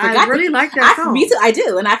 and I forgot. I really like that song. Me too. I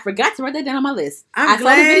do, and I forgot to write that down on my list. I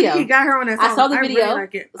saw the video. He got her on that song. I saw the video. Really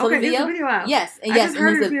like it. Saw the video. Out. Yes, and yes,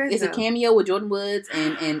 and it's a cameo with Jordan Woods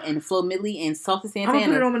and Flo Midley and Saucy Santana. I'm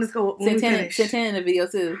gonna put it on when it's go. Santana in the video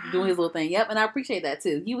too, doing his little thing. Yep, and I appreciate that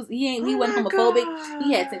too. He wasn't homophobic. God.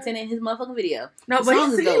 He had Santana in his motherfucking video. No,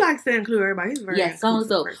 but he likes to include everybody. He's very song's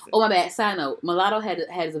dope. Oh my bad. Side note: Mulatto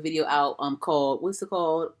has a video out called what's it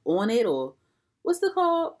called? On It or what's it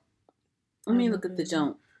called? Let me look at the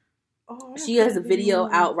jump. She has a video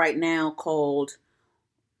out right now called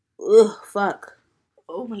fuck.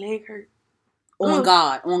 Oh, my leg hurt. On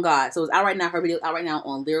God. So it's out right now. Her video out right now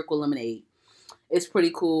on Lyrical Lemonade. It's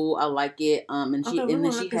pretty cool. I like it. And then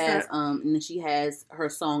she has her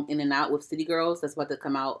song In and Out with City Girls. That's about to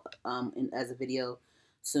come out as a video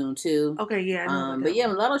soon too. Okay, yeah. But yeah,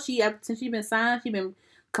 Mulatto, since she's been signed, she's been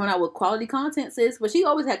coming out with quality content, sis. But she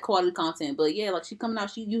always had quality content. But yeah, like she coming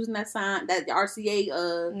out, she using that RCA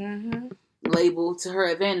label to her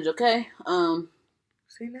advantage. Okay. Seen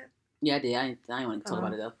that? Yeah, I did. I didn't want to talk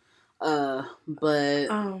about it though. But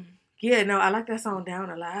yeah, no, I like that song Down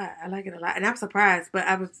a lot. I like it a lot, and I'm surprised. But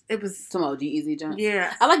it was some old G-Eazy jump.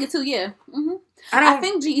 Yeah, I like it too. Yeah. Mm-hmm. I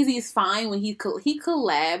think G-Eazy is fine when he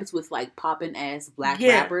collabs with like poppin' ass black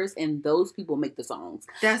rappers, and those people make the songs.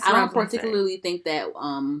 I don't particularly think that.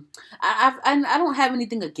 I don't have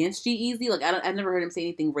anything against G-Eazy. Like I never heard him say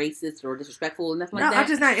anything racist or disrespectful or nothing like that. I'm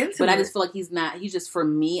just not into it. But I just feel like he's not. He's just, for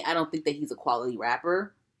me, I don't think that he's a quality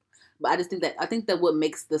rapper. But I think that what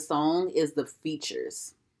makes the song is the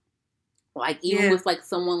features. Like even with like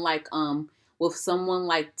someone like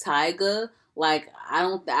Tyga, like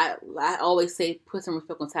I always say put some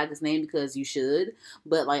respect on Tyga's name because you should,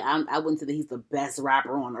 but like I wouldn't say that he's the best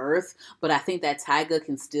rapper on earth, but I think that Tyga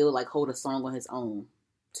can still like hold a song on his own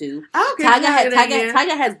too.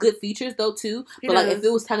 Tyga has good features though too, but like if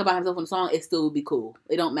it was Tyga by himself on the song, it still would be cool.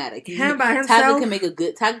 It don't matter. Him by himself, Tyga can make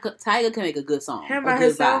a good song. Him by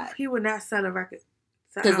himself, he would not sell a record.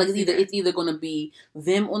 Because like it's either gonna be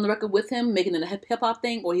them on the record with him making it a hip hop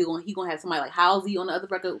thing, or he gonna have somebody like Halsey on the other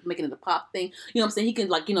record making it a pop thing. You know what I'm saying? He can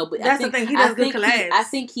like but that's the thing. He does good collabs. I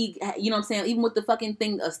think he you know what I'm saying. Even with the fucking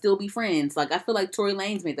thing, Still Be Friends. Like I feel like Tory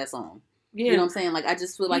Lanez made that song. Yeah. You know what I'm saying? Like I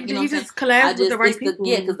just feel like you know what I'm saying. Collabs with the right people.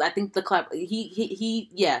 Because I think the collab. He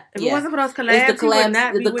If it wasn't for those collabs, he would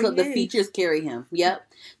not be the features carry him. Yep.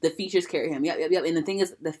 The features carry him. Yep. And the thing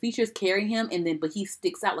is, the features carry him, but he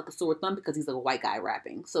sticks out like a sore thumb because he's like a white guy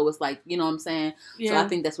rapping. So it's like, you know what I'm saying? Yeah. So I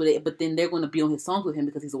think that's what it. But then they're going to be on his songs with him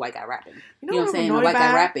because he's a white guy rapping. You know what I'm saying? The white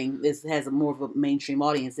guy rapping has more of a mainstream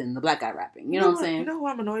audience than the black guy rapping. You know what I'm saying? You know who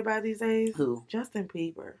I'm annoyed by these days? Who? Justin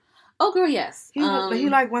Bieber. Oh, girl, yes. He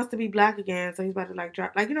like wants to be black again, so he's about to like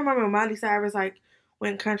drop. Like, you know, remember when Miley Cyrus like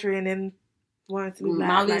went country and then wanted to be black.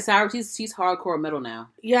 Miley like, Cyrus, she's hardcore metal now.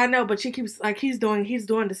 Yeah, I know, but she keeps like he's doing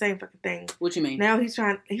the same fucking thing. What you mean? Now he's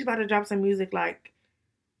about to drop some music like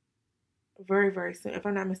very, very soon, if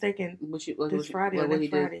I'm not mistaken. This Friday or next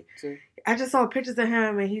Friday. I just saw pictures of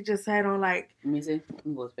him and he just had on like. Let me see.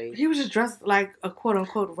 He was just dressed like a quote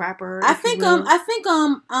unquote rapper. I think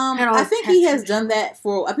he has done that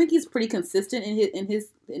for. I think he's pretty consistent in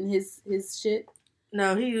his shit.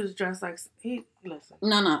 No, he was dressed like listen.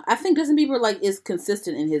 No. I think Justin Bieber like is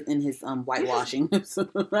consistent in his whitewashing.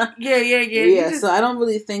 Yeah. So I don't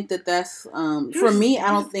really think that's for me.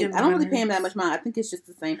 I don't really pay him that much mind. I think it's just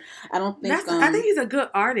the same. I don't think. I think he's a good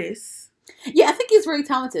artist. Yeah, I think he's very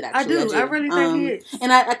talented. Actually, I do. I really think he is.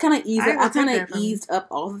 And I kind of eased up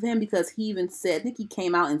off of him because he even said. I think he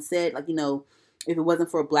came out and said like if it wasn't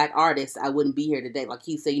for a black artist, I wouldn't be here today. Like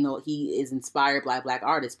he said, he is inspired by black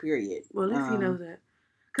artists. Period. Well, at least he knows that.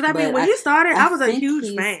 Because I mean, when he started, I was a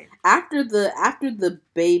huge fan. After the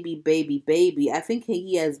baby, I think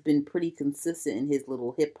he has been pretty consistent in his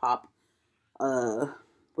little hip hop,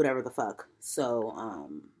 whatever the fuck. So,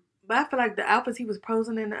 but I feel like the outfits he was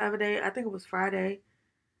posing in the other day, I think it was Friday.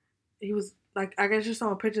 He was like, I guess just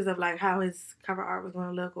showing pictures of like how his cover art was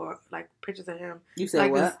going to look, or like pictures of him. You said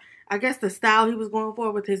like what? I guess the style he was going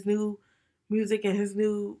for with his new music and his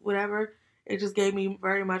new whatever. It just gave me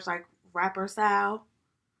very much like rapper style,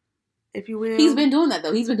 if you will. He's been doing that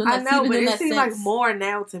though. He's been doing that. I know, but it seems like more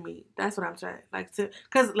now to me. That's what I'm trying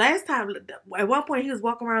because last time at one point he was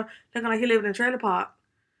walking around looking like he lived in a trailer park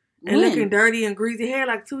and looking dirty and greasy hair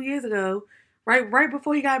like 2 years ago, right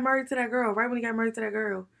before he got married to that girl. Right when he got married to that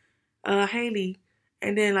girl, Haley,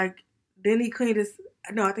 and then he cleaned his.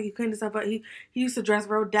 No, I think he cleaned himself up. He used to dress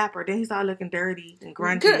real dapper. Then he started looking dirty and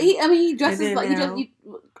grungy. He dresses like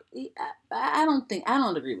I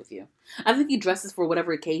don't agree with you. I think he dresses for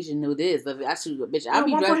whatever occasion it is. Actually, bitch, At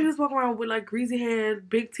one point he was walking around with like greasy hair,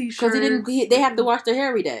 big t-shirts. Because they have to wash their hair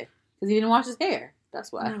every day because he didn't wash his hair.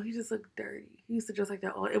 That's why. No, he just looked dirty. He used to dress like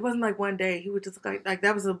that all. It wasn't like one day. He would just look like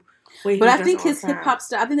that was a way. But I think his hip hop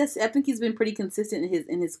style. I think he's been pretty consistent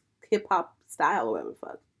in his hip hop style or whatever the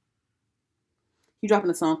fuck. He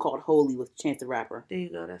dropping a song called "Holy" with Chance the Rapper. There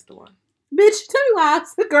you go. That's the one. Bitch, tell me why.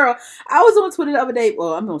 Girl, I was on Twitter the other day.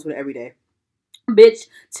 Well, I'm on Twitter every day. Bitch,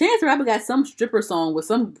 Chance the Rapper got some stripper song with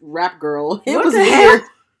some rap girl. It was weird.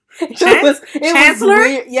 It was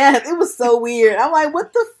weird. Yes, it was so weird. I'm like,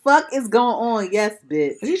 what the fuck is going on? Yes,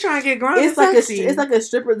 bitch. He trying to get grown. It's like a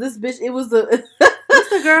stripper. This bitch. It was What's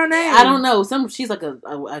the girl name? I don't know. She's like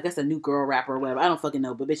I guess a new girl rapper or whatever. I don't fucking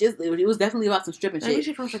know. But bitch, it was definitely about some stripping shit.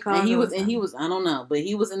 She from Chicago. And he was I don't know, but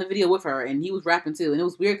he was in the video with her and he was rapping too. And it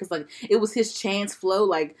was weird because like it was his Chance flow.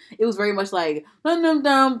 Like it was very much like you know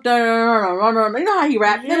how he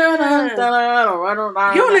rapped. Yeah.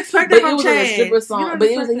 You don't expect that from Chance. It was like a stripper song, but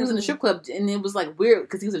he was in the strip club and it was like weird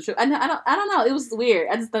because he was a strip. I don't know. It was weird.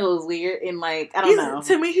 I just thought it was weird and like I don't know.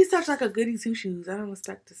 To me, he's such like a goody two shoes. I don't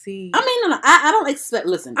expect to see. I mean, no, I don't expect.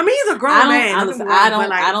 Listen, I mean, he's a grown man.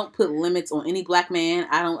 I don't put limits on any black man.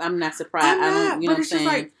 I'm not surprised. I don't. You know what I'm saying?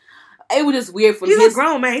 Like, it was just weird for he's a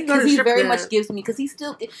grown man. He very much gives me because he's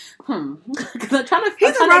still. Because I'm trying to.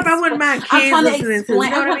 He's a rapper. I wouldn't mind kids listening to. You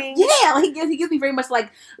know what I mean? Yeah, like he gives me very much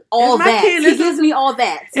like all that. He gives me all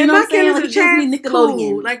that. You know what I'm saying? Like he gives me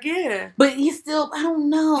Nickelodeon. Cool. Like yeah. But he's still. I don't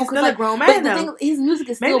know. He's still a grown man. But the thing, his music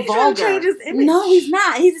is still vulgar. Change his image. No, he's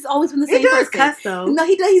not. He's just always been the same person. He does cuss though. No,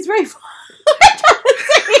 he does. He's very.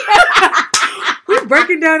 We're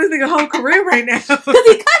breaking down this nigga's whole career right now. Because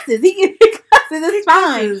he cusses. He cusses. It's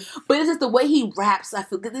fine. But it's just the way he raps. I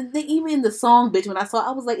feel good. Even in the song, bitch, when I saw it,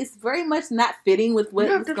 I was like, it's very much not fitting with what.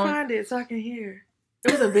 You have to find it so I can hear.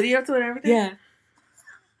 There was a video to it and everything? Yeah.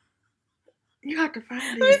 You have to find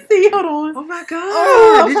it. Let me see. Hold on. Oh my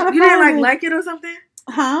God. You didn't like it or something?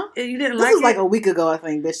 Huh? You didn't this like it? was like a week ago, I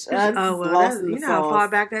think, bitch. You know how far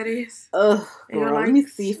back that is? Ugh, girl, let me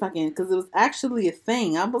see if I can, because it was actually a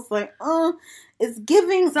thing. I was like, it's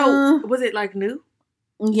giving. So, was it like new?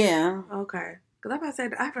 Yeah. Okay. Because I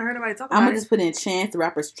said I haven't heard anybody talk about it. I'm going to just put in Chance the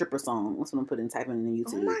Rapper stripper song. That's what I'm putting, typing in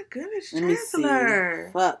YouTube. Oh my goodness, Let me Chancellor.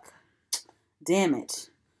 see. Fuck. Damn it.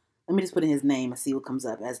 Let me just put in his name and see what comes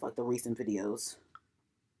up as like the recent videos.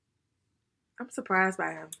 I'm surprised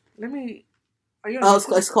by him. Let me...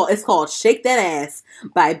 it's called "Shake That Ass"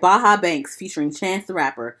 by Baja Banks featuring Chance the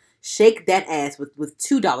Rapper. Shake that ass with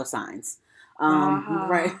 $2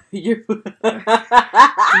 right. You're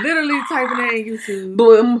literally typing it in YouTube.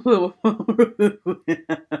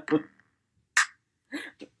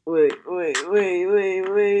 Wait.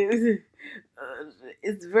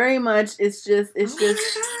 It's very much. It's just.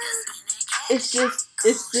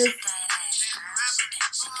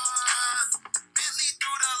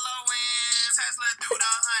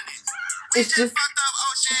 It's just.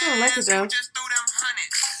 I don't like it though.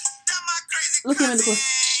 Look at him in the clip.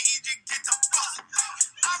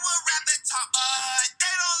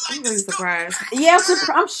 I'm really surprised. Yeah,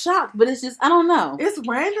 I'm shocked, but it's just I don't know. It's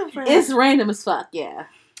random for him. It's random as fuck. Yeah.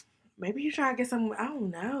 Maybe he's trying to get some. I don't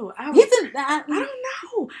know. I I don't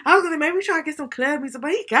know. I was gonna maybe try to get some club music,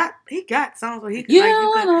 but he got songs where he could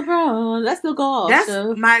yeah, like. no problem. That's still go off.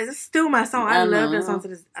 That's still my song. I love know. that song to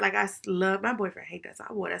this. Like I love my boyfriend. Hate that song.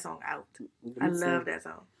 I wore that song out. I love that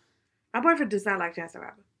song. My boyfriend does not like Chance the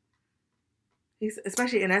Rapper. He's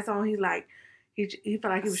especially in that song. He's like he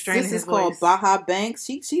felt like he was straining his voice. This is called Baja Banks.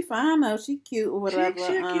 She fine though. She cute or whatever.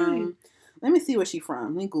 She a cutie. Let me see where she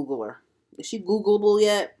from. Let me Google her. Is she Googleable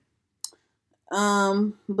yet?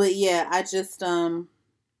 But yeah, I just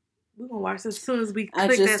we're gonna watch this as soon as we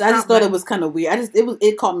click I just thought it was kind of weird.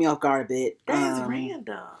 It caught me off guard a bit. That's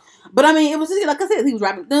random. But I mean, it was just like I said, he was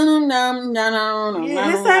rapping.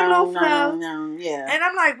 Yeah, his same little flow. Yeah, and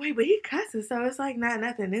I'm like, wait, but he cusses, so it's like not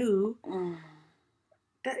nothing new.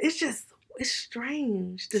 It's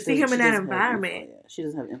strange to see him in that environment. She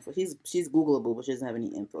doesn't have info. She's Googleable, but she doesn't have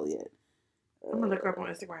any info yet. I'm gonna look her up on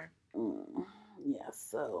Instagram. Yeah,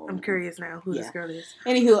 so I'm curious now who this girl is.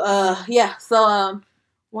 Anywho, yeah. So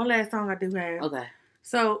one last song I do have. Okay.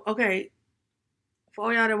 So for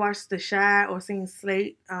all y'all that watched The Chi or seen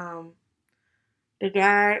Slate, the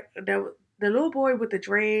guy the little boy with the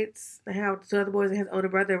dreads that hang out with the two other boys and his older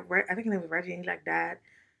brother, I think his name was Reggie, and he like died.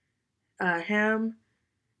 Him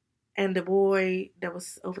and the boy that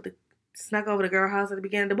was snuck over the girl house at the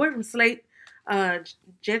beginning. The boy from Slate,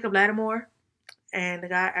 Jacob Lattimore, and the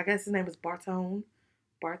guy, I guess his name is Barton.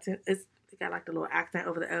 It's got like the little accent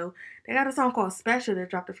over the O. They got a song called Special that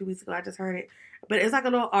dropped a few weeks ago. I just heard it, but it's like a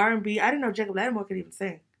little R&B. I didn't know Jacob Lattimore could even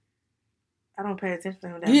sing. I don't pay attention to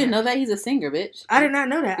him that You didn't much. know that? He's a singer, bitch. I did not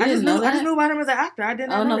know that. I just knew about him as an actor. I didn't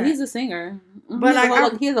know that. He's a singer.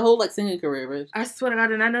 But he has a whole singing career, bitch. I swear to God, I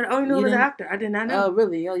did not know that. I only knew him as an actor. I did not know. Oh,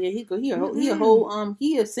 really? Oh, yeah.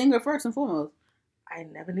 He a singer first and foremost. I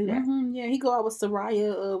never knew that. Yeah, he go out with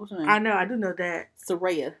Soraya. What's her name? I know. I do know that.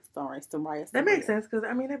 Soraya. Soraya. That makes sense because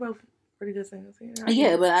I mean they're both pretty good singers.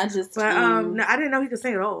 Yeah, but I just. But no, I didn't know he could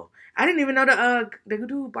sing at all. I didn't even know the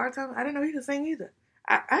dude Barton. I didn't know he could sing either.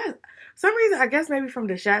 I some reason I guess maybe from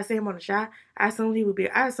The Chi, see him on The Chi, I assumed it would be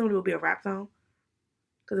a rap song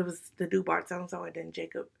because it was the dude Barton song and then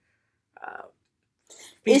Jacob.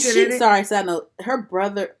 Is she? Sorry, side note. Her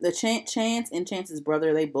brother, the Chance and Chance's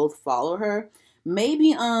brother, they both follow her.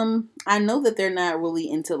 Maybe I know that they're not really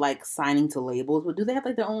into like signing to labels, but do they have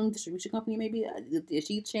like their own distribution company? Maybe is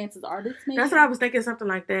she Chance's artist? Maybe that's what I was thinking, something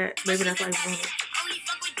like that. Maybe that's why he's doing it.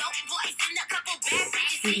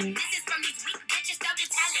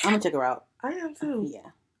 I'm gonna check her out. I am too. Yeah,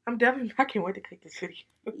 I'm definitely. I can't wait to click this video.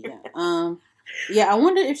 Yeah. Yeah. I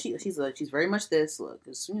wonder if she's very much this look,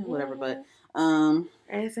 whatever. But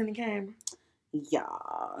ass in the camera. Yeah,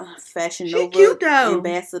 Fashion she Nova cute though.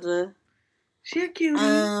 ambassador. She a cutie.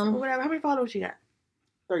 Or whatever. How many followers she got?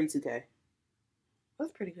 32K.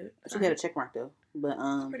 That's pretty good. She got a check mark though. But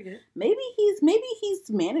that's pretty good. maybe he's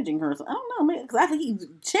managing her. So I don't know, because I think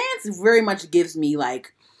Chance very much gives me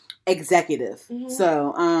like executive. Mm-hmm.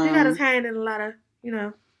 So he got his hand in a lot of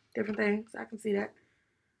different things. I can see that.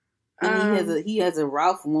 And he has a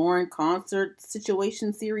Ralph Lauren concert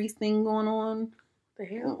situation series thing going on. The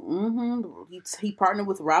hell? Mm-hmm. He partnered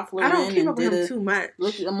with Ralph Lauren. I don't keep up with him too much.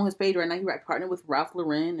 Look, I'm on his page right now. He partnered with Ralph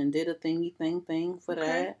Lauren and did a thing for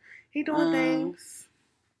that. He doing things.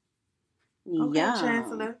 Okay, yeah.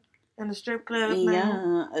 Chancellor in the strip club.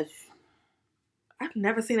 Yeah. I've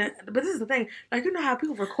never seen it, but this is the thing. Like, you know how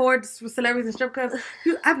people record for celebrities in strip clubs?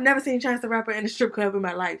 I've never seen Chance the Rapper in a strip club in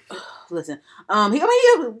my life. Listen, girl,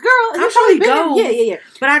 I'm sure he goes. Yeah.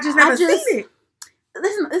 But I just never seen it.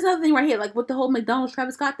 Listen, there's another thing right here, like with the whole McDonald's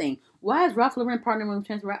Travis Scott thing. Why is Ralph Lauren partnering with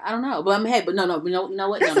Chance the Rapper? I don't know, but I'm ahead. But no, you know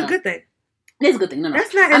what? That's a good thing. It's a good thing. No.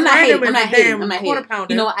 That's not. I'm not hating. I'm not hating.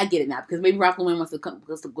 You know what? I get it now because maybe Ralph Lauren wants to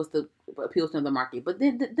appeal to the market. But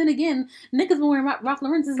then again, niggas been wearing Ralph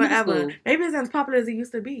Lauren's since middle school. Maybe it's as popular as it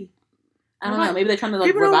used to be. I don't know. Maybe they're trying to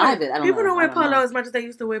revive it. I don't know. People don't wear polo as much as they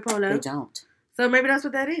used to wear polo. They don't. So maybe that's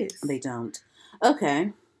what that is. They don't.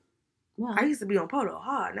 Okay. Well, I used to be on polo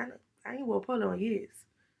hard. I ain't wore polo in years.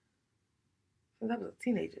 Since I was a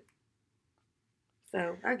teenager.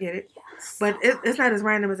 So I get it. Yes. But it's not as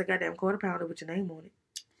random as a goddamn quarter pounder with your name on it.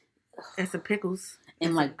 And some pickles.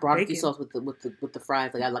 And like barbecue sauce with the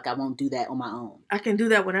fries. Like I won't do that on my own. I can do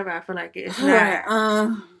that whenever I feel like it. It's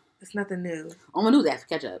not it's nothing new. I'm gonna do that for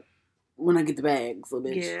ketchup. When I get the bag, so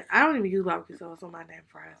bitch. Yeah, I don't even use barbecue sauce on my damn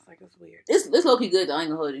fries. Like, it's weird. It's low-key good though, I ain't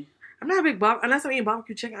gonna hold you. I'm not a big unless I'm eating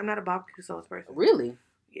barbecue chicken, I'm not a barbecue sauce person. Really?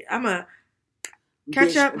 Yeah,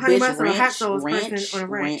 Ketchup, honey mustard, or hot sauce ranch, person, or a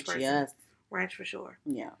ranch person. Yes. Ranch for sure.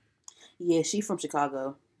 Yeah. Yeah, she from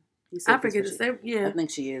Chicago. I forget to say, yeah. I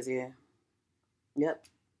think she is, yeah. Yep.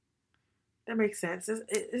 That makes sense.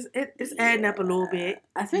 It's adding up a little bit.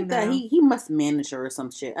 I think that he must manage her or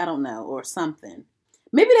some shit. I don't know. Or something.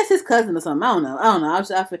 Maybe that's his cousin or something. I don't know. I'm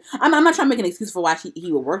not trying to make an excuse for why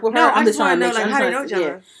he would work with her. No, I'm just trying to know, make sure. How they know each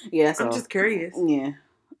other. Yeah. So, I'm just curious. Yeah.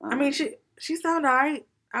 I mean, she sounded alright.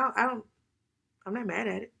 I'm not mad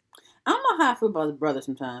at it. I don't know how I feel about his brother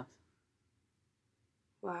sometimes.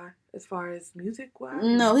 Why? As far as music wise?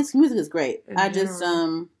 No, his music is great. I just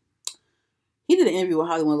he did an interview with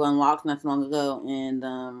Hollywood Unlocked not too long ago, and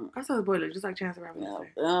I saw the boy look just like Chance the Rapper. No,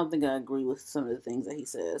 I don't think I agree with some of the things that he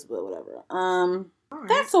says, but whatever. All right.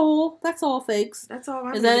 That's all, fakes. That's all.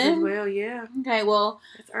 Is that it? As well, yeah. Okay, well,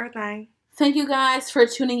 that's everything. Thank you guys for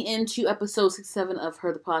tuning in to episode 67 of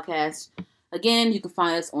Her the Podcast. Again, you can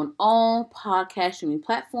find us on all podcast streaming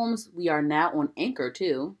platforms. We are now on Anchor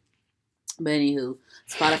too. But anywho,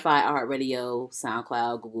 Spotify, iHeartRadio,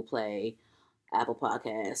 SoundCloud, Google Play, Apple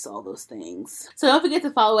Podcasts, all those things. So don't forget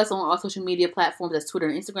to follow us on all social media platforms. That's Twitter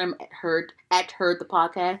and Instagram at Heard the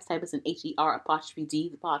Podcast. Type us in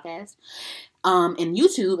HER_D the podcast. And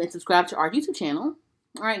YouTube, and subscribe to our YouTube channel.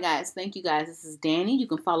 All right, guys. Thank you, guys. This is Danny. You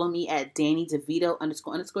can follow me at Danny DeVito __. That's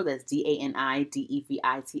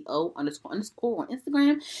DANIDEVITO __ on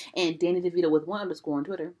Instagram, and Danny DeVito with 1 _ on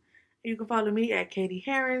Twitter. You can follow me at Katie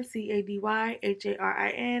Harin,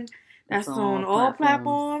 CADYHARIN. That's on all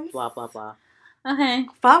platforms. Blah, blah, blah. Okay.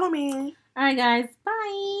 Follow me. All right, guys.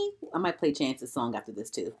 Bye. I might play Chance's song after this,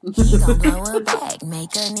 too. He gon' blow a bag,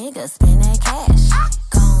 make a nigga spend that cash.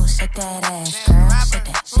 Gon' shake that ass, girl. Shake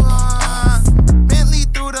that ass. Bentley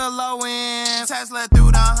through the low end, Tesla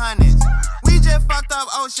through the hundreds. We just fucked up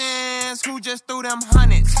Oceans, who just threw them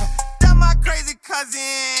hundreds. That my crazy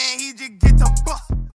cousin, he just get to bust.